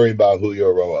interesting story about Julio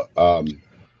Roa.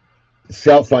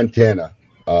 Sal Fontana,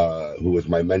 who was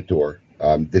my mentor.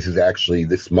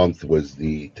 This month was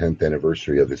the 10th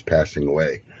anniversary of his passing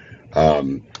away.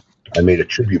 I made a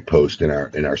tribute post in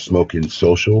our Smokin'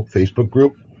 Social Facebook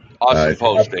group. Awesome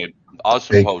post, Dave.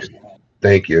 Awesome post.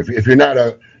 Thank you. If you're not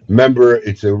a member,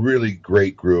 it's a really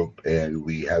great group, and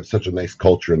we have such a nice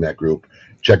culture in that group.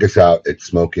 Check us out at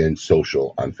Smokin'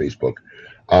 Social on Facebook.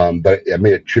 But I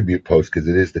made a tribute post because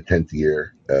it is the 10th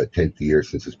year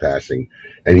since his passing,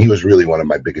 and he was really one of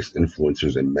my biggest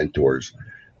influencers and mentors.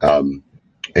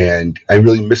 And I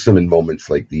really miss him in moments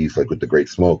like these, like with The Great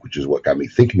Smoke, which is what got me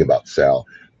thinking about Sal,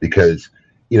 because,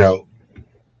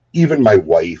 even my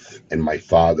wife and my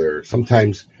father,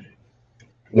 sometimes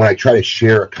when I try to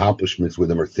share accomplishments with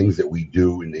them or things that we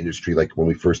do in the industry, like when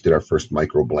we first did our first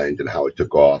microblend and how it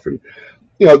took off, and,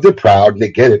 they're proud and they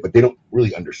get it, but they don't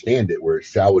really understand it, where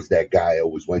Sal was that guy I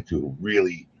always went to who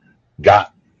really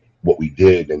got what we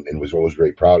did and was always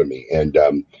very proud of me. And,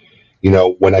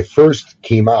 when I first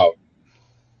came out,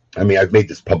 I mean, I've made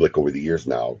this public over the years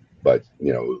now, but,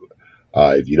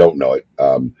 if you don't know it,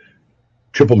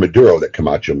 Triple Maduro that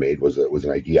Camacho made was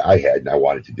an idea I had and I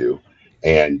wanted to do.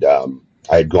 And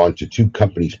I had gone to 2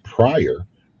 companies prior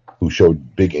who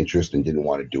showed big interest and didn't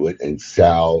want to do it. And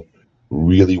Sal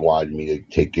really wanted me to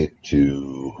take it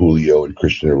to Julio and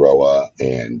Christian Eiroa,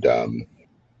 and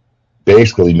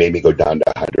basically made me go down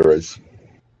to Honduras.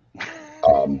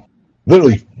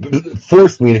 Literally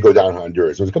forced me to go down to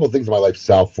Honduras. There was a couple of things in my life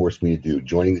Sal forced me to do.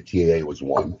 Joining the TAA was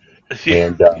one.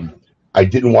 And I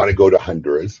didn't want to go to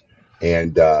Honduras.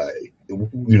 And,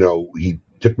 he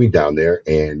took me down there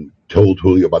and told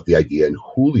Julio about the idea. And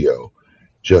Julio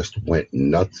just went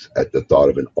nuts at the thought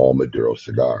of an all Maduro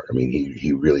cigar. I mean,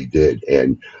 he really did.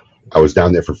 And I was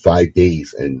down there for 5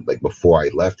 days, and like before I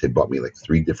left, had bought me like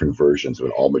 3 different versions of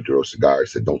an all Maduro cigar. I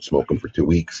said, don't smoke them for 2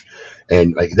 weeks.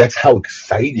 And like, that's how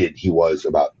excited he was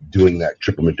about doing that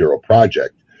Triple Maduro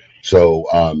project. So,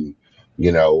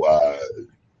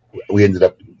 we ended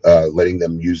up letting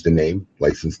them use the name,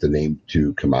 license the name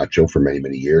to Camacho for many,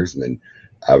 many years. And then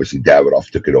obviously Davidoff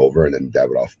took it over, and then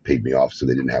Davidoff paid me off, so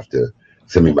they didn't have to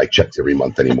send me my checks every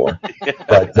month anymore.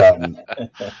 But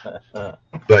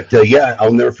yeah,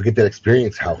 I'll never forget that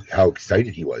experience, how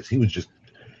excited he was. He was just,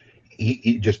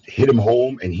 he just hit him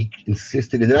home, and he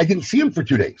insisted. And then I didn't see him for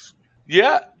 2 days.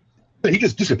 Yeah. He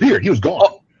just disappeared. He was gone.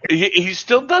 Oh, he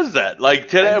still does that. Like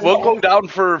today, we'll go down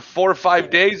for 4 or 5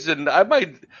 days, and I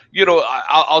might,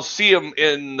 I'll see him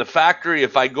in the factory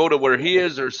if I go to where he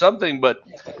is or something. But,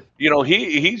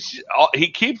 he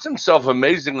keeps himself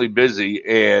amazingly busy.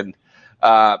 And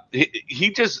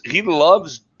he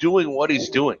loves doing what he's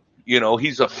doing.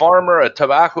 He's a farmer, a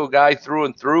tobacco guy through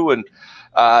and through, and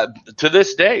to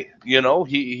this day,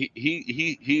 he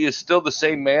is still the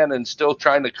same man and still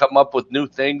trying to come up with new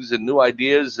things and new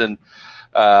ideas. And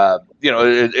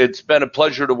it's been a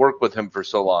pleasure to work with him for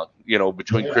so long.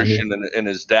 Between Christian and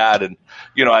his dad, and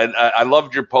I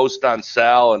loved your post on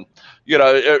Sal, and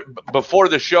before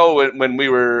the show when we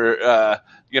were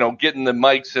getting the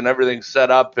mics and everything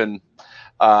set up, and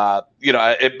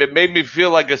it made me feel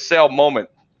like a Sal moment.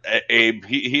 Abe,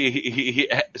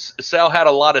 Sal had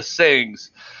a lot of sayings,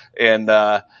 and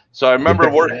so I remember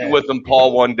working with him,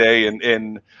 Paul, one day,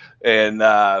 and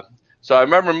so I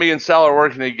remember me and Sal are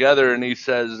working together, and he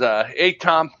says, "Hey,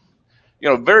 Tom,"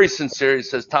 very sincere. He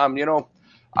says, "Tom,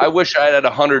 I wish I had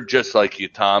 100 just like you,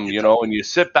 Tom." And you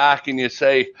sit back and you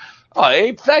say, "Oh,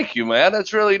 Abe, thank you, man.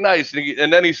 That's really nice."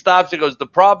 And then he stops and goes, "The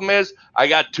problem is, I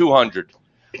got 200."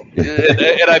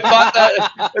 And I thought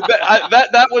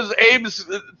that was Abe's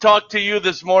talk to you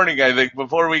this morning, I think,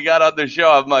 before we got on the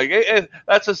show. I'm like, hey,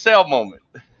 that's a Sal moment.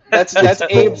 That's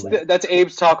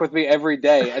Abe's talk with me every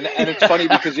day, and it's funny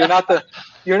because you're not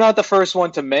the first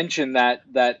one to mention that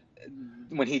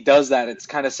when he does that, it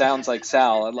kind of sounds like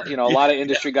Sal. A lot of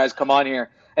industry guys come on here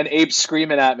and Abe's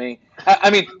screaming at me. I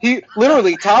mean, he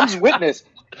literally, Tom's witness.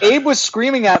 Abe was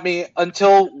screaming at me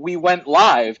until we went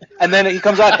live, and then he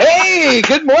comes on, "Hey,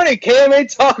 good morning, KMA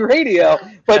Talk Radio."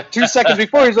 But 2 seconds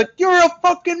before, he's like, "You're a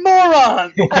fucking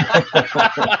moron."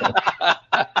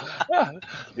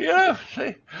 Yeah,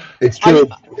 it's true.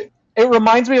 It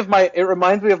reminds me of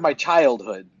my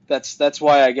childhood. That's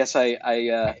why I guess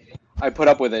I put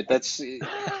up with it.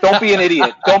 Don't be an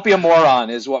idiot. Don't be a moron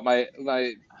is what my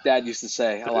dad used to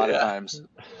say a lot of times.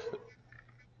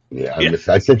 Yeah,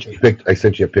 I sent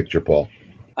you a picture, Paul.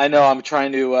 I know. I'm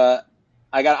trying to.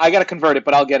 I got to convert it,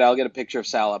 but I'll get a picture of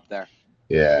Sal up there.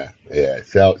 Yeah.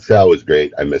 Sal was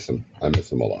great. I miss him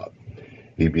a lot.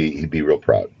 He'd be real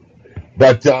proud.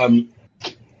 But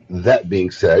that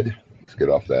being said, let's get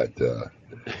off that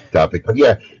topic. But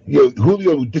yeah,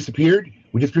 Julio disappeared.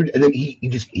 We disappeared, and then he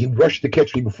rushed to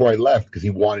catch me before I left because he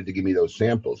wanted to give me those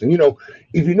samples. And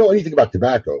if you know anything about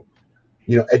tobacco.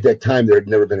 At that time, there had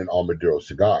never been an all Maduro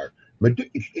cigar.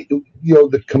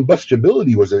 The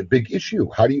combustibility was a big issue.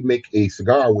 How do you make a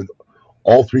cigar with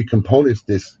all three components,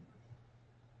 this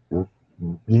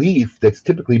leaf that's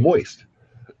typically moist?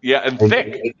 Yeah, and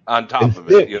thick on top of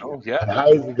it, Yeah. And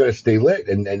how is it going to stay lit?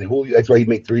 And Julio, that's why he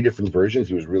made 3 different versions.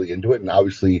 He was really into it. And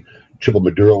obviously, Triple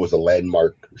Maduro was a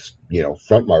landmark,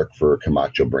 front mark for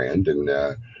Camacho brand. And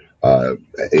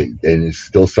is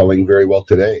still selling very well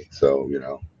today. So,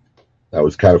 that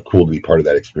was kind of cool to be part of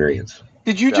that experience.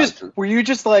 Were you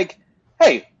just like,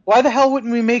 hey, why the hell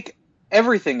wouldn't we make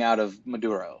everything out of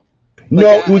Maduro?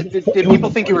 Did people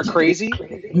think you were crazy?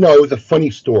 No, it was a funny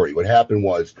story. What happened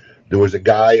was there was a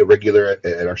regular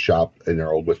at our shop in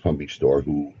our old West Palm Beach store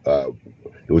who,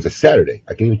 it was a Saturday.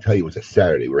 I can even tell you it was a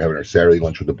Saturday. We were having our Saturday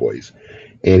lunch with the boys.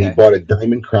 And he bought a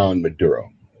Diamond Crown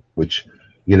Maduro, which,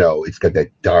 it's got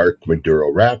that dark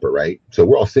Maduro wrapper, right? So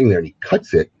we're all sitting there and he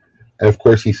cuts it. And of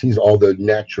course, he sees all the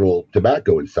natural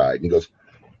tobacco inside. And he goes,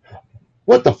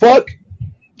 "What the fuck?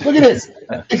 Look at this.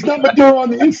 It's not Maduro on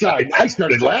the inside." And I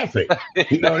started laughing.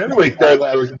 And everybody started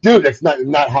laughing. "Dude, that's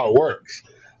not how it works."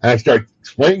 And I started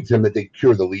explaining to him that they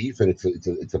cure the leaf, and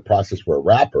it's a process for a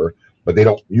wrapper, but they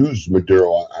don't use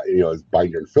Maduro, as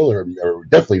binder and filler, or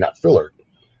definitely not filler.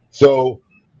 So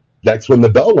that's when the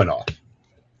bell went off.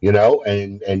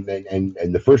 And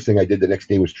the first thing I did the next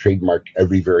day was trademark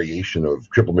every variation of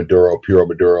Triple Maduro, Puro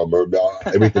Maduro,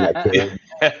 everything I could.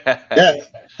 Yeah.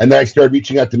 And then I started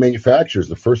reaching out to manufacturers.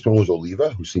 The first one was Oliva,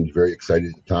 who seemed very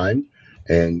excited at the time.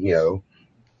 And,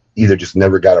 either just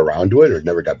never got around to it or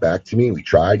never got back to me. We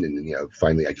tried, and,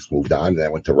 finally I just moved on. And I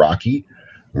went to Rocky.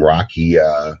 Rocky,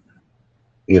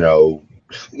 they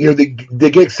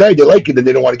get excited. They like it, and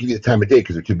they don't want to give you the time of day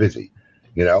because they're too busy,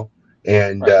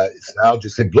 And Sal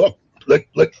just said, look,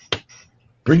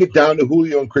 bring it down to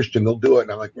Julio and Christian. They'll do it.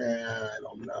 And I'm like, I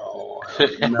don't know.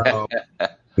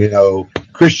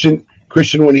 Christian,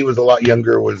 when he was a lot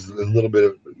younger, was a little bit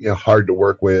of, hard to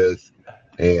work with.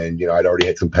 And, I'd already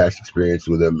had some past experience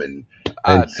with him. And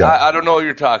so, I don't know what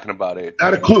you're talking about, Abe.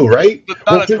 Not a clue, right?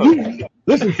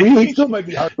 Listen, for you, he still might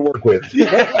be hard to work with. I'm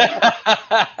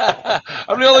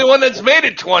the only one that's made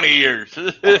it 20 years. His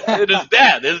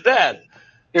dad.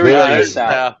 Here we go,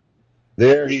 Sal.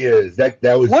 There he is. That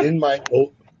was in my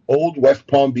old West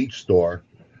Palm Beach store,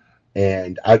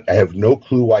 and I have no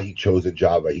clue why he chose a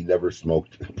Java. He never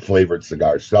smoked flavored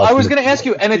cigars. I was going to ask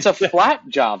you, and it's a flat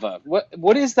Java.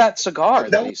 What is that cigar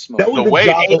that he smoked?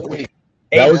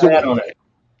 That was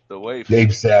a The waif.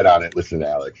 Dave sat on it. Listen,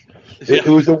 Alex. It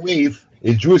was a waif.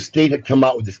 Drew Estate had come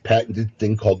out with this patented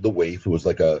thing called the waif. It was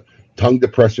like a tongue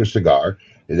depressor cigar.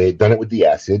 And they had done it with the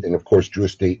acid. And of course, Drew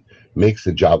Estate makes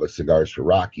the Java cigars for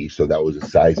Rocky. So that was a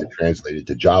size that translated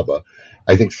to Java.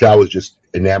 I think Sal was just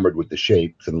enamored with the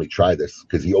shape. So let me try this.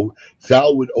 Because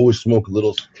Sal would always smoke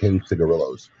little tin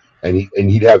cigarillos. And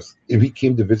he'd have, if he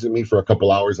came to visit me for a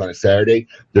couple hours on a Saturday,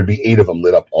 there'd be 8 of them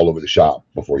lit up all over the shop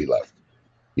before he left.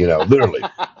 Literally.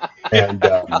 And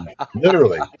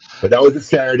literally. But that was a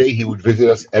Saturday. He would visit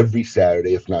us every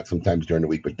Saturday, if not sometimes during the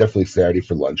week, but definitely Saturday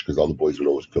for lunch because all the boys would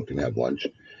always cook and have lunch.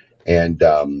 And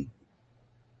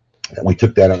we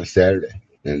took that on a Saturday.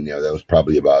 And, that was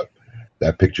probably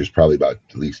that picture's probably about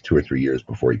at least 2 or 3 years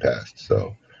before he passed.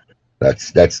 So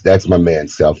that's my man,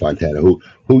 Sal Fontana, who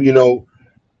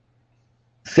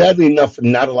sadly enough,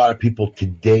 not a lot of people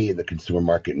today in the consumer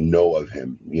market know of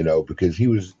him, because he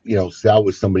was, Sal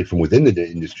was somebody from within the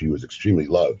industry who was extremely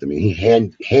loved. I mean, he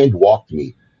hand walked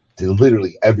me to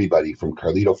literally everybody from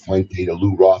Carlito Fuente to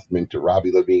Lou Rothman to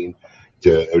Robbie Levine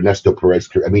to Ernesto Perez.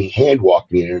 I mean, he hand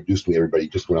walked me and introduced me to everybody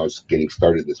just when I was getting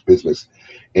started in this business.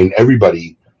 And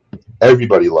everybody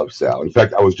loved Sal. In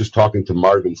fact, I was just talking to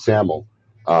Marvin Samuel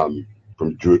formerly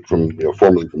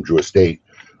from Drew Estate,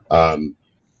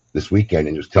 this weekend,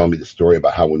 and he was telling me the story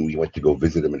about how when we went to go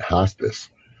visit him in hospice,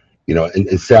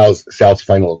 and Sal's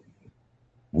final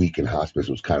week in hospice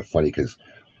was kind of funny because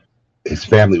his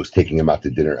family was taking him out to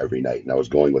dinner every night, and I was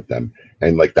going with them,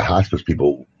 and like the hospice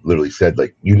people literally said,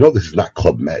 like, this is not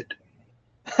Club Med,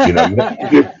 you're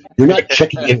not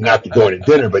checking in not to go to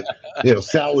dinner, but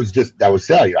Sal was just, that was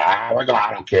Sal. I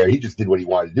don't care. He just did what he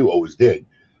wanted to do, always did,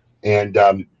 and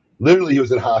literally he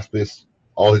was in hospice.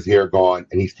 All his hair gone,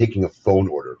 and he's taking a phone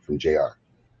order from JR.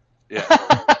 Yeah.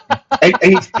 and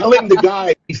he's telling the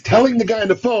guy on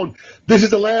the phone, this is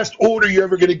the last order you're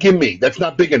ever going to give me. That's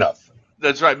not big enough.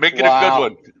 That's right. Make it a good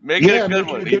one. Make it a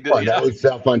good one. That was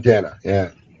Sal Fontana.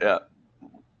 Yeah. Yeah.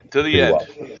 To the end.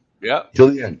 Well. Yeah. Till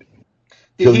the end.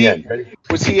 Till the end. Ready?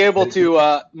 Was he able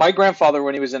to, my grandfather,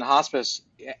 when he was in hospice,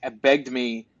 begged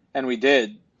me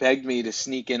to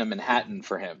sneak in a Manhattan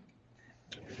for him.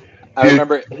 I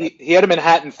remember he had a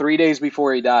Manhattan 3 days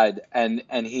before he died, and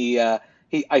I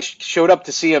showed up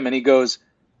to see him, and he goes,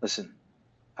 "Listen,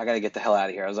 I got to get the hell out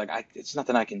of here." I was like, "It's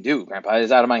nothing I can do, Grandpa.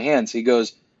 It's out of my hands." He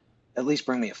goes, "At least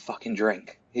bring me a fucking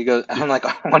drink." He goes, I'm like,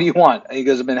 "What do you want?" And he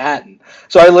goes, "A Manhattan."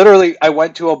 So I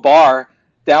went to a bar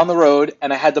down the road,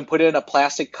 and I had them put it in a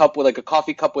plastic cup with like a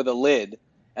coffee cup with a lid,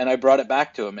 and I brought it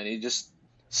back to him, and he just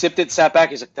sipped it, sat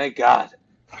back. He's like, "Thank God."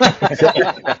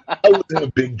 I wasn't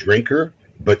a big drinker,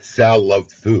 but Sal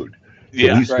loved food. So we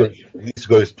used to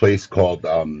go to this place called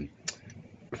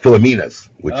Filomena's,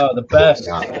 which the best.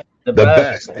 The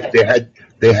best.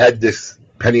 They had this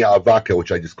penny alla vodka,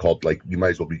 which I just called, like, you might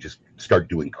as well just start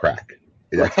doing crack.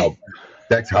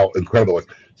 That's how incredible it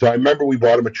was. So I remember we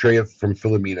bought him a tray from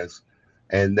Filomena's,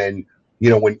 and then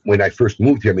when I first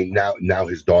moved here, I mean now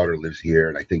his daughter lives here,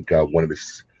 and I think one of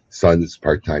his sons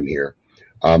part-time here.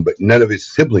 But none of his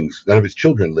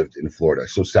children lived in Florida.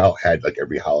 So Sal had like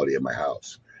every holiday at my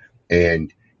house,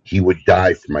 and he would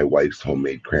die for my wife's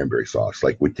homemade cranberry sauce.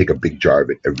 Like, we'd take a big jar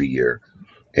of it every year,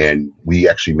 and we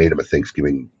actually made him a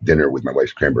Thanksgiving dinner with my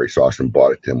wife's cranberry sauce and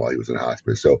bought it to him while he was in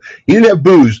hospice. So he didn't have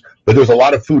booze, but there was a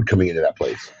lot of food coming into that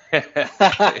place.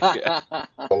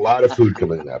 A lot of food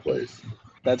coming in that place.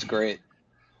 That's great.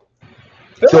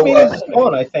 Filomena's is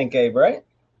gone, I think, Abe, right?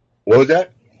 What was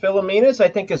that? Filomena's, I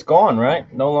think, is gone,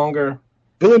 right? No longer.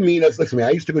 Filomena's, listen to me, I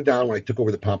used to go down when I took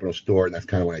over the Pompano store, and that's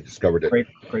kind of when I discovered it.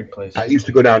 Great place. I used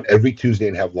to go down every Tuesday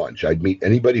and have lunch. I'd meet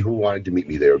anybody who wanted to meet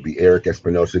me there. It would be Eric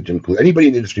Espinosa, Jim Clue. Anybody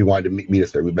in the industry wanted to meet us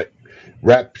there. We met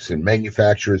reps and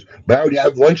manufacturers, but I would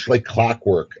have lunch like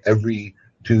clockwork every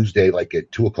Tuesday, like at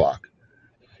 2:00.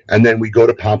 And then we'd go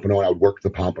to Pompano, and I would work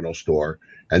the Pompano store.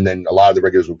 And then a lot of the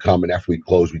regulars would come, and after we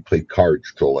closed, we'd play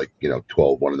cards till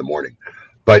 12, 1 in the morning.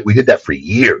 But we did that for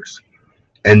years.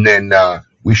 And then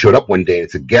we showed up one day, and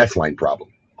it's a gas line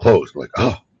problem. Closed. We're like,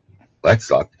 oh, that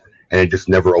sucked. And it just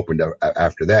never opened up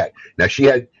after that. Now, she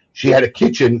had a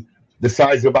kitchen the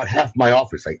size of about half my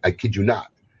office. I kid you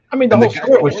not. I mean, the whole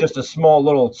store was just a small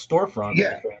little storefront.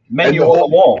 Yeah. Menu on the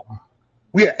wall.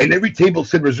 Yeah, and every table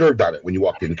said reserved on it when you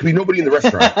walked in. There could be nobody in the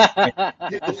restaurant.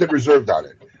 It said reserved on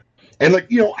it. And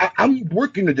I'm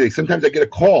working today. Sometimes I get a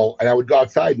call, and I would go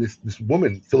outside, and this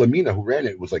woman, Philomena, who ran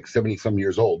it, was like 70-some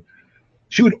years old.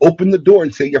 She would open the door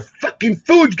and say, "Your fucking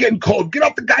food's getting cold. Get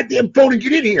off the goddamn phone and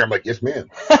get in here." I'm like, "Yes, ma'am."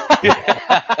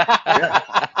 Yeah.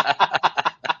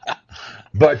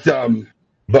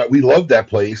 But we loved that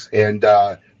place, and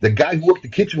the guy who worked the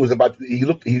kitchen was he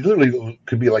literally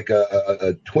could be like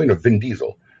a twin of Vin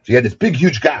Diesel. So you had this big,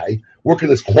 huge guy working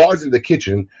this closet in the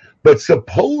kitchen, but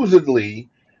supposedly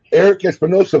Eric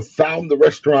Espinosa found the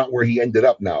restaurant where he ended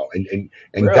up now and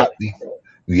Really? got the,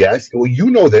 yes, well,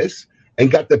 you know this, and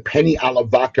got the penny alla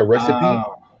vodka recipe,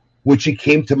 which he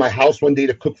came to my house one day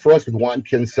to cook for us with Juan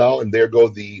Kinsel, and there go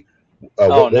the,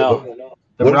 The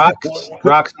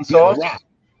rocks and sauce?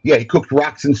 Yeah, he cooked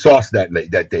rocks and sauce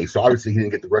that day. So obviously he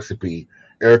didn't get the recipe.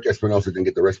 Eric Espinosa didn't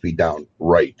get the recipe down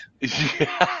right.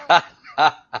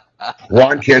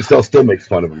 Juan Cancel still makes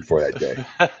fun of him for that day.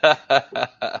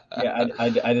 Yeah,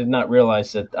 I did not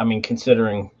realize that. I mean,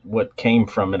 considering what came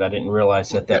from it, I didn't realize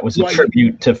that was a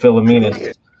tribute to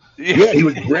Philomenas. Yeah, he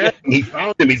was grand. He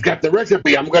found him. He's got the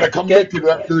recipe. I'm going to come get you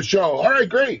after the show. All right,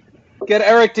 great. Get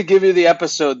Eric to give you the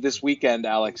episode this weekend,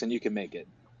 Alex, and you can make it.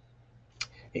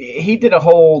 He did a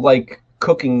whole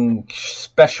cooking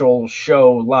special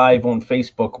show live on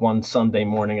Facebook one Sunday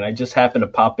morning, and I just happened to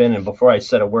pop in, and before I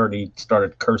said a word, he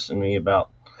started cursing me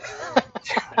about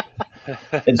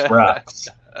his rocks.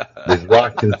 His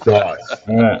rocks and sauce.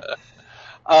 Yeah.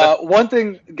 One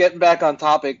thing, getting back on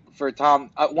topic for Tom,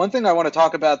 one thing I want to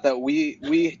talk about that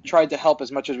we tried to help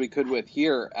as much as we could with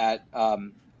here at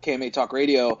KMA Talk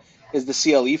Radio is the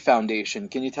CLE Foundation.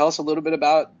 Can you tell us a little bit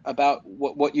about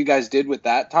what you guys did with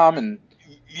that, Tom, and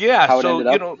how it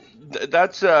ended up?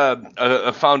 That's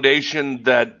a foundation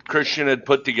that Christian had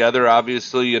put together,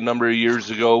 obviously, a number of years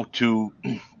ago to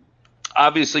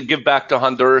obviously give back to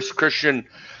Honduras. Christian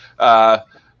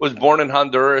was born in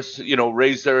Honduras,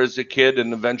 raised there as a kid,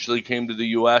 and eventually came to the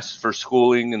U.S. for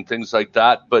schooling and things like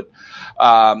that. But,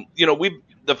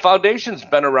 the foundation's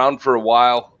been around for a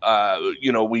while.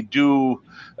 We do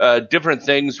different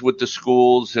things with the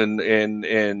schools and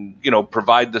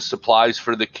provide the supplies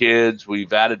for the kids.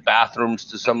 We've added bathrooms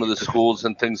to some of the schools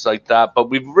and things like that. But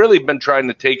we've really been trying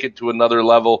to take it to another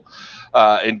level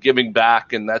and giving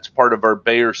back. And that's part of our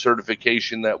Bayer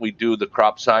certification that we do, the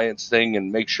crop science thing,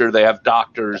 and make sure they have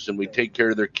doctors and we take care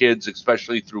of their kids,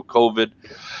 especially through COVID.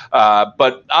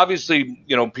 But obviously,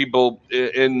 people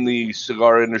in the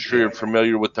cigar industry are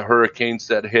familiar with the hurricanes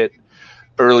that hit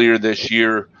earlier this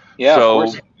year. Yeah, so,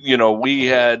 we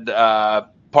had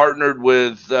partnered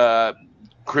with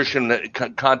Christian,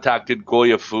 contacted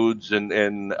Goya Foods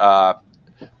and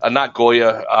not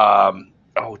Goya.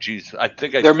 I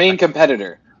think their main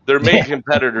competitor. Their main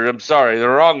competitor. I'm sorry, the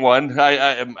wrong one.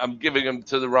 I'm giving them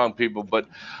to the wrong people. But,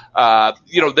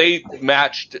 they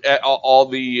matched all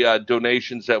the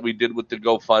donations that we did with the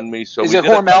GoFundMe. So is it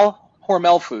Hormel?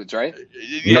 Hormel Foods, right?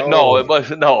 Yeah, no, it was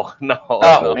no.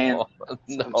 Oh, man.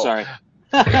 No. I'm sorry.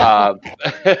 But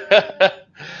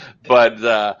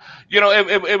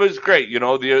it was great.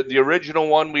 The original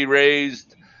one we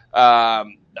raised,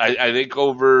 I think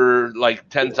over like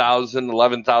 $10,000,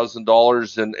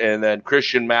 $11,000, and then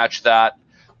Christian matched that,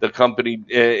 the company,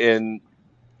 and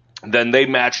then they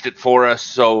matched it for us.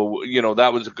 So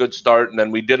that was a good start. And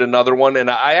then we did another one, and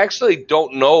I actually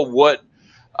don't know what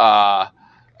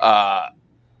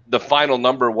the final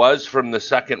number was from the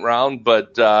second round,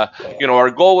 but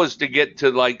our goal was to get to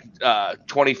like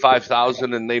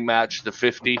 25,000, and they matched the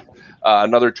 50,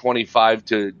 another 25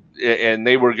 and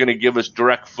they were going to give us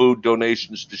direct food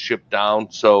donations to ship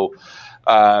down. So,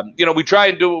 we try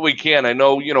and do what we can. I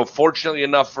know, fortunately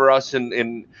enough for us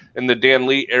in the Dan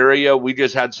Lee area, we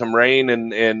just had some rain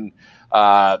and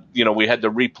we had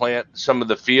to replant some of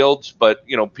the fields, but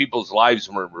people's lives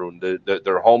weren't ruined.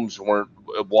 Their homes weren't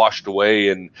washed away,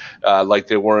 and like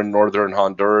they were in northern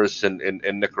Honduras and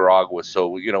Nicaragua. So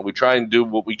we try and do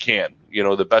what we can,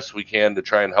 the best we can to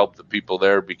try and help the people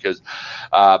there, because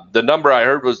the number I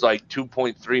heard was like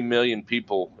 2.3 million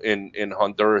people in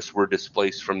Honduras were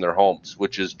displaced from their homes,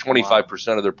 which is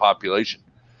 25% of their population.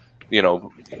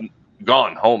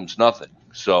 Gone, homes, nothing.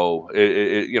 So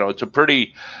it's a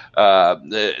pretty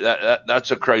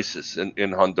that's a crisis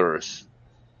in Honduras.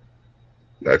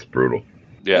 That's brutal.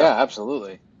 Yeah,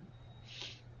 absolutely.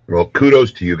 Well,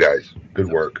 kudos to you guys.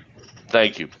 Good work.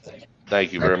 Thank you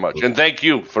very much, and thank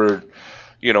you for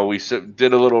we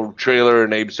did a little trailer,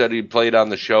 and Abe said he played on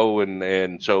the show,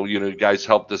 and so you guys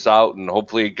helped us out, and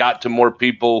hopefully it got to more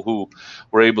people who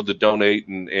were able to donate,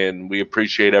 and we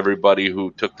appreciate everybody who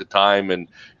took the time and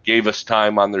gave us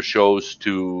time on their shows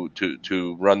to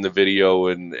run the video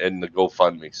and the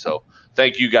GoFundMe. So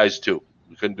thank you guys too.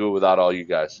 We couldn't do it without all you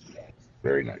guys.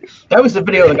 Very nice. That was the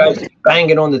video of the guys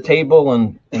banging on the table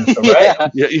and right?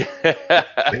 Yeah.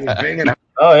 Banging.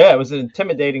 Oh yeah, it was an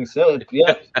intimidating silly.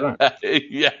 Yeah.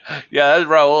 yeah, that's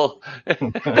Raul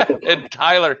and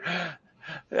Tyler.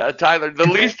 Yeah, Tyler, the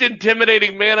least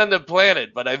intimidating man on the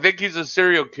planet, but I think he's a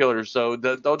serial killer. So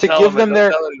don't tell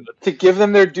him. To give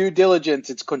them their due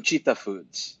diligence, it's Conchita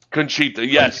Foods. Conchita.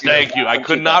 Yes, thank you. I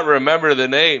could not remember the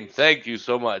name. Thank you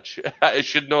so much. I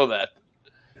should know that.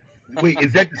 Wait,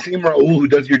 is that the same Raul who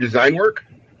does your design work?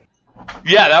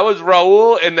 Yeah, that was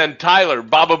Raul, and then Tyler,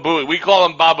 Baba Booey. We call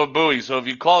him Baba Booey. So if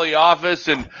you call the office,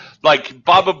 and like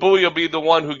Baba Booey will be the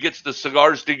one who gets the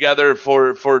cigars together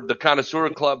for the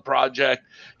Connoisseur Club project.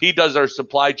 He does our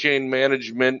supply chain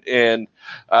management, and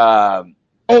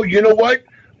oh, you know what?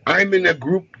 I'm in a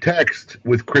group text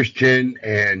with Christian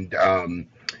and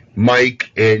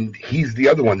Mike, and he's the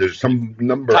other one. There's some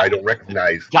number I don't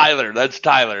recognize. Tyler, that's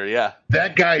Tyler. Yeah,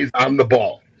 that guy is on the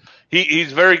ball.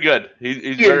 He's very good.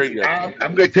 He's very good.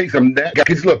 I'm going to tell you something. That guy,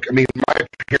 because look, I mean, my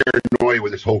paranoia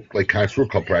with this whole like Connoisseur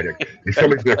Club project is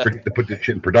somebody's going to forget to put this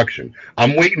shit in production.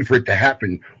 I'm waiting for it to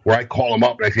happen where I call him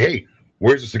up and I say, "Hey,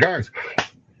 where's the cigars?"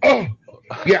 Oh,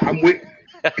 yeah, I'm waiting.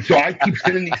 So I keep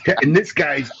sending these texts, and this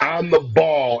guy's on the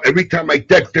ball. Every time I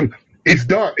text him, it's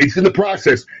done. It's in the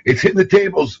process. It's hitting the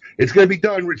tables. It's going to be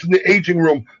done. It's in the aging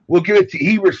room. We'll give it to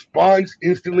you. He responds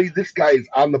instantly. This guy is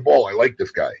on the ball. I like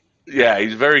this guy. Yeah,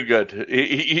 he's very good.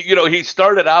 He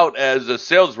started out as a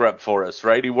sales rep for us,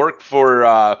 right? He worked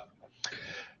for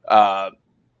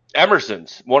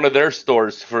Emerson's, one of their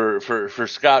stores for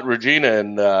Scott Regina.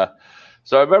 And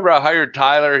so I remember I hired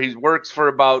Tyler. He works for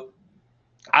about,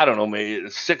 I don't know, maybe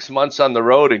 6 months on the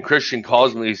road. And Christian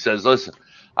calls me. He says, "Listen,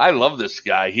 I love this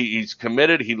guy. He's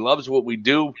committed. He loves what we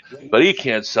do, but he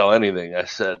can't sell anything." I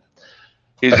said,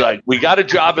 he's like, "We got a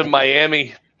job in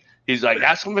Miami." He's like,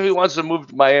 "Ask him if he wants to move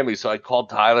to Miami." So I called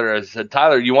Tyler. I said,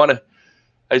 "Tyler, you want to?"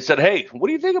 I said, "Hey, what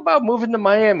do you think about moving to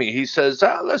Miami?" He says,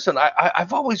 "Listen,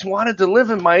 I've always wanted to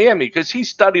live in Miami," because he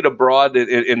studied abroad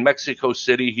in Mexico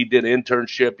City. He did an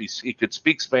internship. He could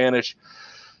speak Spanish.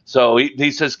 So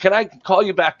he says, "Can I call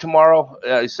you back tomorrow?"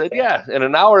 I said, "Yeah." And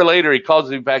an hour later, he calls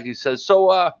me back. He says,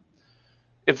 "So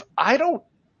if I don't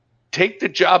take the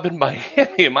job in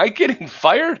Miami, am I getting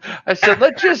fired?" I said,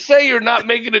 "Let's just say you're not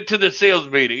making it to the sales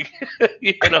meeting."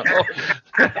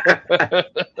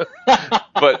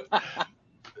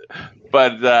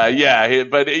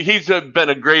 But he's been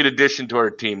a great addition to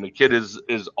our team. The kid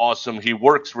is awesome. He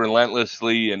works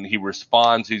relentlessly and he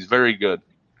responds. He's very good.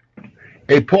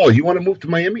 Hey, Paul, you want to move to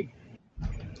Miami?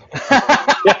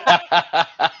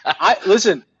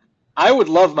 Listen, I would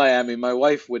love Miami. My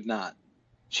wife would not.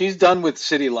 She's done with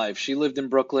city life. She lived in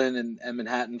Brooklyn and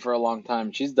Manhattan for a long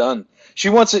time. She's done. She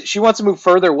wants to move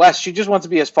further west. She just wants to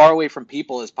be as far away from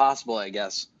people as possible, I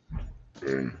guess.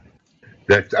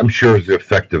 That I'm sure is the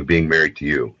effect of being married to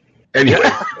you. Anyway,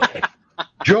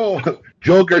 Joel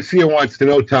Garcia wants to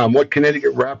know, Tom, what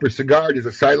Connecticut wrapper cigar does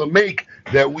Asylum make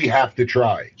that we have to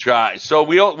try? So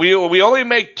we only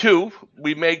make two.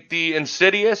 We make the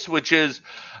Insidious, which is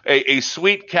a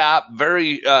sweet cap,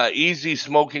 very easy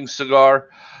smoking cigar.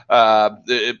 A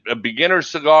beginner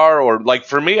cigar, or like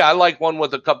for me, I like one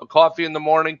with a cup of coffee in the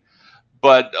morning.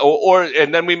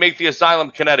 And then we make the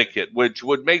Asylum Connecticut, which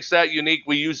what makes that unique.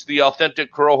 We use the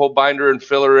authentic Corojo binder and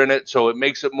filler in it, so it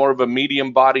makes it more of a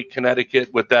medium body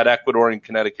Connecticut with that Ecuadorian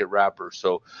Connecticut wrapper.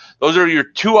 So those are your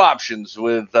two options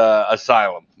with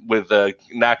Asylum, with a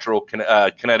natural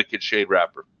Connecticut shade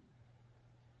wrapper.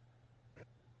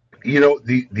 You know,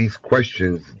 these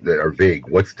questions that are vague.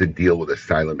 What's the deal with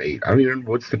Asylum 8? I don't even know.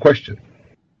 What's the question?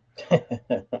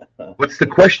 What's the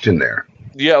question there?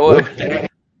 Yeah, well,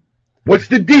 what's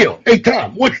the deal? Hey,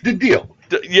 Tom, what's the deal?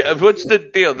 Yeah, what's the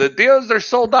deal? The deal is they're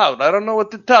sold out. I don't know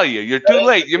what to tell you. You're too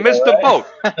late. You missed the boat.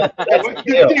 What's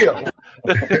the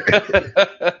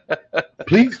deal?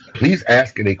 Please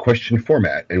ask in a question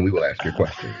format, and we will ask your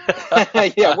question.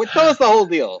 Yeah, tell us the whole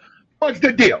deal. What's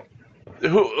the deal?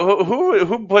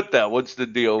 Who put that? What's the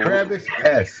deal? Travis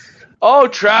S. Oh,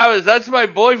 Travis, that's my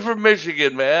boy from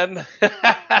Michigan, man.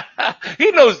 He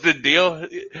knows the deal.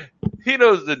 He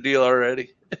knows the deal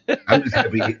already. I'm just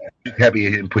happy he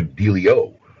didn't put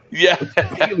Dealio. Yeah.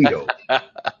 Dealio.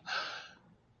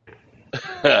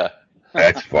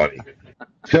 That's funny.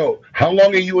 So, how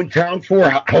long are you in town for?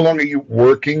 How long are you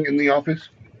working in the office?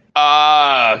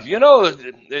 As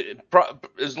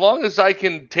long as I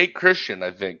can take Christian,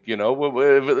 I think, I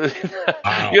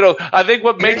think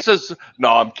what makes us, no,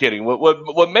 I'm kidding.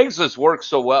 What makes us work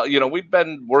so well, we've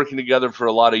been working together for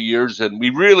a lot of years, and we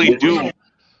really do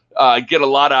get a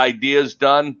lot of ideas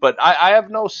done, but I have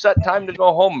no set time to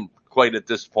go home quite at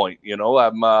this point.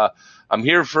 I'm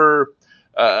here for,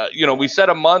 we said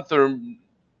a month or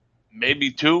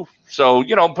maybe two. So,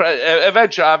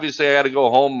 eventually, obviously, I got to go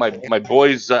home. My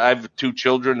boys, I have 2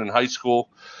 children in high school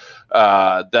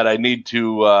that I need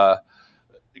to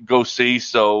go see.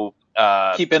 So,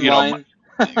 keep in line.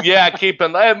 Keep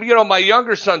in line. My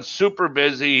younger son's super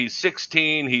busy. He's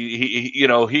 16.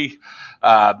 He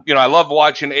I love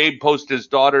watching Abe post his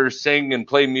daughter sing and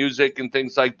play music and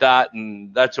things like that.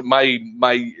 And that's what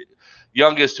my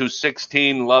youngest, who's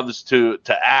 16, loves to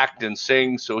act and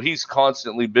sing. So he's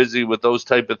constantly busy with those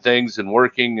type of things and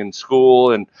working in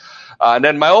school. And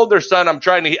then my older son,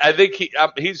 I think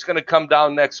he's going to come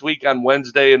down next week on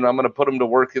Wednesday, and I'm going to put him to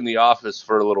work in the office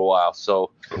for a little while.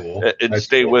 So Cool. and That's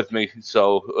stay cool. with me.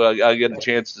 So I get a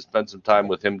chance to spend some time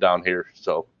with him down here.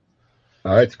 So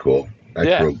Oh, that's cool. That's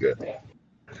Yeah. real good.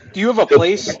 Do you have a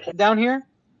place down here?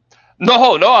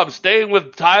 no, I'm staying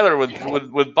with Tyler with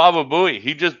Baba Booey.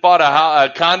 He just bought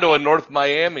a condo in North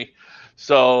Miami.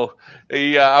 So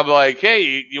I'm like,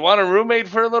 hey, you want a roommate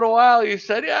for a little while? He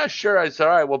said, yeah, sure. I said,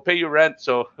 all right, we'll pay you rent.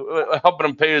 So helping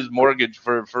him pay his mortgage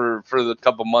for the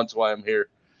couple months while I'm here.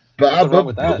 Baba wrong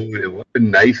with that? Booey, what a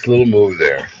nice little move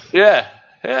there. Yeah.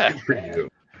 Good for you.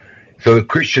 So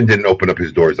Christian didn't open up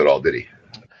his doors at all, did he?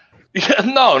 Yeah,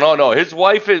 no. His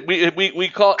wife is we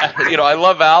call I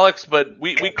love Alex, but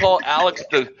we call Alex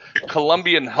the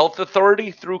Colombian Health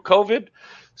Authority through COVID.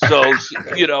 So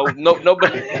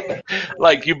nobody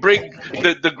like you bring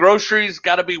the groceries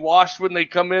got to be washed when they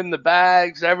come in, the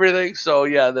bags, everything. So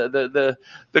yeah, the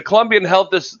Colombian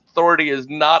Health Authority is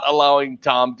not allowing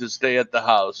Tom to stay at the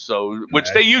house. So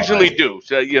which they usually do.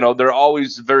 So they're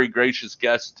always very gracious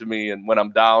guests to me, and when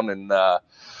I'm down and.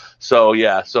 So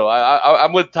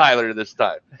I'm with Tyler this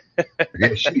time.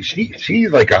 Yeah, she's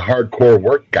like a hardcore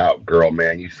workout girl,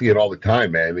 man. You see it all the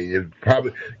time, man. I mean,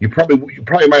 you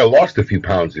probably might have lost a few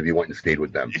pounds if you went and stayed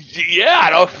with them. Yeah, I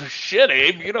don't shit,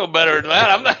 Abe. You know better than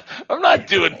that. I'm not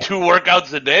doing 2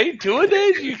 workouts a day. 2 a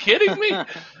day? Are you kidding me?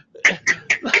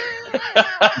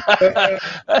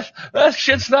 that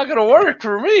shit's not gonna work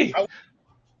for me.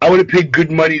 I would have paid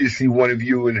good money to see one of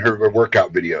you in her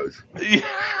workout videos. Yeah.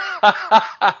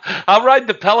 I'll ride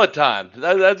the Peloton.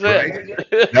 That's Right?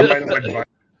 it. That might have been.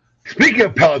 Speaking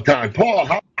of Peloton, Paul,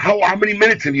 how many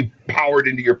minutes have you powered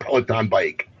into your Peloton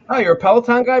bike? Oh, you're a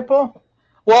Peloton guy, Paul?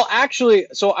 Well, actually,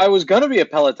 so I was going to be a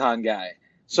Peloton guy.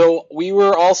 So we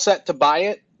were all set to buy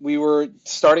it. We were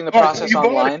starting the process you bought it?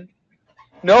 online.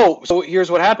 No, so here's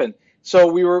what happened.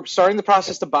 So we were starting the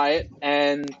process to buy it,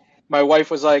 and my wife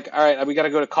was like, all right, we got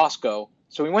to go to Costco.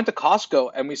 So we went to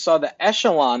Costco, and we saw the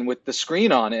Echelon with the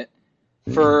screen on it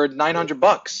for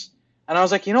 $900. And I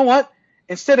was like, you know what?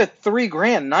 Instead of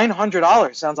 $3,000,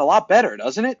 $900 sounds a lot better,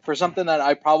 doesn't it? For something that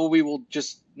I probably will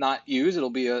just not use. It'll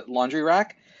be a laundry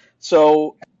rack.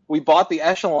 So we bought the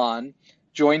Echelon,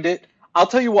 joined it. I'll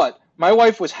tell you what, my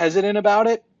wife was hesitant about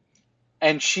it,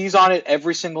 and she's on it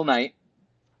every single night,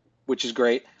 which is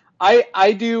great. I've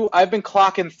been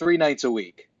clocking 3 nights a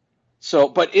week. So,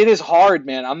 but it is hard,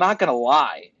 man. I'm not gonna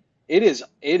lie. It is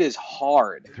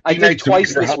hard. I did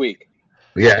twice this week.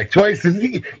 Yeah, twice.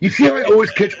 You see how I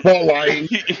always catch Paul lying?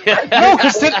 No,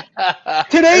 because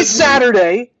today's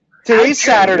Saturday. Today's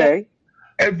Saturday.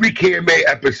 Every KMA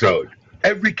episode.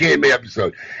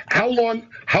 How long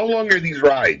are these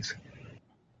rides?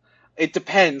 It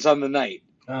depends on the night.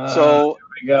 So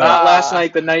not last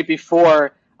night, the night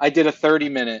before, I did a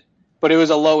 30-minute, but it was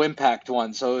a low impact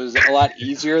one, so it was a lot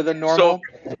easier than normal.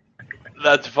 So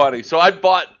that's funny. So I had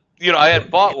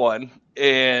bought one,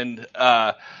 and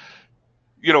my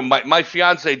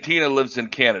fiance Tina lives in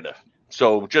Canada,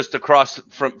 so just across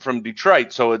from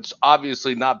Detroit. So it's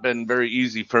obviously not been very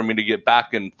easy for me to get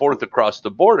back and forth across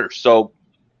the border. So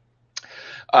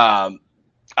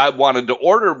I wanted to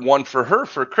order one for her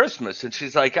for Christmas, and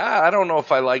she's like, I don't know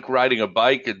if I like riding a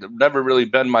bike. It's never really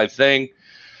been my thing.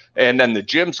 And then the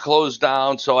gym's closed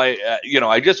down, so I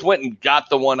just went and got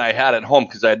the one I had at home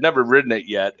because I had never ridden it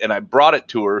yet, and I brought it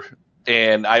to her,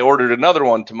 and I ordered another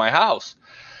one to my house.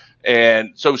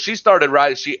 And so she started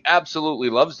riding. She absolutely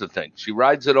loves the thing. She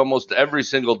rides it almost every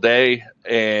single day.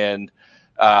 And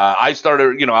I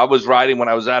started, I was riding when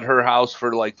I was at her house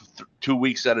for like 2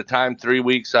 weeks at a time, 3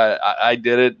 weeks. I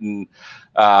did it, and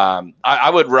I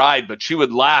would ride, but she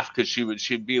would laugh because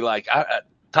she'd be like,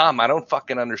 Tom, I don't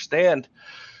fucking understand.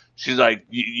 She's like,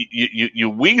 you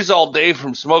wheeze all day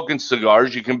from smoking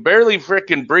cigars. You can barely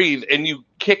frickin' breathe, and you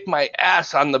kick my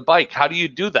ass on the bike. How do you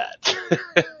do that?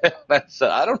 I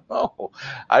said, I don't know.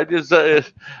 I just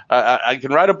I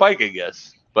can ride a bike, I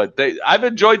guess. But I've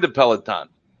enjoyed the Peloton.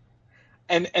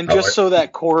 And just so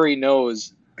that Corey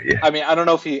knows, yeah. I mean, I don't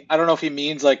know if he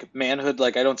means like manhood,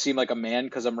 like I don't seem like a man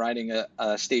because I'm riding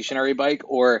a stationary bike,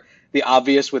 or the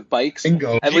obvious with bikes.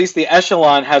 Bingo. At least the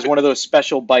Echelon has one of those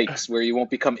special bikes where you won't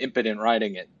become impotent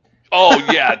riding it. Oh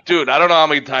yeah, dude! I don't know how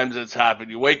many times it's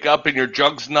happened. You wake up and your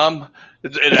junk's numb.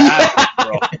 It happens,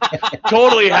 bro.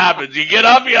 Totally happens. You get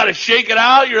up, you gotta shake it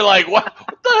out. You're like, what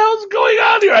the hell's going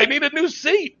on here? I need a new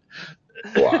seat.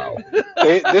 Wow.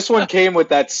 This one came with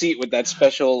that seat with that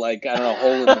special, like, I don't know,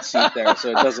 hole in the seat there, so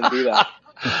it doesn't do that.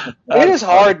 It is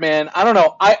hard, man. I don't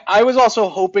know. I was also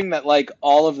hoping that like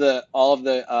all of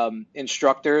the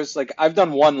instructors, like I've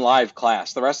done one live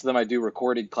class. The rest of them I do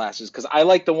recorded classes because I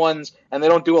like the ones, and they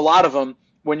don't do a lot of them,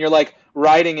 when you're like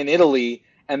riding in Italy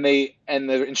and the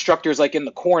instructor's like in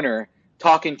the corner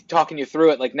talking you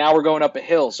through it. Like, now we're going up a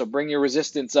hill, so bring your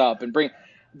resistance up and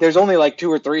there's only like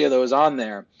 2 or 3 of those on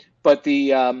there. But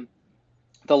the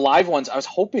live ones, I was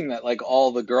hoping that like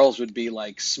all the girls would be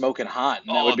like smoking hot,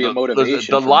 and that would be a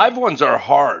motivation. The live ones are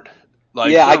hard.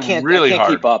 Like, yeah, I can't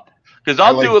keep up. Because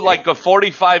I'll do it like a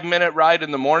 45-minute ride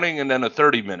in the morning and then a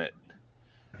 30-minute.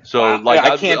 So like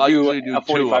I can't do a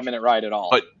 45-minute ride at all.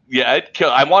 But yeah,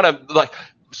 I want to like.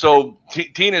 So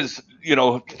Tina's,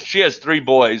 she has 3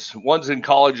 boys. One's in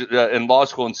college, in law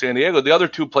school in San Diego. The other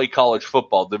 2 play college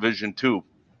football, Division II,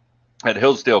 at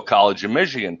Hillsdale College in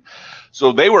Michigan.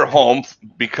 So they were home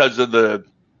because of the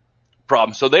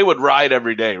problem. So they would ride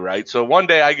every day, right? So one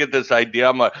day I get this idea.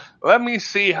 I'm like, let me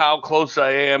see how close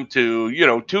I am to,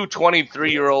 2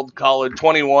 23-year-old college,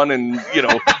 21 and,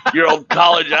 year old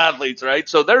college athletes, right?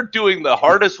 So they're doing the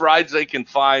hardest rides they can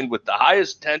find with the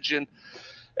highest tension.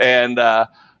 And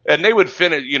they would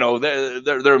finish,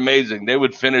 they're amazing. They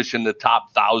would finish in the top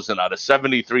 1,000 out of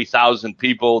 73,000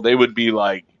 people. They would be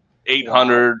like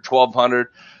 800, 1,200.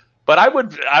 But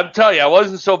I'm telling you, I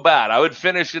wasn't so bad. I would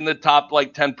finish in the top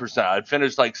like 10%. I'd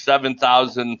finish like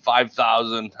 7,000,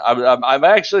 5,000. I'm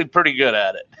actually pretty good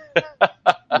at it.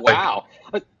 Wow.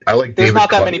 I like. There's David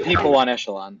not that Clark. many people on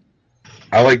Echelon.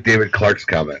 I like David Clark's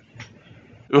comment.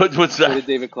 What's that? What did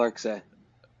David Clark say?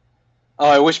 Oh,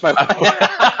 I wish my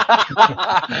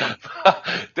I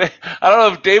don't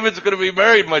know if David's going to be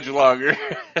married much longer.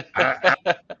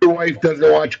 Your wife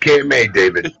doesn't watch KMA,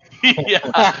 David.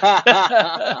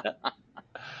 Yeah.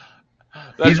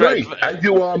 He's right. I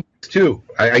do too.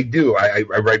 I do. I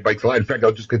ride bikes a lot. In fact, I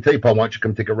was just gonna tell you, Paul, why don't you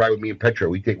come take a ride with me and Petra?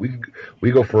 We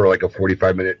go for like a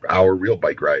 45-minute hour real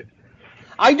bike ride.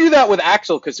 I do that with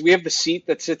Axel because we have the seat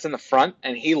that sits in the front,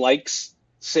 and he likes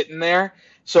sitting there.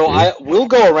 So we'll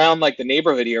go around like the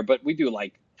neighborhood here, but we do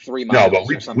like 3 miles. No, but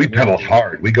we pedal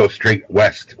hard. We go straight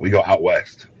west. We go out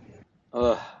west.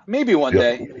 Maybe one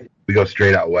day. We go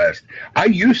straight out west. I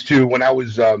used to, when I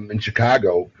was in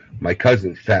Chicago, my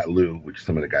cousin Fat Lou, which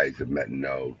some of the guys have met and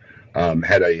know,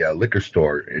 had a liquor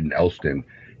store in Elston.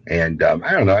 And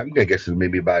I don't know, I guess it was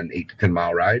maybe about an 8 to 10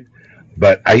 mile ride.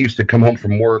 But I used to come home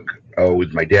from work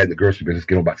with my dad in the grocery business,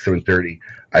 get home about 7:30.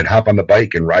 I'd hop on the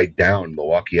bike and ride down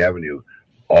Milwaukee Avenue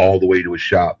all the way to his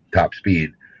shop, top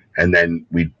speed. And then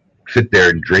we'd sit there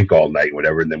and drink all night,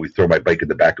 whatever. And then we'd throw my bike in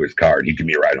the back of his car and he'd give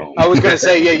me a ride home. I was going to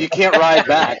say, yeah, you can't ride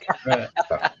back.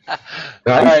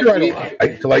 I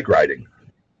used to like riding.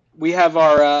 We have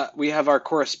our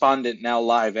correspondent now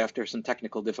live after some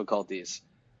technical difficulties.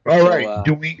 All right.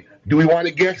 Do we want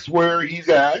to guess where he's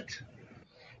at?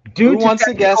 Who wants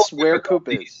to guess where Coop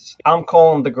is? I'm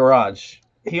calling the garage.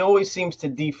 He always seems to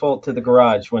default to the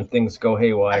garage when things go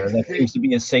haywire. That seems to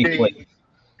be a safe place.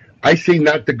 I say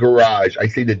not the garage. I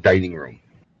say the dining room.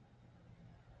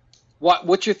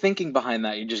 What's your thinking behind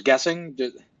that? You're just guessing?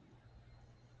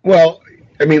 Well,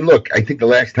 I mean, look, I think the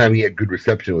last time he had good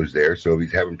reception was there, so if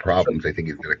he's having problems, I think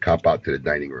he's going to cop out to the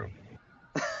dining room.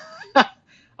 All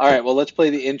right, well, let's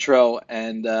play the intro.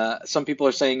 And some people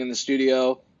are saying in the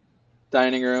studio,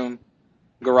 dining room,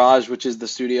 garage, which is the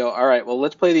studio. All right, well,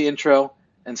 let's play the intro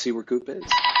and see where Coop is.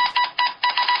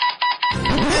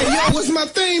 Hey, yo, what's my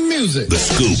theme music? The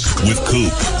Scoop with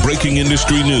Coop. Breaking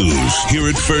industry news. Hear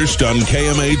it first on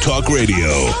KMA Talk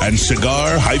Radio and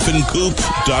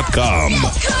cigar-coop.com.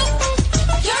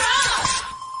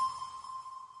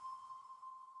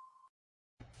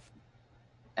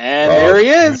 And there he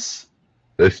is.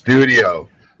 The studio.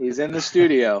 He's in the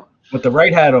studio. With the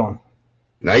right hat on.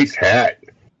 Nice hat.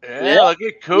 Yeah, look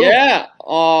at Coop. Yeah,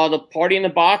 the party in the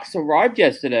box arrived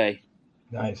yesterday.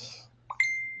 Nice.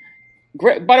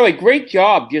 Great. By the way, great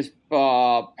job just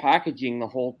packaging the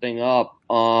whole thing up.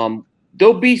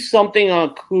 There'll be something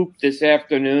on Coop this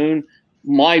afternoon.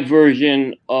 My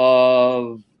version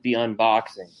of the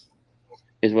unboxing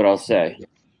is what I'll say.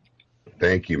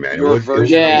 Thank you, man. Your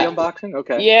version of the unboxing?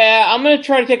 Okay. Yeah, I'm going to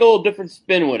try to take a little different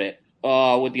spin with it,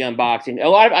 with the unboxing.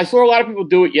 I saw a lot of people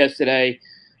do it yesterday,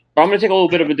 but I'm going to take a little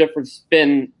bit of a different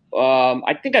spin.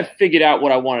 I think I've figured out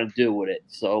what I want to do with it,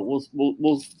 so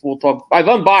we'll talk. I've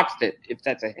unboxed it, if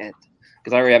that's a hint,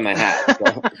 because I already have my hat.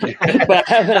 So. but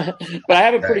I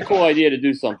have a pretty cool idea to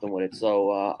do something with it,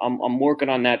 so I'm working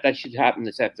on that. That should happen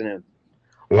this afternoon.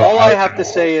 Well, all I have to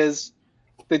say is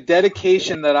the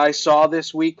dedication that I saw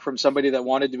this week from somebody that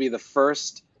wanted to be the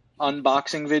first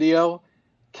unboxing video,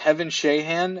 Kevin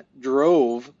Shahan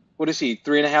drove, what is he,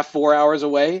 3.5, 4 hours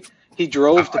away? He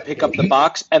drove to pick up the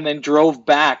box and then drove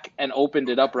back and opened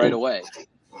it up right away.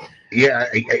 Yeah,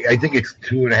 I think it's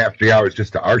 2.5, 3 hours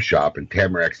just to our shop, and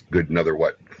Tamarac's good another,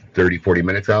 30, 40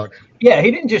 minutes, Alex? Yeah,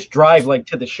 he didn't just drive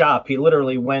to the shop. He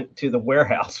literally went to the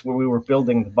warehouse where we were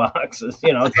building the boxes.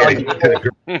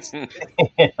 It's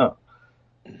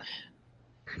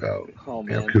So,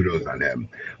 kudos on him.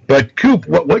 But Coop,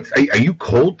 what's are you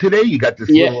cold today? You got this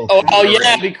little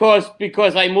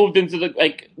because I moved into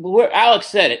where Alex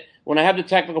said it. When I have the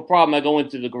technical problem, I go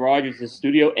into the garage, into the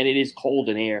studio, and it is cold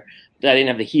in here. I didn't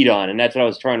have the heat on, and that's what I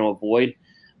was trying to avoid.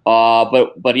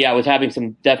 But yeah, I was having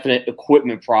some definite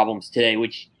equipment problems today,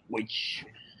 which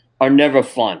are never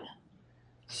fun.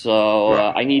 So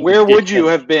I need. Where would you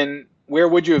have been? Where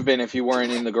would you have been if you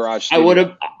weren't in the garage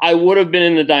studio? I would have been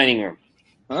in the dining room.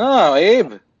 Oh,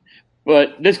 Abe.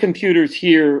 But this computer's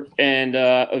here, and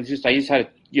I just had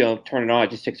to turn it on. It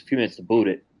just takes a few minutes to boot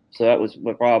it. So that was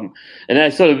my problem. And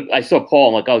then I saw Paul.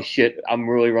 I'm like, oh shit, I'm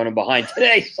really running behind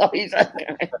today. So he's like,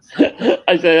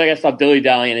 I said, I gotta stop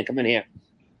dilly-dallying and come in here.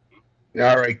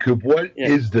 All right, Coop. What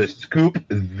is the scoop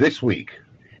this week?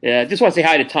 Yeah, just want to say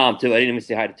hi to Tom too. I didn't even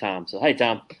say hi to Tom. So hi,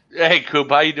 Tom. Hey, Coop,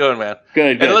 how you doing, man?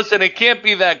 Good. And listen, it can't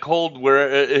be that cold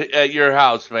at your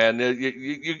house, man.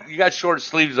 You got short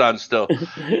sleeves on still.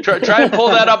 Try and pull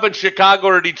that up in Chicago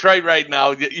or Detroit right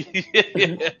now.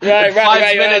 Right,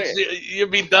 5 minutes, you'll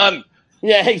be done.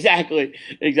 Yeah, exactly.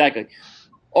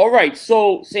 All right,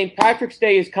 so St. Patrick's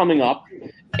Day is coming up,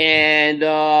 and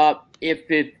if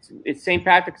it's St.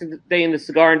 Patrick's Day in the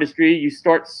cigar industry, you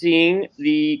start seeing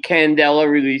the Candela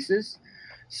releases.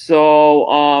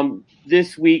 So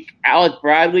this week, Alec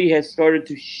Bradley has started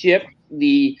to ship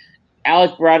the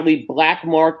Alec Bradley Black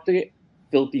Market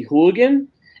Filthy Hooligan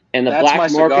and the That's Black my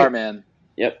Market. Cigar Man.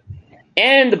 Yep,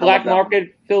 and the Black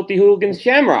Market Filthy Hooligan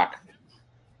Shamrock.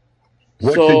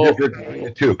 What's the difference between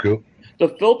the two, Coop? The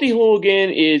Filthy Hooligan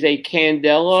is a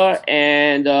Candela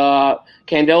and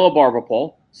Candela barber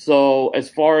pole. So as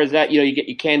far as that, you get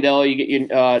your Candela, you get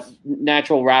your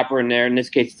natural wrapper in there. In this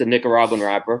case, it's the Nicaraguan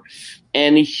wrapper.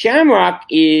 And the Shamrock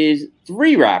is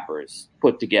 3 wrappers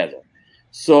put together.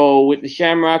 So with the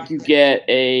Shamrock, you get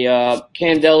a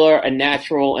Candela, a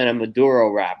natural, and a Maduro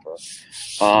wrapper.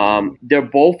 They're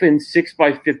both in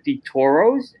 6x50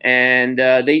 Toros, and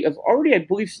they have already, I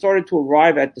believe, started to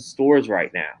arrive at the stores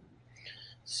right now.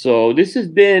 So this has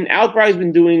been, Alec Bradley's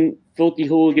been doing Filthy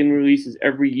Hooligan releases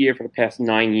every year for the past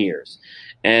 9 years.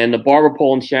 And the Barber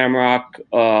Pole and Shamrock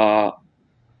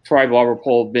Tri-Barber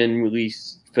Pole have been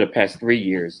released for the past 3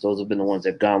 years. Those have been the ones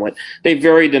they've gone with. They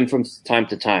varied them from time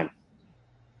to time.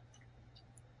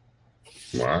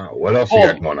 Wow. What else you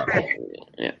got going on?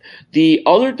 Yeah. The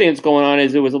other thing that's going on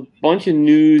is there was a bunch of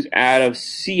news out of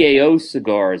CAO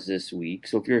cigars this week.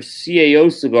 So if you're a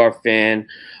CAO cigar fan,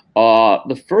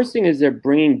 the first thing is they're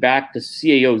bringing back the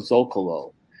CAO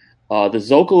Zocalo. The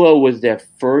Zocalo was their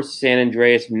first San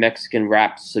Andreas Mexican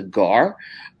wrapped cigar,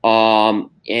 and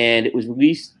it was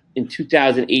released in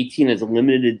 2018 as a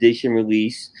limited edition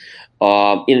release in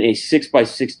a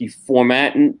 6x60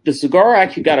 format. And the cigar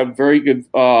actually got a very good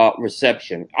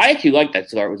reception. I actually liked that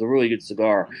cigar. It was a really good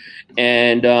cigar.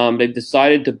 And they've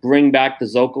decided to bring back the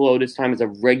Zocalo this time as a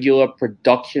regular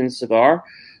production cigar.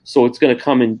 So it's going to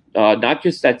come in not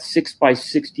just that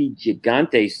 6x60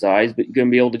 Gigante size, but you're going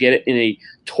to be able to get it in a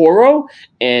Toro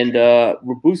and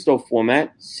Robusto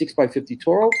format, 6x50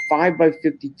 Toro,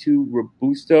 5x52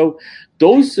 Robusto.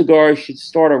 Those cigars should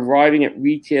start arriving at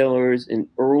retailers in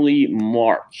early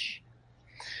March.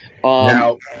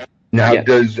 Now,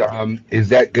 does is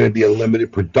that going to be a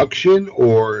limited production,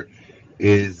 or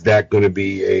is that going to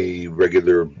be a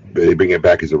regular? They bring it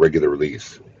back as a regular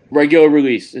release. Regular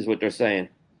release is what they're saying.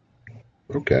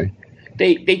 Okay.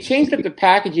 They changed up the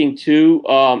packaging too.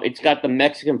 It's got the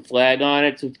Mexican flag on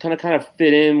it, so it's kind of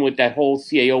fit in with that whole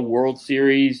CAO World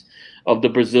Series of the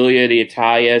Brasilia, the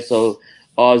Italia. So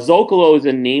Zocalo is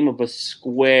the name of a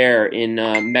square in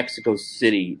Mexico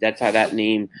City. That's how that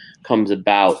name comes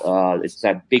about. It's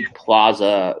that big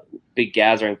plaza, big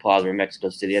gathering plaza in Mexico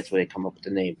City. That's where they come up with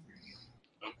the name.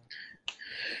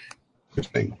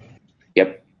 Interesting.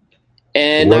 Yep.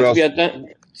 And not to be outdone,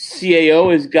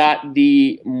 CAO has got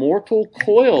the Mortal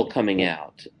Coil coming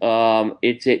out.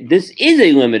 This is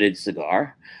a limited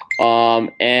cigar,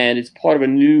 and it's part of a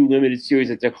new limited series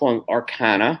that they're calling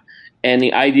Arcana. And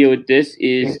the idea with this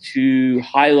is to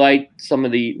highlight some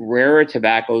of the rarer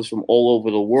tobaccos from all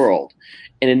over the world.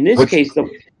 And in this case,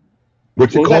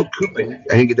 what's it called? I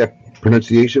didn't get that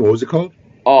pronunciation. What was it called?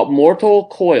 Mortal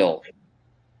Coil.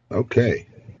 Okay.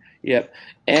 Yep.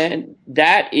 And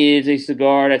that is a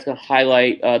cigar that's going to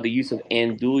highlight the use of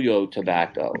Andullo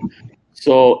tobacco.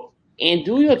 So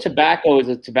Andullo tobacco is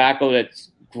a tobacco that's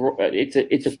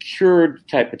it's a cured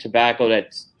type of tobacco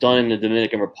that's done in the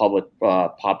Dominican Republic,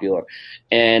 popular.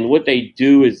 And what they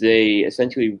do is they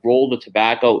essentially roll the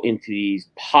tobacco into these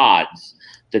pods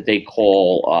that they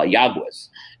call yaguas.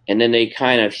 And then they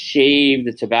kind of shave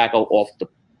the tobacco off the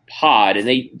pod. And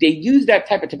they use that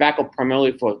type of tobacco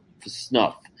primarily for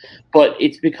snuff. But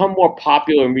it's become more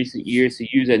popular in recent years to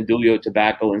use Andullo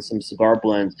tobacco in some cigar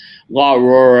blends. La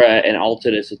Aurora and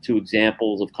Altadis are two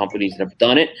examples of companies that have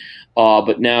done it.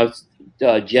 But now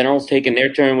General's taking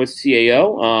their turn with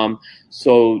CAO.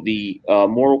 So the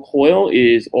Mortal Coil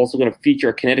is also going to feature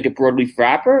a Connecticut broadleaf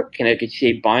wrapper, Connecticut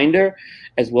shade binder,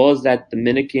 as well as that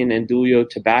Dominican Andullo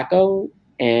tobacco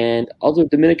and other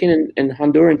Dominican and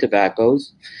Honduran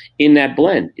tobaccos in that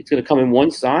blend. It's going to come in one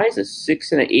size, a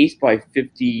 6 1/8 by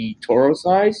 50 Toro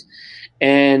size,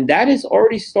 and that has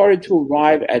already started to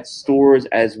arrive at stores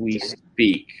as we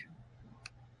speak.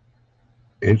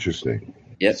 Interesting.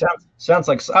 Yep. Sounds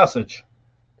like sausage.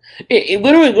 It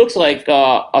literally looks like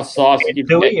a sausage.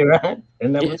 Right?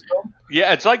 Isn't that what it's called?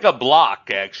 Yeah, it's like a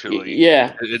block, actually.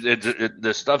 Yeah.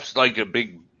 The stuff's like a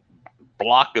big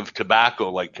block of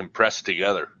tobacco, like compressed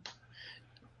together.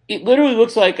 It literally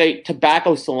looks like a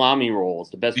tobacco salami roll is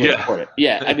the best way to put it.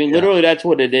 Yeah, I mean, literally that's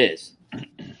what it is.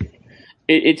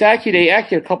 It's actually,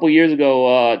 a couple of years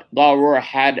ago, La Aurora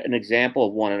had an example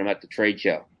of one of them at the trade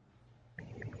show.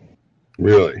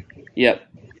 Really? Yep.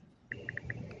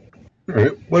 All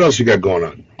right. What else you got going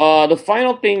on? The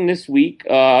final thing this week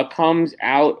comes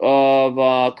out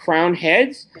of Crown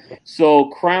Heads. So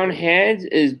Crown Heads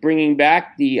is bringing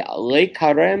back the Le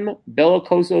Carême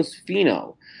Bellicosos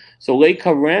Fino. So Le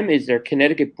Carême is their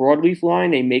Connecticut broadleaf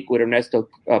line they make with Ernesto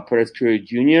Perez Cruz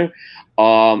Jr.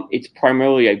 It's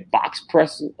primarily a box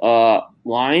press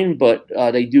line, but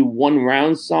they do one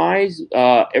round size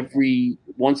every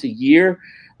once a year,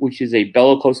 which is a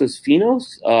Bellicosos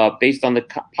Finos, based on the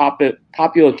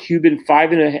popular Cuban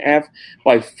 5.5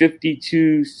 by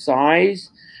 52 size.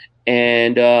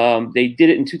 And they did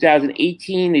it in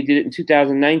 2018. They did it in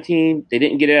 2019. They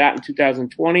didn't get it out in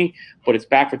 2020, but it's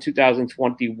back for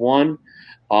 2021.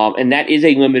 And that is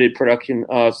a limited production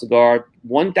cigar,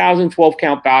 1,012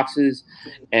 count boxes.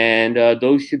 And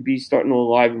those should be starting to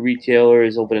arrive at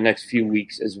retailers over the next few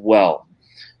weeks as well.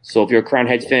 So if you're a Crown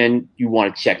Heads fan, you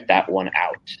want to check that one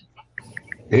out.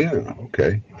 Yeah,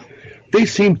 okay. They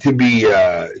seem to be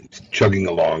chugging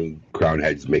along, Crown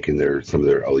Heads, making some of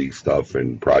their LE stuff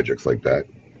and projects like that.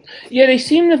 Yeah, they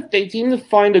seem to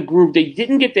find a groove. They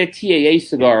didn't get their TAA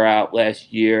cigar out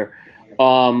last year,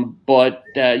 but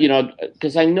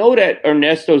because I know that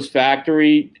Ernesto's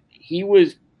factory, he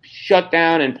was shut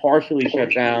down and partially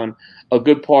shut down a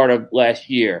good part of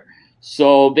last year.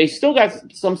 So they still got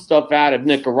some stuff out of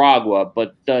Nicaragua,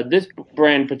 but this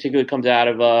brand particularly comes out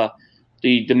of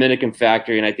the Dominican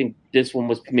factory, and I think this one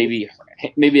was maybe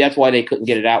that's why they couldn't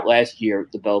get it out last year,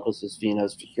 the Bellicosos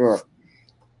Finos, for sure.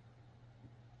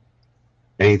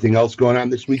 Anything else going on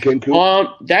this weekend, Coop?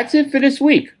 That's it for this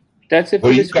week. That's it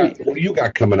for this week. What do you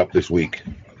got coming up this week?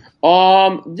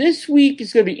 This week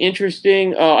is going to be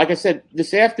interesting. Like I said,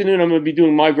 this afternoon I'm going to be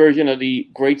doing my version of the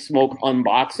Great Smoke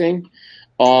unboxing.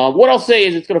 What I'll say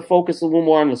is it's going to focus a little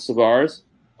more on the cigars.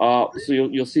 So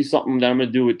you'll see something that I'm going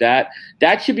to do with that.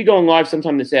 That should be going live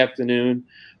sometime this afternoon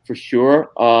for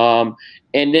sure.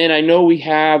 And then I know we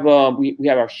have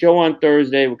our show on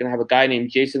Thursday. We're going to have a guy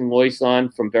named Jason Loison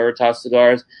from Veritas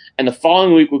Cigars. And the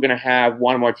following week, we're going to have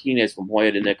Juan Martinez from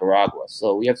Hoya de Nicaragua.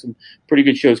 So we have some pretty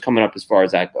good shows coming up as far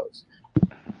as that goes.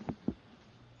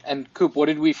 And Coop, what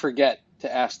did we forget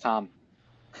to ask Tom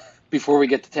before we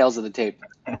get to Tales of the Tape?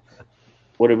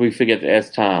 What did we forget to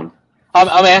ask Tom?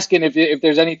 I'm asking if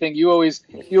there's anything you always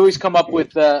come up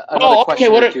with another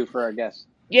question or two for our guests.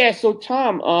 Yeah, so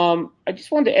Tom, I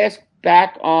just wanted to ask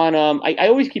back on I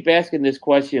always keep asking this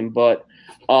question, but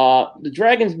the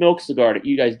Dragon's Milk cigar that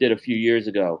you guys did a few years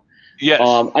ago. Yes.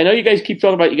 I know you guys keep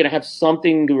talking about you're going to have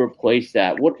something to replace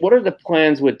that. What are the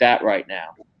plans with that right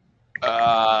now?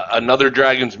 Another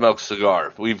Dragon's Milk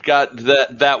cigar. We've got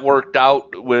that worked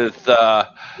out with the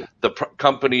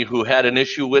company who had an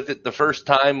issue with it the first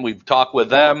time. We've talked with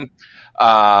them.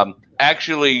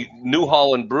 Actually, New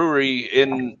Holland Brewery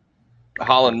in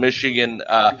Holland, Michigan,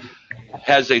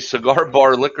 has a cigar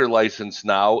bar liquor license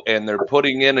now, and they're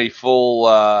putting in a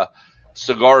full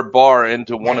cigar bar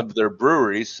into one of their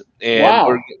breweries.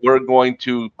 And we're going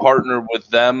to partner with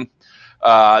them.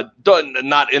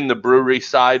 Not in the brewery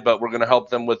side, but we're going to help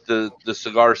them with the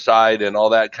cigar side and all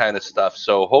that kind of stuff.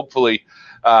 So hopefully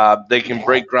they can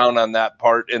break ground on that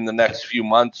part in the next few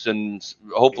months, and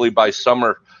hopefully by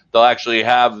summer they'll actually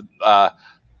have like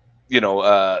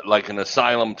an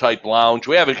asylum type lounge.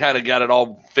 We haven't kind of got it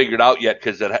all figured out yet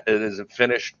because it isn't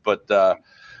finished, but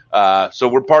so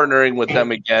we're partnering with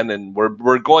them again, and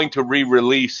we're going to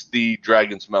re-release the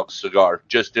Dragon's Milk cigar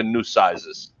just in new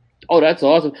sizes. Oh, that's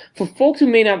awesome. For folks who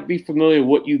may not be familiar with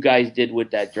what you guys did with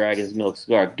that Dragon's Milk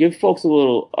cigar, give folks a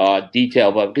little detail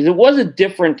about it, because it was a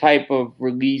different type of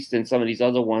release than some of these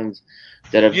other ones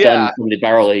that have done some of the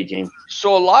barrel aging.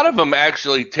 So a lot of them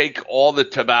actually take all the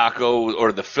tobacco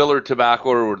or the filler tobacco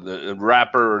or the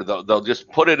wrapper, or they'll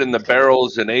just put it in the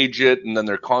barrels and age it, and then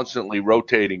they're constantly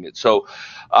rotating it. So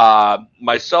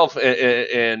myself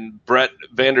and Brett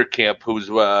Vanderkamp, who's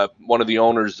one of the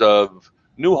owners of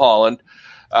New Holland,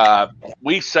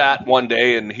 we sat one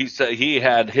day, and he said he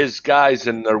had his guys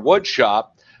in their wood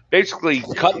shop basically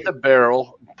cut the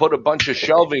barrel, put a bunch of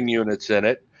shelving units in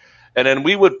it, and then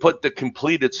we would put the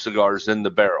completed cigars in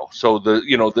the barrel. So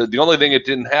the only thing it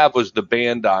didn't have was the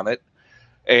band on it,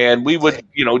 and we would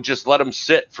just let them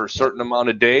sit for a certain amount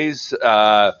of days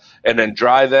and then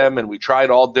dry them. And we tried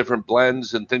all different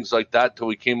blends and things like that till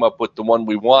we came up with the one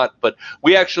we want. But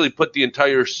we actually put the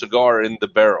entire cigar in the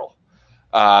barrel.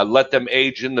 Let them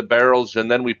age in the barrels, and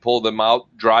then we pull them out,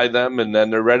 dry them, and then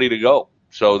they're ready to go.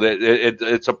 So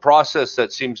it's a process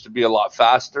that seems to be a lot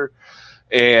faster,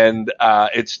 and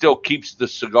it still keeps the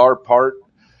cigar part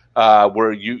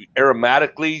where you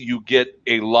aromatically you get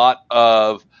a lot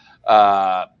of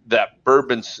that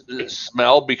bourbon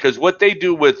smell, because what they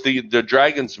do with the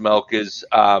Dragon's Milk is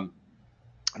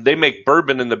they make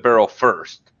bourbon in the barrel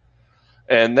first,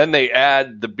 and then they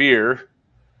add the beer.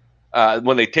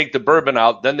 When they take the bourbon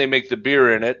out, then they make the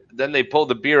beer in it. Then they pull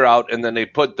the beer out, and then they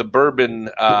put the bourbon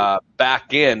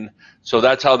back in. So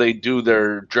that's how they do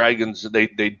their Dragons. They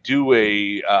do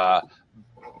a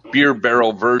beer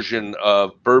barrel version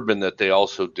of bourbon that they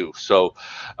also do. So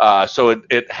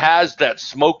it has that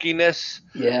smokiness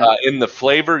in the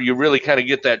flavor. You really kind of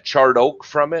get that charred oak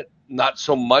from it. Not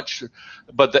so much,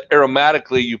 but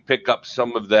aromatically you pick up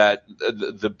some of that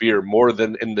the beer more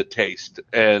than in the taste.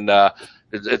 And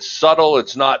it's subtle.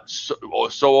 It's not so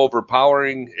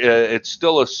overpowering. It's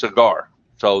still a cigar.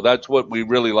 So that's what we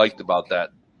really liked about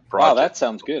that project. Wow, that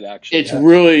sounds good, actually. It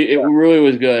really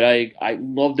was good. I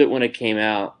loved it when it came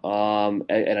out,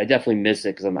 and I definitely miss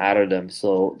it because I'm out of them.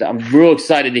 So I'm real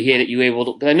excited to hear that you were able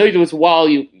to. Because I know it was a while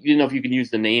you didn't know if you could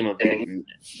use the name of it.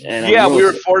 And we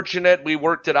were fortunate. We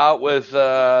worked it out with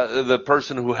the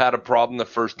person who had a problem the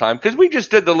first time, because we just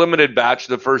did the limited batch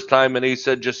the first time, and he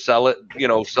said just sell it,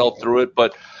 sell through it.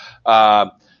 But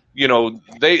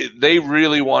they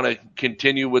really want to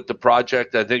continue with the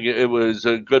project. I think it was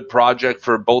a good project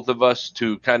for both of us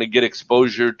to kind of get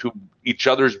exposure to each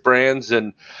other's brands.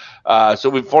 And so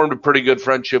we've formed a pretty good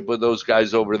friendship with those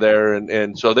guys over there.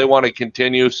 And so they want to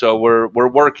continue. So we're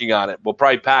working on it. We'll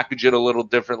probably package it a little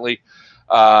differently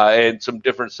and some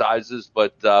different sizes.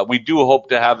 But we do hope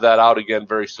to have that out again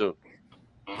very soon.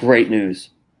 Great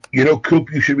news.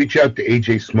 Coop, you should reach out to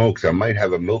AJ Smokes. I might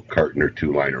have a milk carton or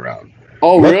two lying around.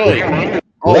 Oh, really?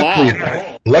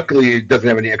 Wow. Luckily, it doesn't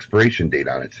have any expiration date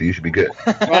on it, so you should be good.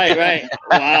 Right.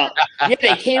 Wow. Yeah,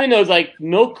 they came in those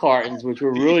milk cartons, which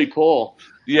were really cool.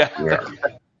 Yeah.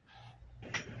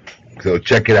 So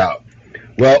check it out.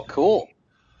 Well, cool.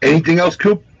 Anything else,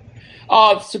 Coop?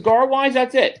 Cigar-wise,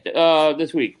 that's it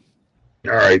this week.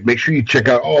 All right. Make sure you check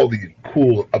out all the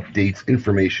cool updates,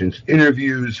 information,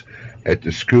 interviews at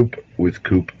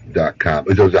thescoopwithcoop.com.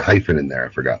 There was a hyphen in there. I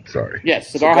forgot. Sorry.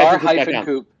 Yes,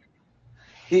 cigar-coop.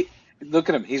 Look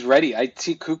at him. He's ready. I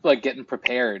see Coop getting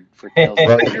prepared for Tales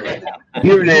of Beer right now.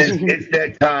 Here it is. It's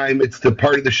that time. It's the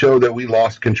part of the show that we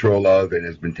lost control of and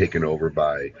has been taken over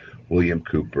by William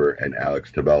Cooper and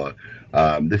Alex Tabella.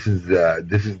 This is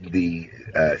the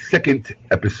second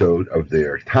episode of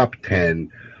their top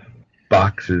 10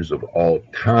 boxers of all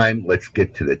time. Let's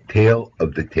get to the tail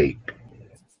of the tape.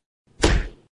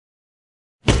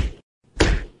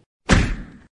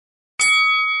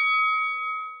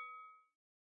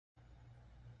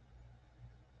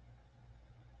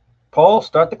 Paul,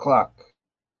 start the clock.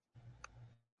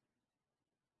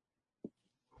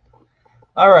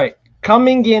 All right.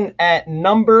 Coming in at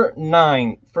number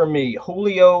 9 for me,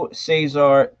 Julio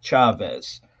Cesar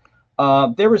Chavez.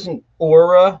 There is an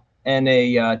aura and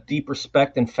a deep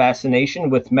respect and fascination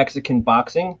with Mexican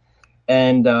boxing.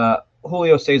 And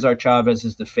Julio Cesar Chavez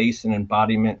is the face and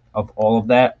embodiment of all of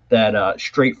that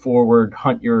straightforward,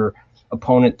 hunt your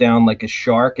opponent down like a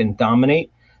shark and dominate.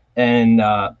 And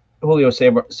Julio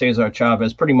Cesar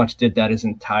Chavez pretty much did that his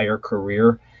entire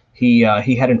career. He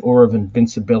had an aura of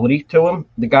invincibility to him.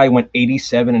 The guy went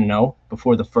 87-0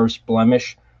 before the first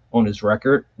blemish on his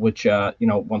record, which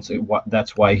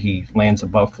that's why he lands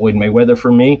above Floyd Mayweather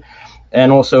for me,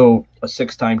 and also a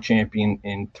 6-time champion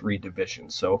in 3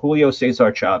 divisions. So Julio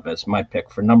Cesar Chavez, my pick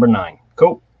for number 9.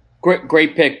 Cool.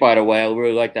 Great pick, by the way. I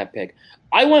really like that pick.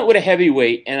 I went with a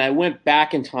heavyweight, and I went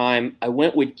back in time. I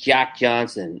went with Jack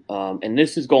Johnson, and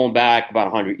this is going back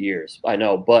about 100 years, I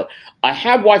know. But I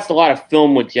have watched a lot of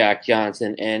film with Jack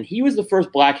Johnson, and he was the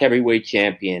first black heavyweight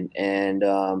champion. And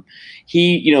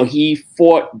he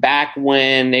fought back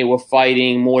when they were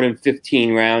fighting more than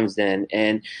 15 rounds then,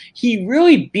 and he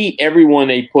really beat everyone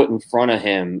they put in front of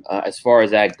him as far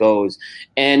as that goes.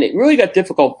 And it really got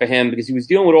difficult for him because he was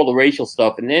dealing with all the racial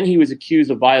stuff, and then he was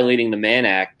accused of violating the Mann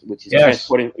Act, which is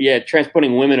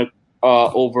transporting women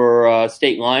over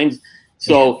state lines.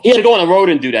 So he had to go on the road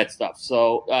and do that stuff.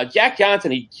 So Jack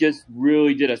Johnson, he just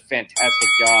really did a fantastic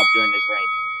job during this reign.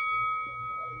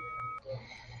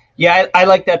 Yeah, I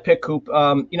like that pick, Coop.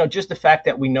 Just the fact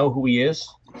that we know who he is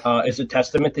a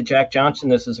testament to Jack Johnson.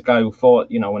 This is a guy who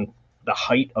fought, in the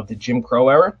height of the Jim Crow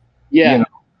era. Yeah.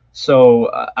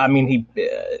 So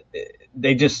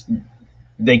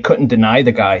they couldn't deny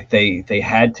the guy. They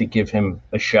had to give him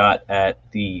a shot at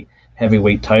the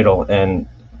heavyweight title, and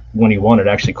when he won, it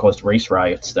actually caused race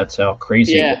riots. That's how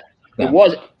crazy it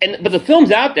was. But the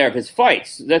film's out there of his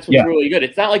fights. That's what's really good.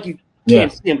 It's not like you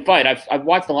can't see him fight. I've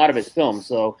watched a lot of his films,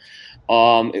 so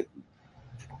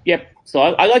So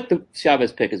I like the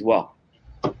Chavez pick as well.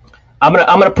 I'm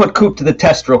gonna put Coop to the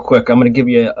test real quick. I'm gonna give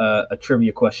you a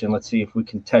trivia question. Let's see if we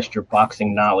can test your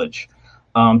boxing knowledge.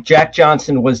 Jack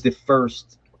Johnson was the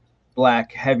first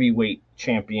black heavyweight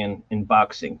champion in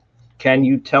boxing. Can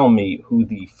you tell me who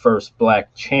the first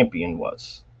black champion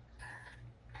was?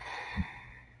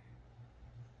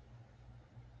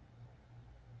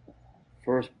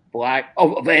 First black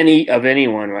of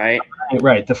anyone, right?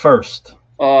 Right, the first.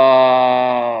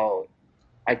 I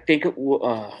think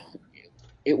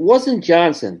it wasn't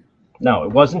Johnson. No,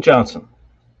 it wasn't Johnson.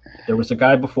 There was a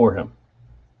guy before him.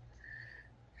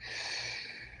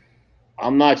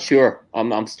 I'm not sure.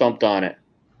 I'm stumped on it.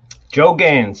 Joe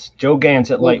Gans. Joe Gans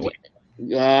at lightweight.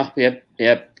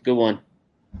 Yep. Good one.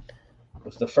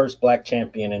 Was the first black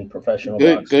champion in professional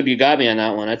boxing. Good. You got me on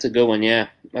that one. That's a good one. Yeah,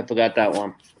 I forgot that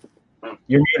one.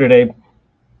 You're muted, Abe.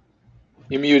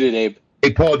 You're muted, Abe.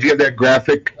 Hey, Paul, do you have that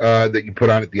graphic that you put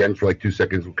on at the end for like 2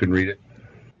 seconds? We couldn't read it.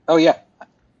 Oh, yeah.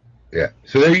 Yeah.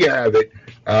 So there you have it.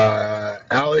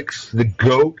 Alex, the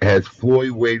GOAT, has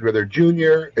Floyd Mayweather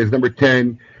Jr. as number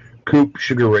 10. Coop,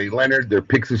 Sugar Ray Leonard, their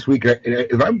picks this week. And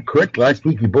if I'm correct, last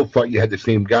week you both thought you had the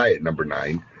same guy at number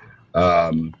 9.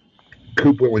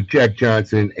 Coop went with Jack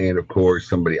Johnson, and of course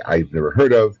somebody I've never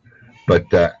heard of, but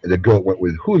the GOAT went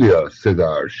with Julio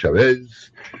Cesar Chavez.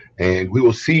 And we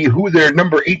will see who their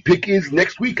number 8 pick is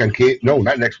next week on No,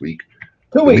 not next week.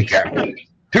 2 weeks.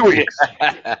 2 weeks.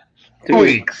 2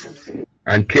 weeks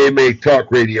on KMA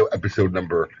Talk Radio, episode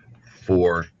number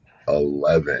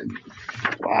 411.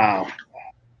 Wow.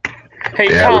 Hey,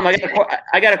 Tom,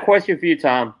 I got a question for you,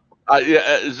 Tom.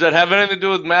 Does that have anything to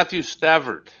do with Matthew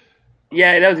Stafford?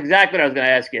 Yeah, that was exactly what I was going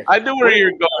to ask you. I knew where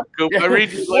you're going, Coop. I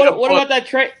read you what about that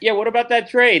trade? Yeah, what about that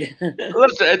trade?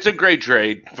 Listen, it's a great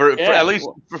trade for at least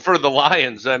for the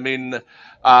Lions. I mean,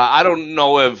 I don't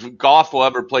know if Goff will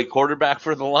ever play quarterback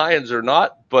for the Lions or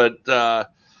not, but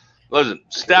listen,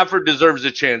 Stafford deserves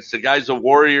a chance. The guy's a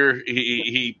warrior.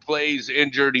 He plays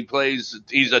injured.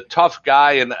 He's a tough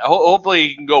guy, and hopefully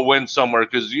he can go win somewhere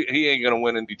because he ain't going to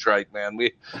win in Detroit, man.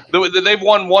 They've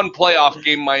won one playoff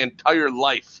game my entire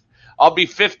life. I'll be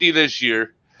 50 this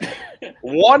year.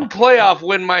 One playoff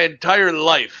win my entire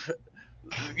life.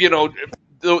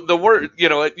 The word,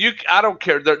 I don't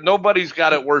care. Nobody's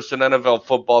got it worse in NFL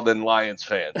football than Lions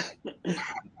fans.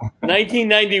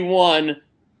 1991,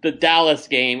 the Dallas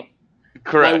game.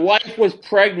 Correct. My wife was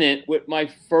pregnant with my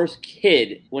first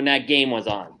kid when that game was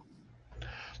on.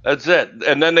 That's it.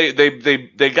 And then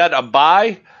they got a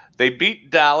bye. They beat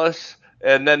Dallas.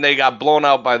 And then they got blown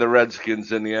out by the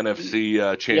Redskins in the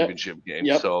NFC championship game.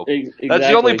 Yep, So exactly. That's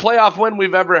the only playoff win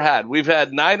we've ever had. We've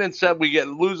had 9 and 7. We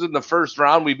lose in the first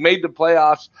round. We've made the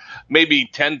playoffs maybe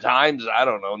 10 times. I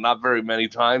don't know, not very many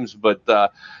times. But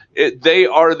they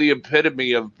are the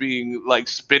epitome of being like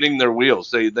spinning their wheels.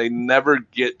 They never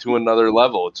get to another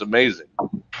level. It's amazing.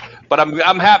 But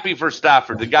I'm happy for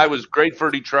Stafford. The guy was great for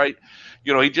Detroit.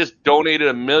 He just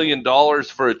donated $1 million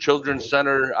for a children's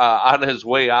center on his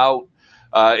way out.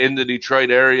 In the Detroit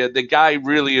area, the guy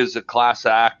really is a class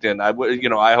act, and I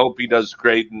hope he does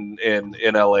great in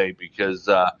LA because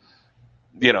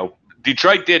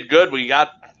Detroit did good. We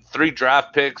got 3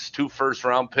 draft picks, 2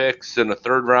 first-round picks, and a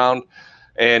third round,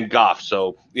 and Goff.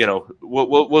 So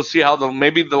we'll see how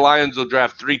maybe the Lions will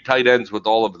draft 3 tight ends with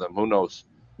all of them. Who knows?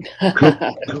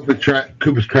 Cooper's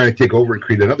trying to take over and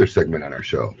create another segment on our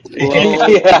show.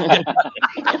 I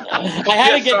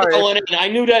had to get going in. I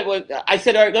knew that was. I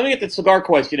said, all right, let me get the cigar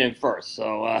question in first.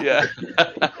 So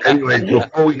Anyway,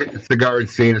 before we get to Cigar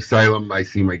Insane Asylum, I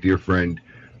see my dear friend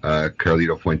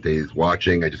Carlito Fuentes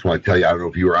watching. I just want to tell you, I don't know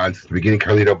if you were on since the beginning,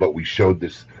 Carlito, but we showed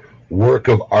this work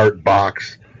of art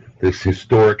box, this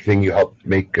historic thing you helped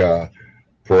make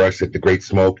for us at the Great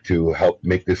Smoke to help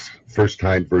make this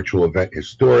first-time virtual event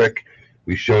historic.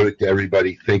 We showed it to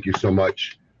everybody. Thank you so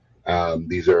much.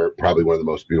 These are probably one of the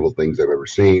most beautiful things I've ever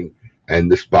seen,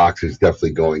 and this box is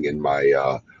definitely going in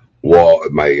my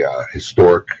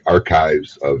historic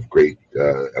archives of great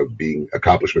of being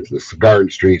accomplishments in the cigar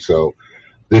industry. So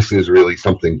this is really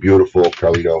something beautiful,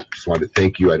 Carlito. Just wanted to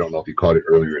thank you. I don't know if you caught it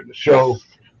earlier in the show,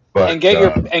 but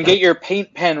get your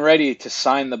paint pen ready to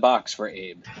sign the box for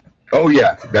Abe. Oh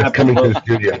yeah, that's coming to the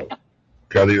studio.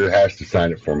 Carlito has to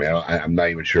sign it for me. I'm not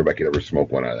even sure if I could ever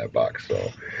smoke one out of that box.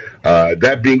 So,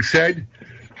 that being said,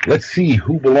 let's see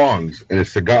who belongs in a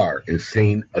Cigar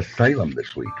Insane Asylum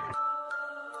this week.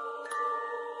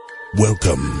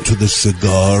 Welcome to the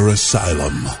Cigar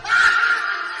Asylum,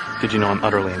 Did you know I'm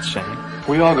utterly insane?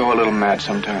 We all go a little mad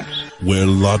sometimes. where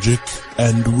logic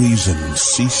and reason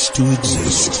cease to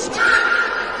exist.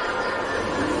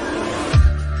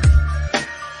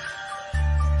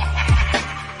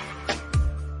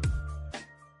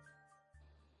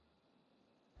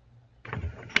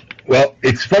 Well,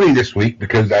 it's funny this week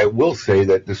because I will say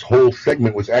that this whole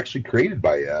segment was actually created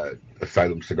by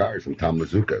Asylum Cigars and Tom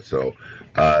Mazuka. So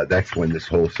that's when this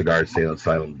whole Cigar Insane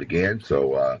Asylum began.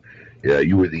 So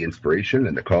you were the inspiration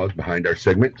and the cause behind our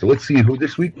segment. So let's see who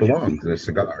this week belongs in a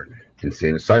Cigar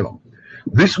Insane Asylum.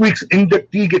 This week's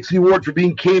inductee gets the award for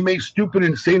being KMA Stupid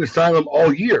Insane Asylum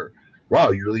all year.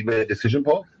 Wow, you really made a decision,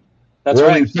 Paul? That's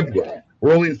right.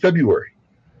 We're only in February.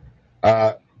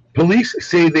 Police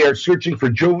say they are searching for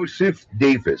Joseph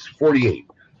Davis, 48.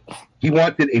 He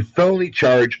wanted a felony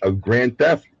charge of grand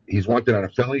theft. He's wanted on a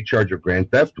felony charge of grand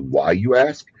theft. Why, you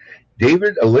ask?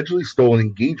 David allegedly stole an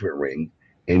engagement ring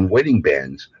and wedding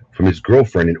bands from his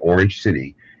girlfriend in Orange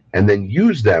City and then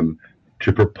used them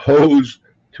to propose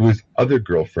to his other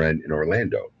girlfriend in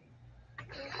Orlando.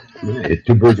 It's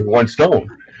 2 birds with 1 stone.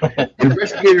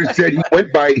 Investigators said he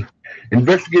went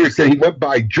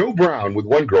by Joe Brown with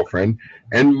one girlfriend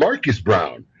and Marcus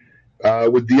Brown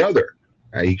with the other.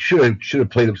 He should have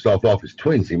played himself off as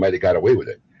twins. He might have got away with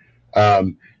it.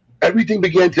 Everything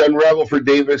began to unravel for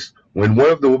Davis when one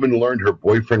of the women learned her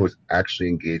boyfriend was actually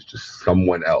engaged to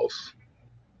someone else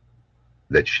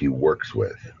that she works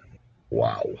with.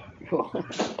 Wow.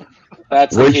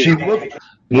 That's when she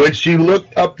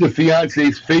looked up the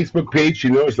fiance's Facebook page, she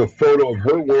noticed a photo of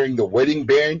her wearing the wedding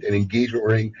band and engagement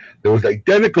ring that was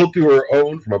identical to her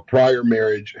own from a prior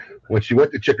marriage. When she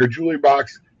went to check her jewelry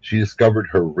box, she discovered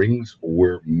her rings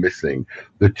were missing.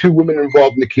 The 2 women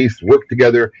involved in the case worked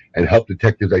together and helped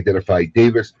detectives identify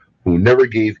Davis, who never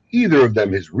gave either of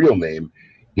them his real name.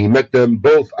 He met them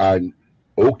both on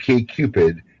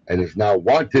OkCupid and is now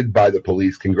wanted by the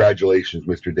police. Congratulations,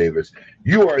 Mr. Davis.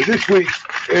 You are this week's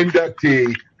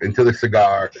inductee into the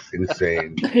Cigar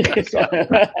Insane Asylum.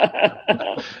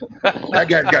 That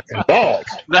guy's got some balls.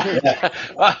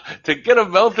 To get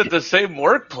him out at the same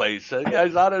workplace, that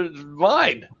guy's out of his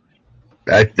mind.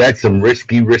 That's some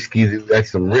risky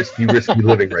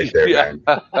living right there, man.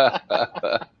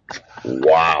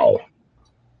 Wow.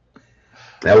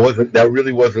 That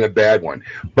really wasn't a bad one.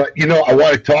 But I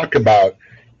want to talk about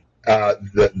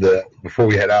the before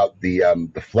we head out, the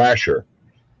flasher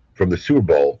from the Super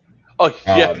Bowl. Oh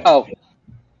yeah.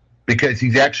 Because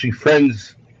he's actually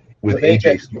friends with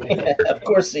AJ Smith. Of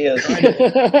course he is.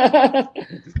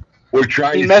 We're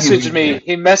trying. He messaged me.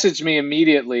 He messaged me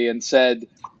immediately and said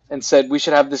we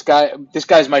should have this guy. This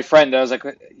guy's my friend. I was like,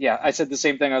 yeah. I said the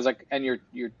same thing. I was like, and you're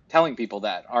telling people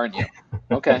that, aren't you?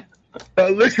 Okay.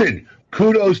 Listen,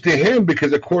 kudos to him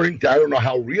because according to, I don't know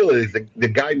how real it is, the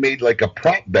guy made like a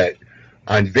prop bet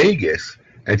on Vegas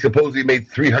and supposedly made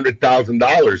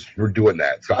 $300,000 for doing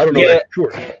that. So I don't know if that's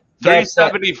true.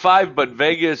 375, but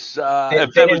Vegas they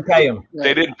didn't pay him.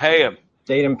 They didn't pay him.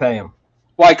 They didn't pay him.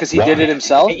 Why? Because he did it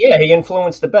himself? Yeah, he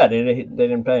influenced the bet. They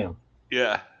didn't pay him.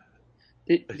 Yeah.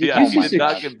 Did He did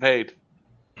not get paid.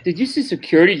 Did you see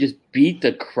security just beat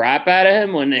the crap out of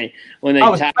him when they was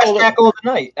the best tackle of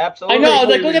the night. Absolutely. I know. I was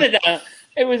like, look at it.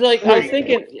 It was like I was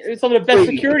thinking it was some of the best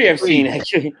security I've seen.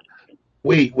 Actually.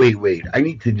 Wait. I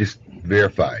need to just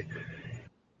verify.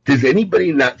 Does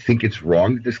anybody not think it's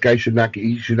wrong that this guy should not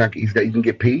even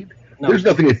get paid? No. There's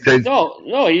nothing that says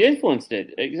No, he influenced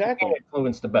it. Exactly. You can't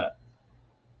influence the bet.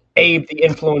 Abe, the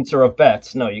influencer of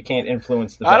bets. No, you can't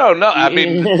influence the bet. I don't know. I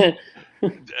mean,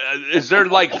 is there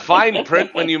like fine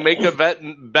print when you make a bet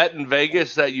in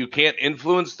Vegas that you can't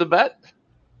influence the bet?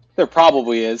 There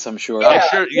probably is, I'm sure. Yeah,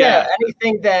 sure, yeah.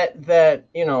 Anything that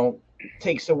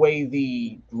takes away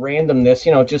the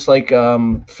randomness, just like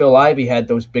Phil Ivey had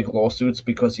those big lawsuits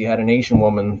because he had an Asian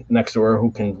woman next to her who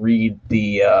can read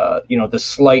the the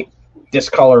slight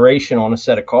discoloration on a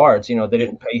set of cards. They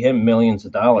didn't pay him millions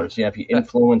of dollars. If you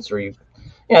influence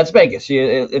it's Vegas.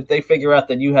 If they figure out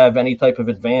that you have any type of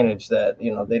advantage that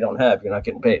they don't have, you're not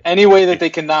getting paid. Any way that they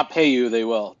cannot pay you, they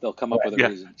will. They'll come up with a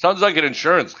reason. Sounds like an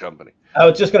insurance company. I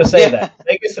was just going to say that.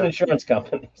 Vegas and insurance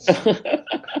companies.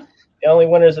 The only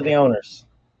winners are the owners.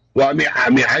 Well, I mean,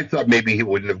 I thought maybe he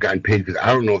wouldn't have gotten paid because I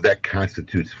don't know if that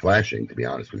constitutes flashing, to be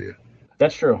honest with you.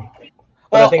 That's true.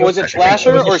 Well, was it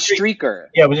flasher or streaker?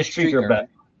 Yeah, it was a streaker bet.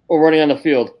 Or running on the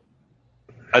field.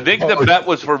 I think the bet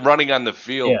was for running on the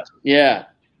field. Yeah.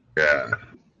 Yeah.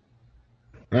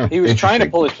 He was trying to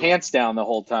pull his pants down the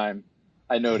whole time,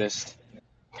 I noticed.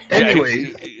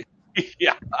 Anyway.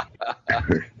 Yeah.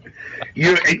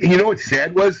 You know what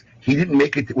sad was? He didn't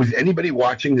make it. Was anybody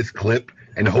watching this clip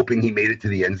and hoping he made it to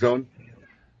the end zone?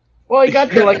 Well, he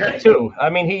got to like that too. I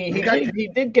mean, he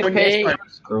did get paid.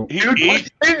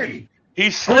 He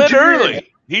slid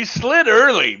early. He slid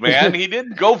early, man. He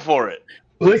didn't go for it.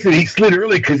 Listen, he slid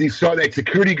early because he saw that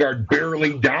security guard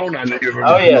barreling down on the.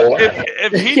 Oh yeah.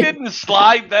 If he didn't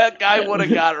slide, that guy would have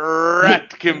got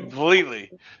wrecked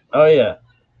completely. Oh yeah.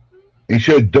 He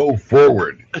should have dove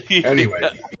forward. Anyway,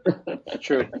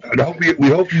 true. We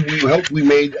hope we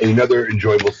made another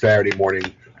enjoyable Saturday morning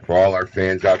for all our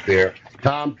fans out there.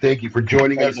 Tom, thank you for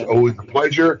joining us. Always a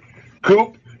pleasure.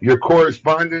 Coop, your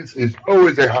correspondence is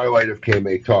always a highlight of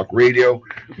KMA Talk Radio.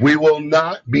 We will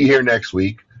not be here next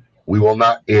week. We will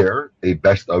not air a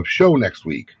best of show next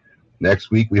week.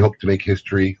 Next week, we hope to make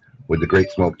history with the Great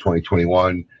Smoke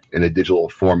 2021 in a digital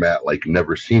format like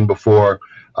never seen before.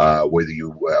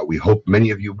 We hope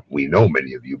we know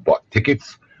many of you bought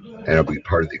tickets and it'll be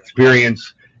part of the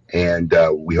experience. And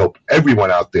we hope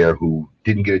everyone out there who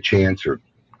didn't get a chance or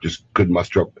just couldn't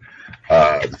muster up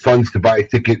the funds to buy a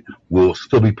ticket will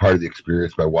still be part of the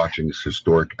experience by watching this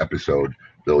historic episode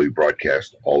that will be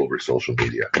broadcast all over social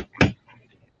media.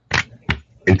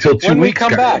 Until 2 weeks. When we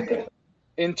come back,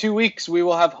 in 2 weeks, we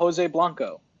will have Jose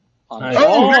Blanco on. Nice.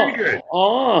 Oh, very good.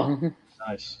 Oh,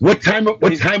 nice. What time of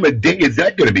day is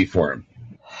that going to be for him?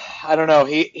 I don't know.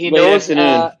 He knows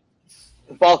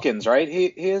Balkans, right?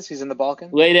 He's in the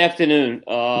Balkans. Late afternoon.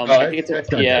 I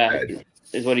think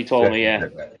is what he told me. Yeah.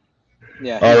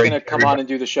 Yeah, he's going to come on and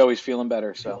do the show. He's feeling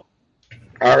better. So.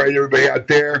 All right, everybody out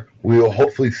there. We will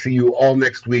hopefully see you all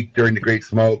next week during the Great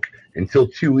Smoke. Until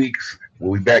 2 weeks,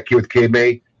 we'll be back here with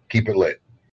KMA. Keep it lit.